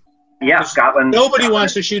Scotland. Yeah, Scotland. Nobody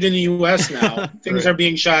wants to shoot in the U.S. now. Things are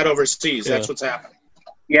being shot overseas. That's what's happening.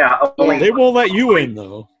 Yeah. They won't let you in,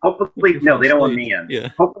 though. Hopefully, no, they don't want me in. Yeah.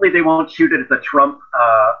 Hopefully, they won't shoot it at the Trump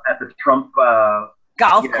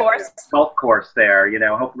golf course. Golf course there.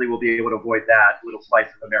 Hopefully, we'll be able to avoid that little slice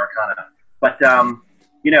of Americana. But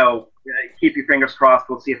keep your fingers crossed.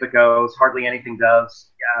 We'll see if it goes. Hardly anything does.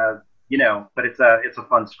 But it's a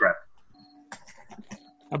fun script.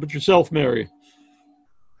 How about yourself, Mary?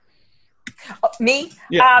 Me?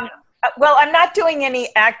 Yeah. Well, I'm not doing any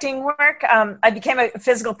acting work. I became a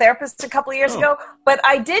physical therapist a couple of years ago, but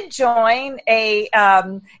I did join a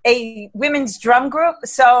women's drum group.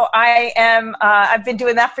 So I've been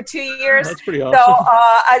doing that for 2 years. That's pretty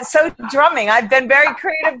awesome. So drumming. I've been very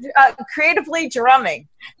creatively drumming.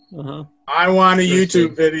 Uh-huh. I want a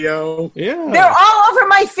YouTube video. Yeah. They're all over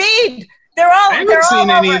my feed. I haven't seen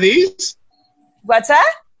any of these. What's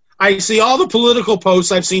that? I see all the political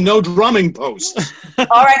posts. I've seen no drumming posts.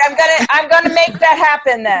 All right, I'm gonna make that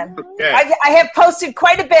happen then. Okay. I have posted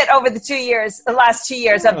quite a bit over the last 2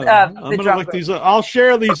 years of the drum group. These. I'll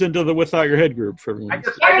share these into the Without Your Head group for everyone.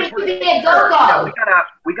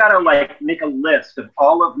 We gotta make a list of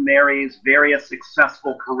all of Mary's various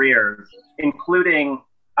successful careers, including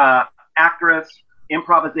actress,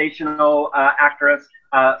 improvisational actress,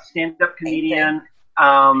 stand-up comedian.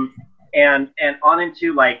 And on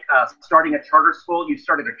into starting a charter school. You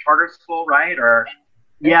started a charter school, right? Or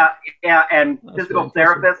and physical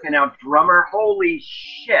therapist, and now drummer. Holy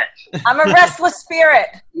shit! I'm a restless spirit.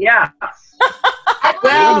 Yes.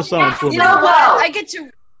 Well, you know what? I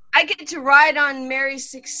get to ride on Mary's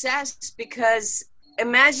success because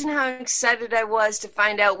imagine how excited I was to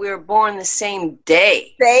find out we were born the same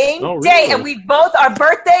day. Same day, and our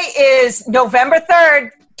birthday is November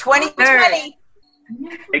 3rd, 2020.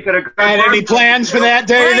 They could have had any plans for that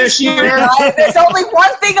day this year? There's only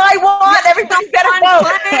one thing I want. Everybody better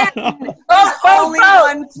vote. Only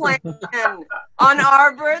one plan on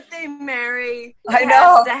our birthday, Mary. I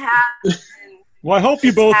know. To happen. Well, I hope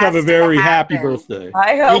you both have a very happy birthday.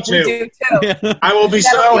 I hope we do too. I will be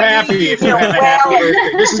so happy if you have a happy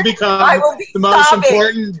birthday. This has become the most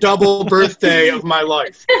important double birthday of my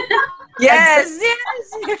life. Yes.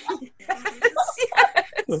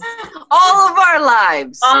 All of our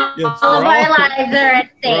lives. All Yes, of we're our lives are at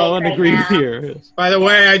stake We're all in right agreement now. here. Yes. By the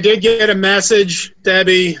way, I did get a message,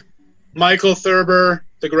 Debbie. Michael Thurber,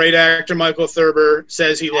 the great actor Michael Thurber,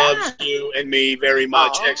 says he loves you and me very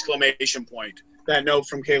much! Oh. Exclamation point. That note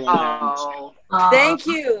from Caitlin Adams. Oh, thank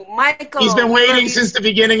you, Michael. He's been We waiting love you. since the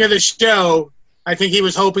beginning of the show. I think he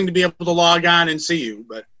was hoping to be able to log on and see you,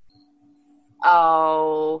 but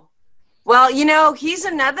Oh, well, you know, he's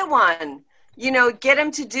another one. You know, get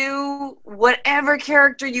him to do whatever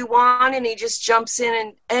character you want, and he just jumps in.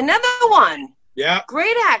 And another one. yeah,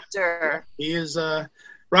 Great actor. he is.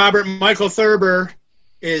 Robert Michael Thurber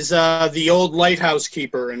is the old lighthouse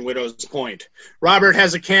keeper in Widow's Point. Robert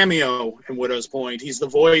has a cameo in Widow's Point. He's the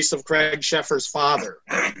voice of Craig Sheffer's father,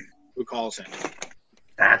 who calls him.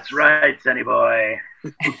 That's right, Sonny boy.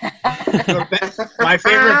 My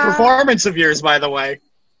favorite performance of yours, by the way.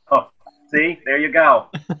 Oh, see, there you go.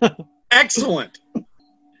 Excellent.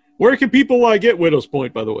 Where can people get Widow's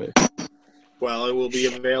Point, by the way? Well, it will be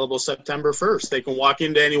available September 1st. They can walk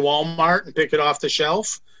into any Walmart and pick it off the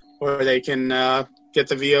shelf, or they can get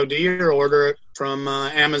the VOD or order it from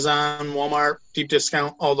Amazon, Walmart, Deep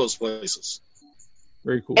Discount, all those places.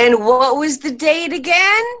 Very cool. And what was the date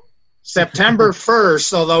again? September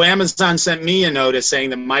 1st, although Amazon sent me a notice saying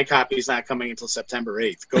that my copy is not coming until September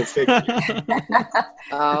 8th. Go figure.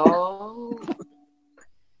 Oh.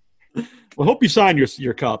 Well, hope you sign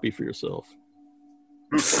your copy for yourself.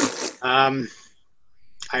 I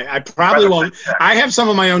probably won't. I have some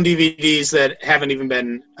of my own DVDs that haven't even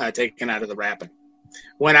been taken out of the wrapping.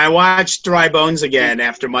 When I watched Dry Bones again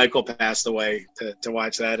after Michael passed away, to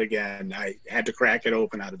watch that again, I had to crack it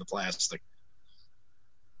open out of the plastic.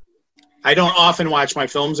 I don't often watch my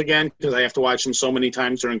films again because I have to watch them so many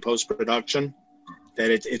times during post-production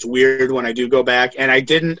that it's weird when I do go back. And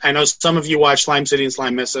I know some of you watched Slime City and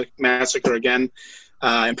Slime Massacre again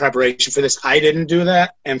in preparation for this. I didn't do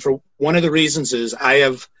that. And for one of the reasons is I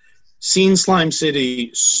have seen Slime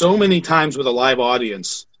City so many times with a live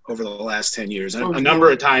audience over the last 10 years, and a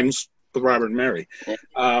number of times with Robert and Mary,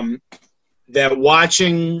 that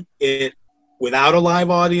watching it without a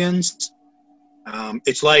live audience,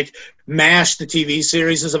 it's like MASH, the TV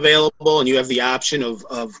series, is available, and you have the option of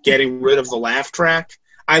getting rid of the laugh track.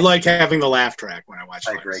 I like having the laugh track when I watch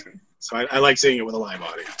Slime City. So I like seeing it with a live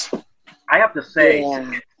audience. I have to say,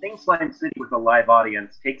 seeing Slime City with a live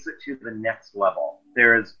audience takes it to the next level.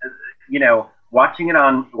 There's, watching it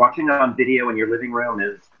on video in your living room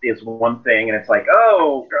is one thing, and it's like,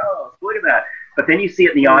 oh, gross, look at that. But then you see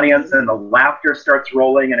it in the audience, and the laughter starts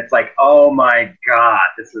rolling, and it's like, oh my God,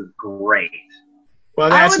 this is great. Well,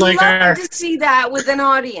 that's I would like love to see that with an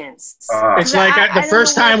audience. It's like the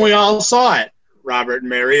first time we all saw it, Robert and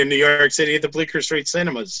Mary, in New York City at the Bleecker Street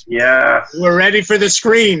Cinemas. Yes. We're ready for the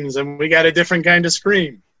screams, and we got a different kind of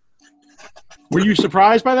scream. Were you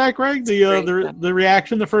surprised by that, Greg? The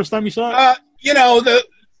reaction the first time you saw it?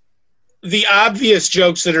 The obvious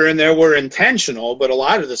jokes that are in there were intentional, but a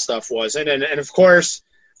lot of the stuff wasn't. And of course,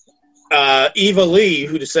 Eva Lee,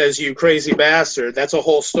 who says "you crazy bastard," that's a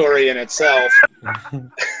whole story in itself.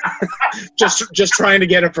 just trying to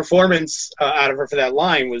get a performance out of her for that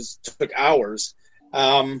line took hours.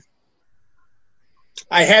 I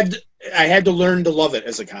had to learn to love it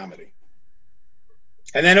as a comedy,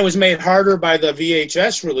 and then it was made harder by the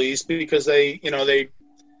VHS release because they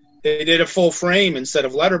did a full frame instead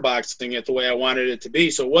of letterboxing it the way I wanted it to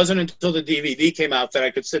be. So it wasn't until the DVD came out that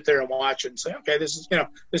I could sit there and watch it and say, okay, this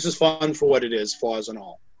is fun for what it is, flaws and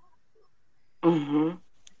all. Mm-hmm.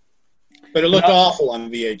 But it looked awful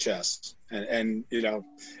on VHS. And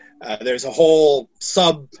there's a whole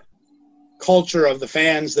sub-culture of the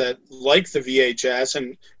fans that like the VHS,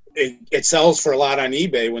 and it sells for a lot on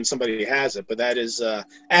eBay when somebody has it. But that is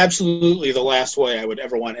absolutely the last way I would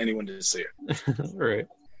ever want anyone to see it. Right.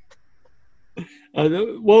 To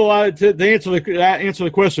answer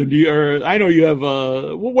the question, I know you have.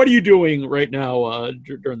 What are you doing right now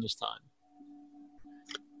during this time?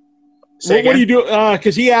 What do you do?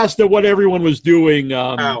 Because he asked what everyone was doing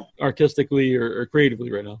artistically or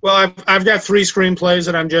creatively right now. Well, I've got 3 screenplays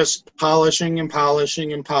that I'm just polishing and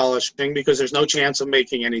polishing and polishing because there's no chance of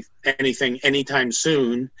making anything anytime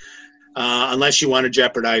soon, unless you want to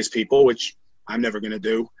jeopardize people, which I'm never going to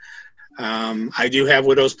do. I do have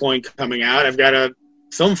Widow's Point coming out. I've got a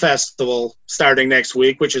film festival starting next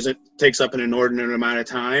week, which takes up an inordinate amount of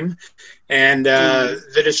time. And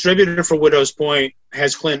the distributor for Widow's Point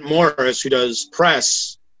has Clint Morris, who does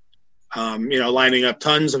press, lining up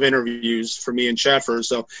tons of interviews for me and Sheffer.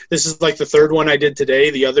 So this is like the 3rd one I did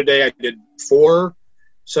today. The other day I did 4.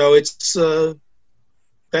 So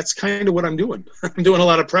that's kind of what I'm doing. I'm doing a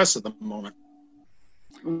lot of press at the moment.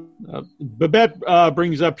 Babette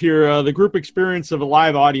brings up here the group experience of a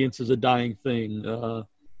live audience is a dying thing.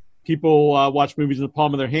 People watch movies in the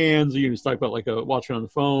palm of their hands. You just talk about like watching on the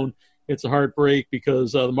phone. It's a heartbreak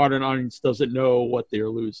because the modern audience doesn't know what they're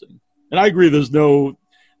losing. And I agree. There's no,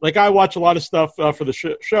 like, I watch a lot of stuff for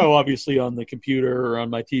the show, obviously on the computer or on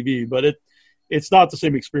my TV, but it's not the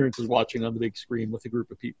same experience as watching on the big screen with a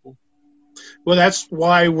group of people. Well, that's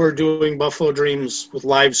why we're doing Buffalo Dreams with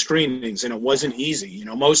live screenings, and it wasn't easy. You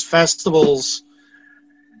know, most festivals,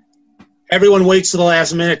 everyone waits to the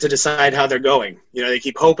last minute to decide how they're going. You know, they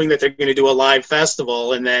keep hoping that they're going to do a live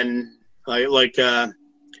festival, and then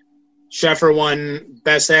Sheffer won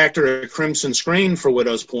Best Actor at Crimson Screen for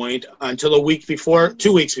Widow's Point until 2 weeks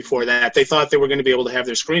before that. They thought they were going to be able to have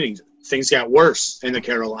their screenings. Things got worse in the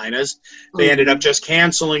Carolinas. They ended up just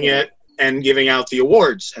canceling it and giving out the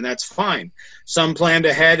awards, and that's fine. Some planned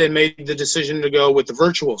ahead and made the decision to go with the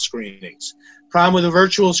virtual screenings. Problem with the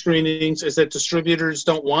virtual screenings is that distributors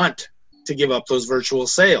don't want to give up those virtual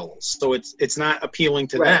sales, so it's not appealing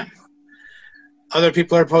to them. Other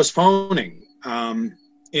people are postponing.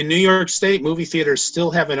 In New York State, movie theaters still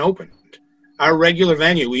haven't opened. Our regular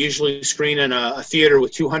venue, we usually screen in a theater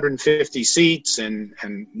with 250 seats, and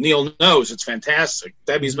Neil knows it's fantastic.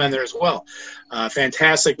 Debbie's been there as well.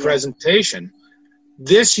 Fantastic presentation.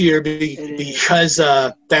 This year, because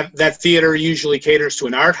that theater usually caters to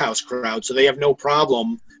an art house crowd, so they have no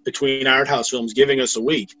problem between art house films giving us a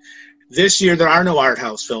week. This year, there are no art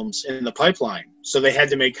house films in the pipeline, so they had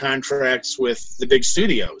to make contracts with the big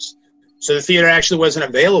studios. So the theater actually wasn't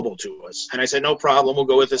available to us. And I said, no problem, we'll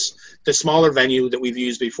go with the smaller venue that we've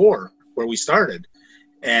used before, where we started.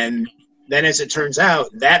 And then as it turns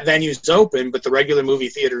out, that venue's open, but the regular movie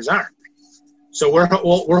theaters aren't. So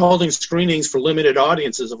we're holding screenings for limited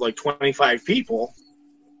audiences of like 25 people,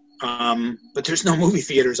 but there's no movie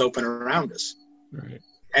theaters open around us. Right.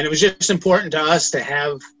 And it was just important to us to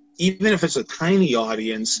have, even if it's a tiny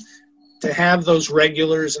audience, to have those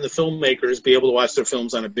regulars and the filmmakers be able to watch their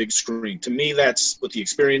films on a big screen. To me, that's what the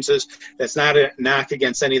experience is. That's not a knock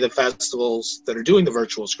against any of the festivals that are doing the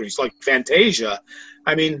virtual screens. Like Fantasia,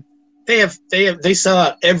 I mean, they sell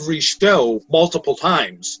out every show multiple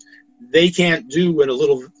times. They can't do in a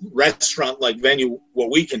little restaurant-like venue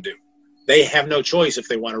what we can do. They have no choice if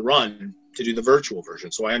they want to run to do the virtual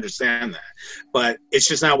version, so I understand that. But it's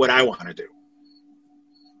just not what I want to do.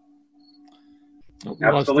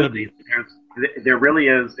 Absolutely. There really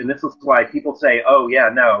is, and this is why people say, oh, yeah,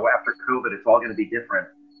 no, after COVID, it's all going to be different.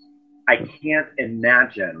 I can't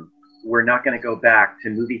imagine we're not going to go back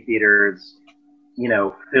to movie theaters, you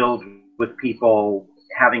know, filled with people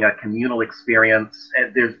having a communal experience.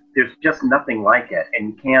 And there's just nothing like it.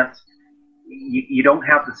 And you don't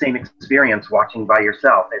have the same experience watching by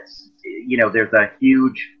yourself. It's, you know, there's a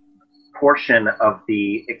huge portion of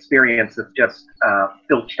the experience that's just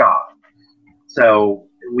filched off. So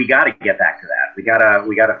we got to get back to that. We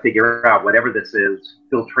gotta figure out whatever this is,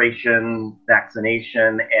 filtration,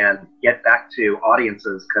 vaccination, and get back to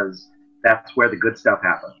audiences, because that's where the good stuff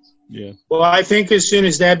happens. Yeah. Well, I think as soon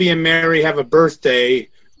as Debbie and Mary have a birthday,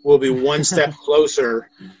 we'll be one step closer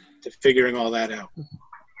to figuring all that out.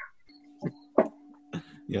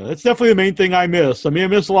 Yeah, that's definitely the main thing I miss. I mean, I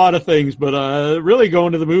miss a lot of things, but really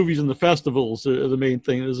going to the movies and the festivals is the main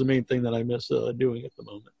thing that I miss doing at the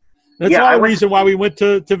moment. That's the only reason why we went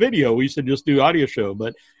to video. We used to just do audio show,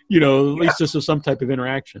 but, you know, at least this is some type of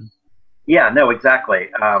interaction. Yeah, no, exactly.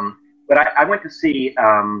 But I went to see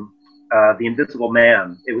The Invisible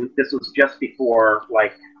Man. This was just before,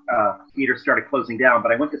 like, theaters started closing down,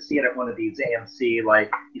 but I went to see it at one of these AMC,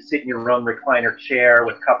 like, you sit in your own recliner chair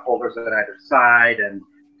with cup holders on either side, and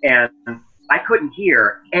I couldn't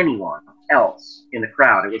hear anyone else in the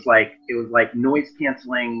crowd. It was like noise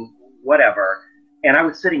canceling, whatever. And I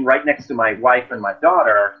was sitting right next to my wife and my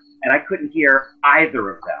daughter, and I couldn't hear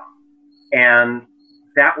either of them. And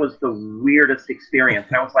that was the weirdest experience.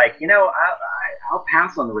 I was like, you know, I'll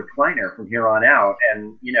pass on the recliner from here on out.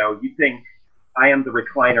 And, you know, you think I am the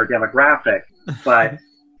recliner demographic, but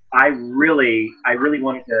I really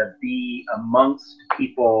wanted to be amongst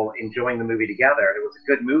people enjoying the movie together. It was a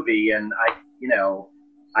good movie, and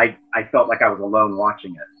I felt like I was alone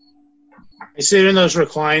watching it. I sit in those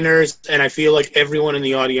recliners, and I feel like everyone in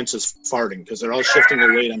the audience is farting because they're all shifting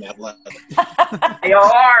their weight on that leather. They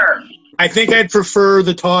are! I think I'd prefer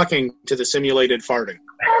the talking to the simulated farting.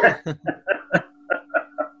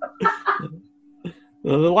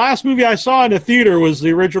 The last movie I saw in the theater was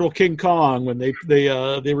the original King Kong when they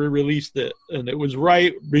re-released it, and it was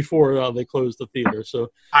right before they closed the theater. So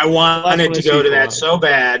I wanted to go to that so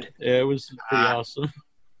bad. Yeah, it was pretty awesome.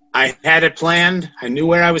 I had it planned. I knew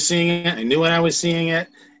where I was seeing it. I knew when I was seeing it.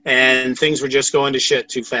 And things were just going to shit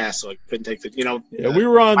too fast, so I couldn't take the, Yeah, we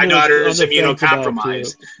were on my daughter is on the fence about it,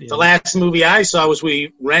 immunocompromised. yeah. The last movie I saw was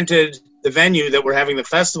we rented the venue that we're having the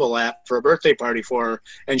festival at for a birthday party for her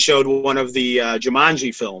and showed one of the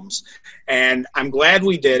Jumanji films. And I'm glad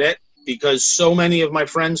we did it because so many of my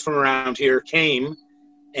friends from around here came,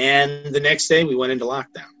 and the next day we went into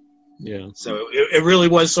lockdown. Yeah. So it really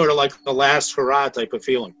was sort of like the last hurrah type of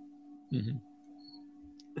feeling. Mm-hmm.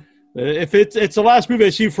 If it's the last movie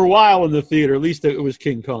I see for a while in the theater, at least it was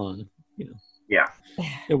King Kong. Yeah.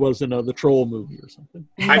 It wasn't the Troll movie or something.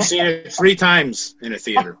 I've seen it 3 times in a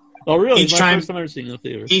theater. Oh, really? Each My time- first time I've ever seen it in the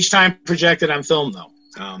theater. Each time projected on film, though.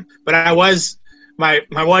 But I was, my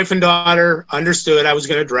wife and daughter understood I was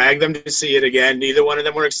going to drag them to see it again. Neither one of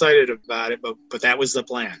them were excited about it, but that was the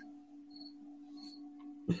plan.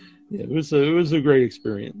 Yeah, it was a great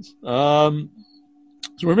experience.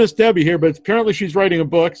 So we missed Debbie here, but apparently she's writing a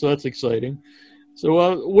book, so that's exciting.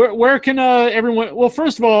 So where can everyone? Well,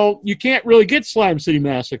 first of all, you can't really get Slime City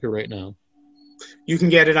Massacre right now. You can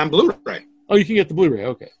get it on Blu-ray. Oh, you can get the Blu-ray.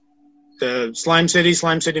 Okay. The Slime City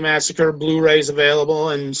Massacre Blu-rays available,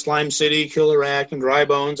 and Slime City, Killer Rack, and Dry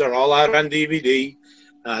Bones are all out on DVD.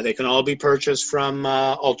 They can all be purchased from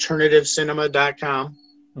alternativecinema.com.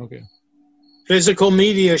 Okay. Physical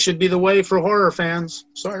media should be the way for horror fans.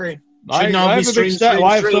 Sorry. I have a big stack. Well,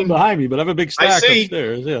 I have some behind me, but I have a big stack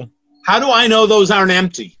upstairs. Yeah. How do I know those aren't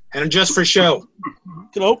empty and just for show? You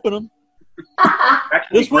can open them.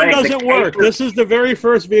 Actually, This one Greg, the doesn't work. cases- This is the very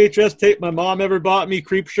first VHS tape my mom ever bought me,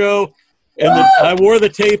 Creep Show, and I wore the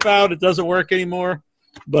tape out. It doesn't work anymore,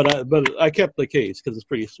 but I kept the case because it's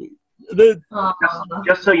pretty sweet.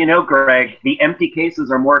 Just so you know, Greg, the empty cases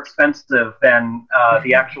are more expensive than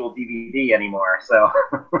the actual DVD anymore. So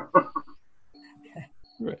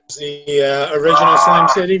The original Slime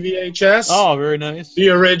City VHS. Oh, very nice. The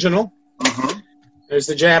original. Mhm. There's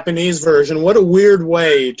the Japanese version. What a weird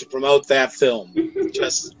way to promote that film.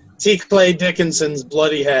 Just T. Clay Dickinson's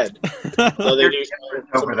bloody head. So they do some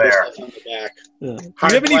Over there. stuff on the back. Yeah. Do you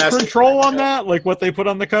Hard have any plastic. control on that, like what they put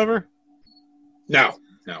on the cover? No.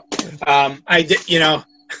 I did.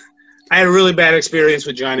 I had a really bad experience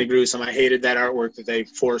with Johnny Gruesome. I hated that artwork that they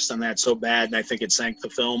forced on that so bad, and I think it sank the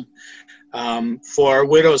film. For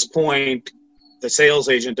Widow's Point, the sales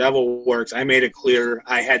agent Devil Works, I made it clear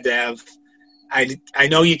I had to have. I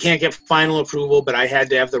know you can't get final approval, but I had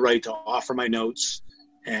to have the right to offer my notes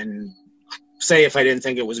and say if I didn't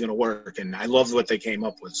think it was going to work. And I loved what they came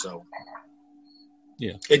up with. So,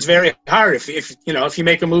 yeah, it's very hard. If you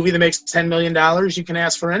make a movie that makes $10 million, you can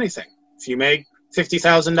ask for anything. If you make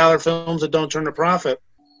 $50,000 films that don't turn a profit,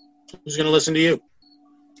 who's going to listen to you?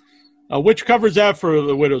 Which covers that for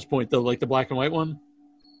the Widow's Point, though, like the black and white one?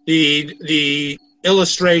 The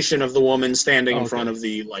illustration of the woman standing in front of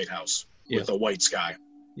the lighthouse with the white sky.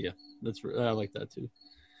 Yeah, I like that too.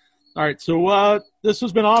 All right, so this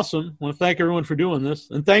has been awesome. I want to thank everyone for doing this,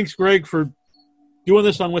 and thanks, Greg, for doing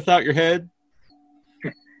this on Without Your Head. I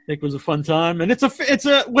think it was a fun time, and it's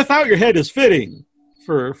a Without Your Head is fitting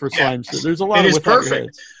for Slime City. There's a lot of Without Your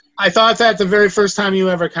Heads. I thought that the very first time you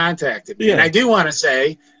ever contacted me. Yeah. And I do want to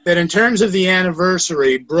say that in terms of the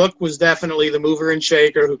anniversary, Brooke was definitely the mover and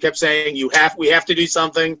shaker who kept saying, we have to do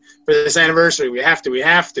something for this anniversary. We have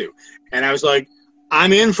to. And I was like,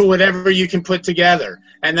 I'm in for whatever you can put together.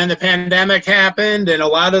 And then the pandemic happened and a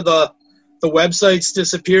lot of the websites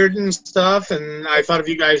disappeared and stuff. And I thought of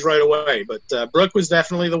you guys right away. But Brooke was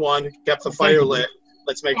definitely the one who kept the fire lit.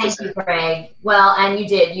 Let's make this happen. Thank you, Greg. Well, and you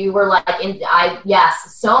did. You were like,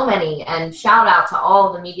 yes, so many. And shout out to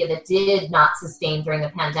all the media that did not sustain during the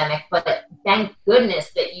pandemic. But thank goodness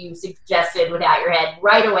that you suggested Without Your Head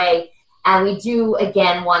right away. And we do,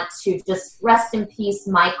 again, want to just rest in peace,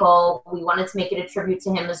 Michael. We wanted to make it a tribute to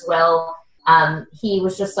him as well. He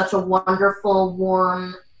was just such a wonderful,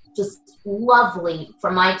 warm, just lovely,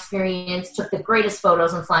 from my experience, took the greatest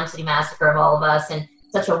photos on Slime City Massacre of all of us. And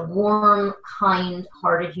such a warm,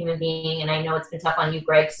 kind-hearted human being, and I know it's been tough on you,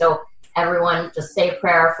 Greg. So everyone, just say a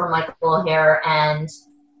prayer for Michael here, and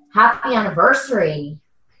happy anniversary.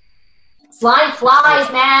 Slime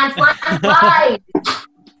flies, man. Slime flies.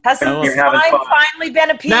 Hasn't You're having slime fun. finally been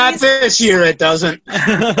appeased? Not this year, it doesn't.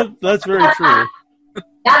 That's very true.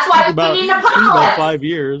 That's why About we need an apocalypse. 5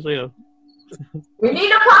 years, yeah. We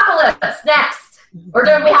need an apocalypse next. Or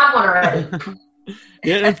do we have one already?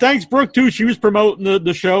 Yeah, and thanks, Brooke, too. She was promoting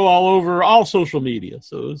the show all over all social media.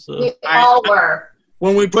 So it was, We all were.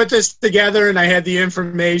 when we put this together and I had the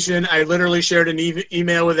information, I literally shared an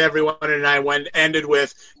email with everyone, and I ended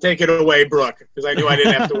with, "Take it away, Brooke," because I knew I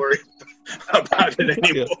didn't have to worry about it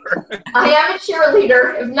anymore. I am a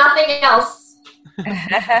cheerleader, if nothing else.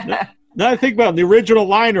 Now I think about it, the original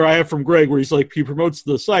liner I have from Greg, where he's like, he promotes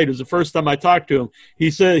the site. It was the first time I talked to him. He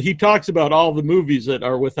said he talks about all the movies that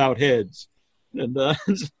are without heads, and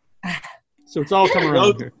so it's all coming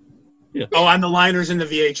around here. Yeah. Oh, on the liners in the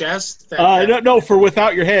VHS? No, for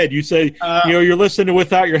Without Your Head. You say, you're listening to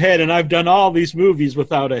Without Your Head, and I've done all these movies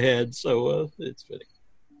without a head, so it's fitting.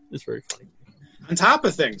 It's very funny. On top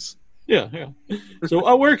of things. Yeah.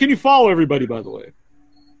 So where can you follow everybody, by the way?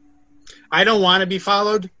 I don't want to be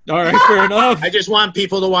followed. All right, fair enough. I just want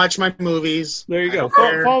people to watch my movies. There you go.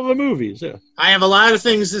 Follow the movies, yeah. I have a lot of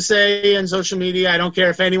things to say on social media. I don't care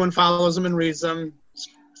if anyone follows them and reads them.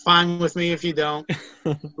 Fine with me if you don't.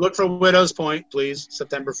 Look for Widow's Point, please,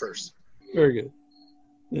 September 1st. Very good.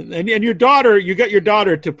 And your daughter, you got your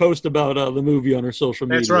daughter to post about the movie on her social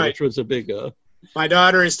media. That's right. Which was a big... My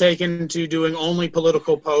daughter is taken to doing only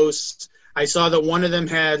political posts. I saw that one of them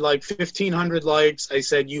had like 1,500 likes. I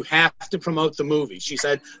said, "You have to promote the movie." She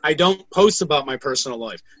said, "I don't post about my personal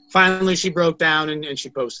life." Finally, she broke down and she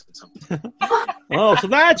posted something. Oh, so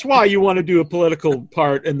that's why you want to do a political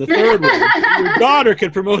part in the third one. Your daughter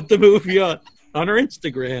can promote the movie on her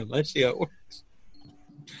Instagram. I see how it works.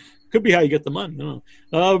 Could be how you get the money. I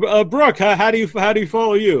don't know. Brooke, how do you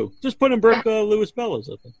follow you? Just put in Brooke Lewis Bellas,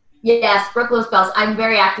 I think. Yes, Brooke Lewis Bells. I'm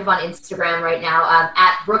very active on Instagram right now.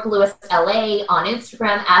 At Brooke Lewis LA on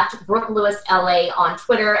Instagram, at Brooke Lewis LA on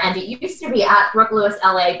Twitter, and it used to be at Brooke Lewis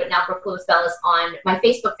LA, but now Brooke Lewis Bells on my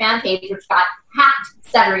Facebook fan page, which got hacked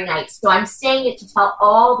Saturday night. So I'm saying it to tell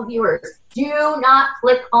all the viewers: do not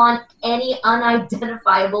click on any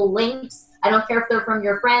unidentifiable links. I don't care if they're from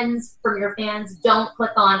your friends, from your fans. Don't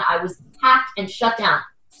click on. I was hacked and shut down.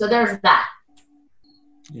 So there's that.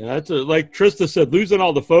 Yeah, that's like Trista said, losing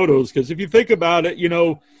all the photos, because if you think about it,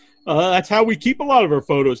 that's how we keep a lot of our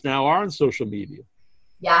photos now, are on social media.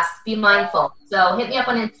 Yes, be mindful. So hit me up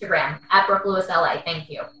on Instagram, at Brooke Lewis LA. Thank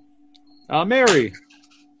you. Mary,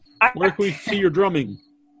 where can we see your drumming?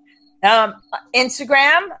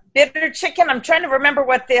 Instagram, Bitter Chicken. I'm trying to remember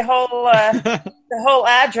what the whole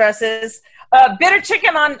address is. Bitter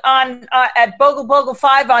Chicken on at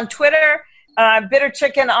Bogle5 on Twitter. Bitter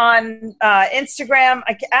Chicken on Instagram.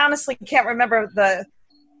 I honestly can't remember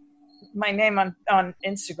my name on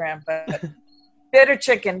Instagram, but Bitter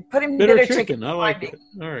Chicken. Put in Bitter Chicken. I like it.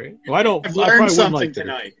 All right. Well, I don't. I've I learned probably something like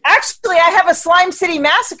tonight. Actually, I have a Slime City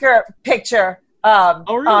Massacre picture. Oh,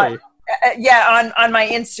 really? On my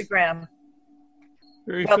Instagram.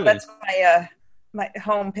 Very well, fitting. that's my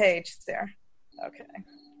home page there. Okay.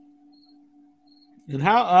 And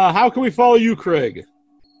how can we follow you, Craig?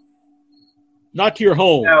 Not to your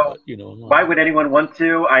home. No. But, why would anyone want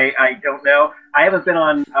to? I don't know. I haven't been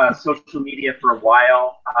on social media for a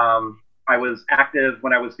while. I was active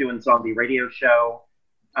when I was doing Zombie Radio Show,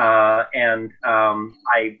 and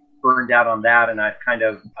I burned out on that, and I've kind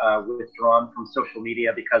of withdrawn from social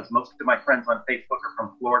media because most of my friends on Facebook are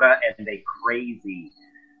from Florida, and they crazy.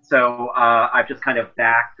 So I've just kind of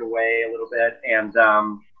backed away a little bit, and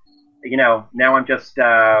now I'm just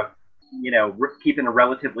keeping a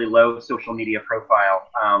relatively low social media profile.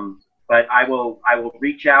 But I will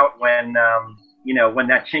reach out when when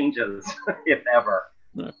that changes, if ever.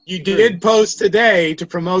 You did post today to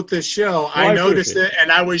promote this show. Well, I noticed it,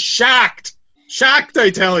 and I was shocked. Shocked, I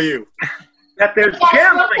tell you. That there's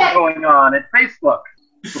gambling going on at Facebook.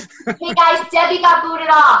 Hey guys, Debbie got booted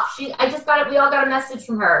off. We all got a message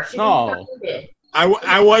from her. She got booted.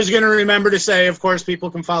 I was going to remember to say, of course, people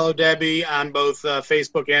can follow Debbie on both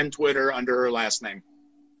Facebook and Twitter under her last name.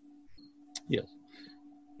 Yes.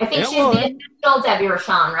 I think she's the official Debbie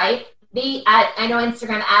Rashawn, right? I know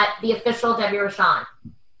Instagram at the official Debbie Rashawn.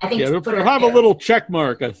 I think it'll have a little check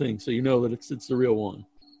mark, I think, so you know that it's the real one.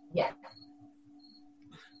 Yeah.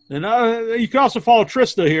 And you can also follow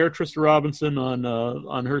Trista here, Trista Robinson,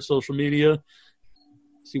 on her social media.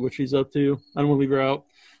 See what she's up to. I don't want to leave her out.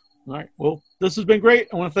 All right. Well, this has been great.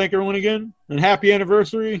 I want to thank everyone again, and happy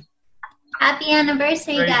anniversary. Happy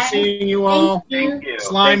anniversary, Great guys. seeing you all. Thank you.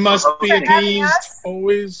 Slime must be appeased,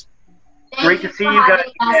 always. Great to see you guys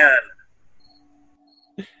again.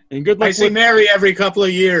 And good luck. I see Mary every couple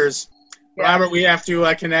of years. Yeah. Robert, we have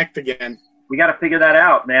to connect again. We got to figure that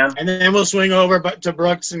out, man. And then we'll swing over to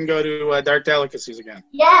Brooks and go to Dark Delicacies again.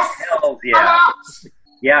 Yes. Hells yeah.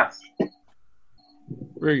 Yes.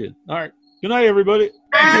 Very good. All right. Good night, everybody.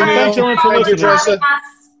 Thanks everyone for listening.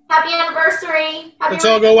 Happy anniversary. Let's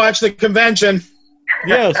all go watch the convention.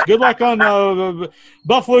 Yes, good luck on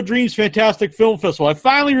Buffalo Dreams Fantastic Film Festival. I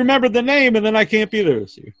finally remembered the name, and then I can't be there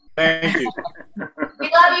this year. Thank you. We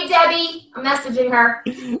love you, Debbie. I'm messaging her.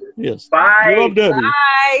 Yes. Bye. We love Debbie.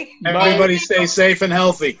 Bye. Everybody stay safe and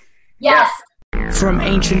healthy. Yes. From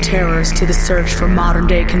ancient terrors to the search for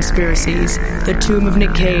modern-day conspiracies, The Tomb of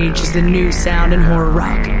Nick Cage is the new sound in horror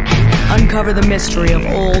rock. Uncover the mystery of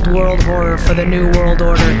old world horror for the new world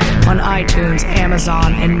order on iTunes,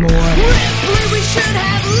 Amazon, and more. Ripley, we should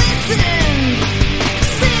have listened.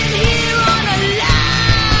 Sit here on a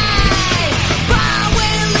lie.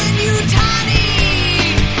 Farewell in Utani.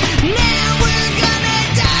 Now we're gonna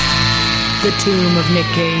die. The Tomb of Nick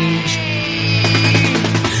Cage.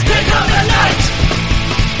 They're coming at night.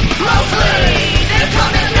 Mostly, they're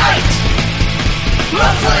coming at night.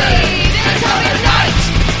 Mostly, they're coming at night.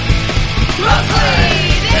 Mostly,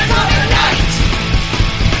 they're coming at night.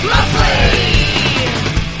 Mostly.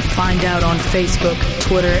 Find out on Facebook,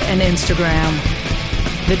 Twitter, and Instagram.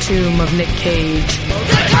 The Tomb of Nick Cage.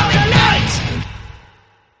 They're coming at night.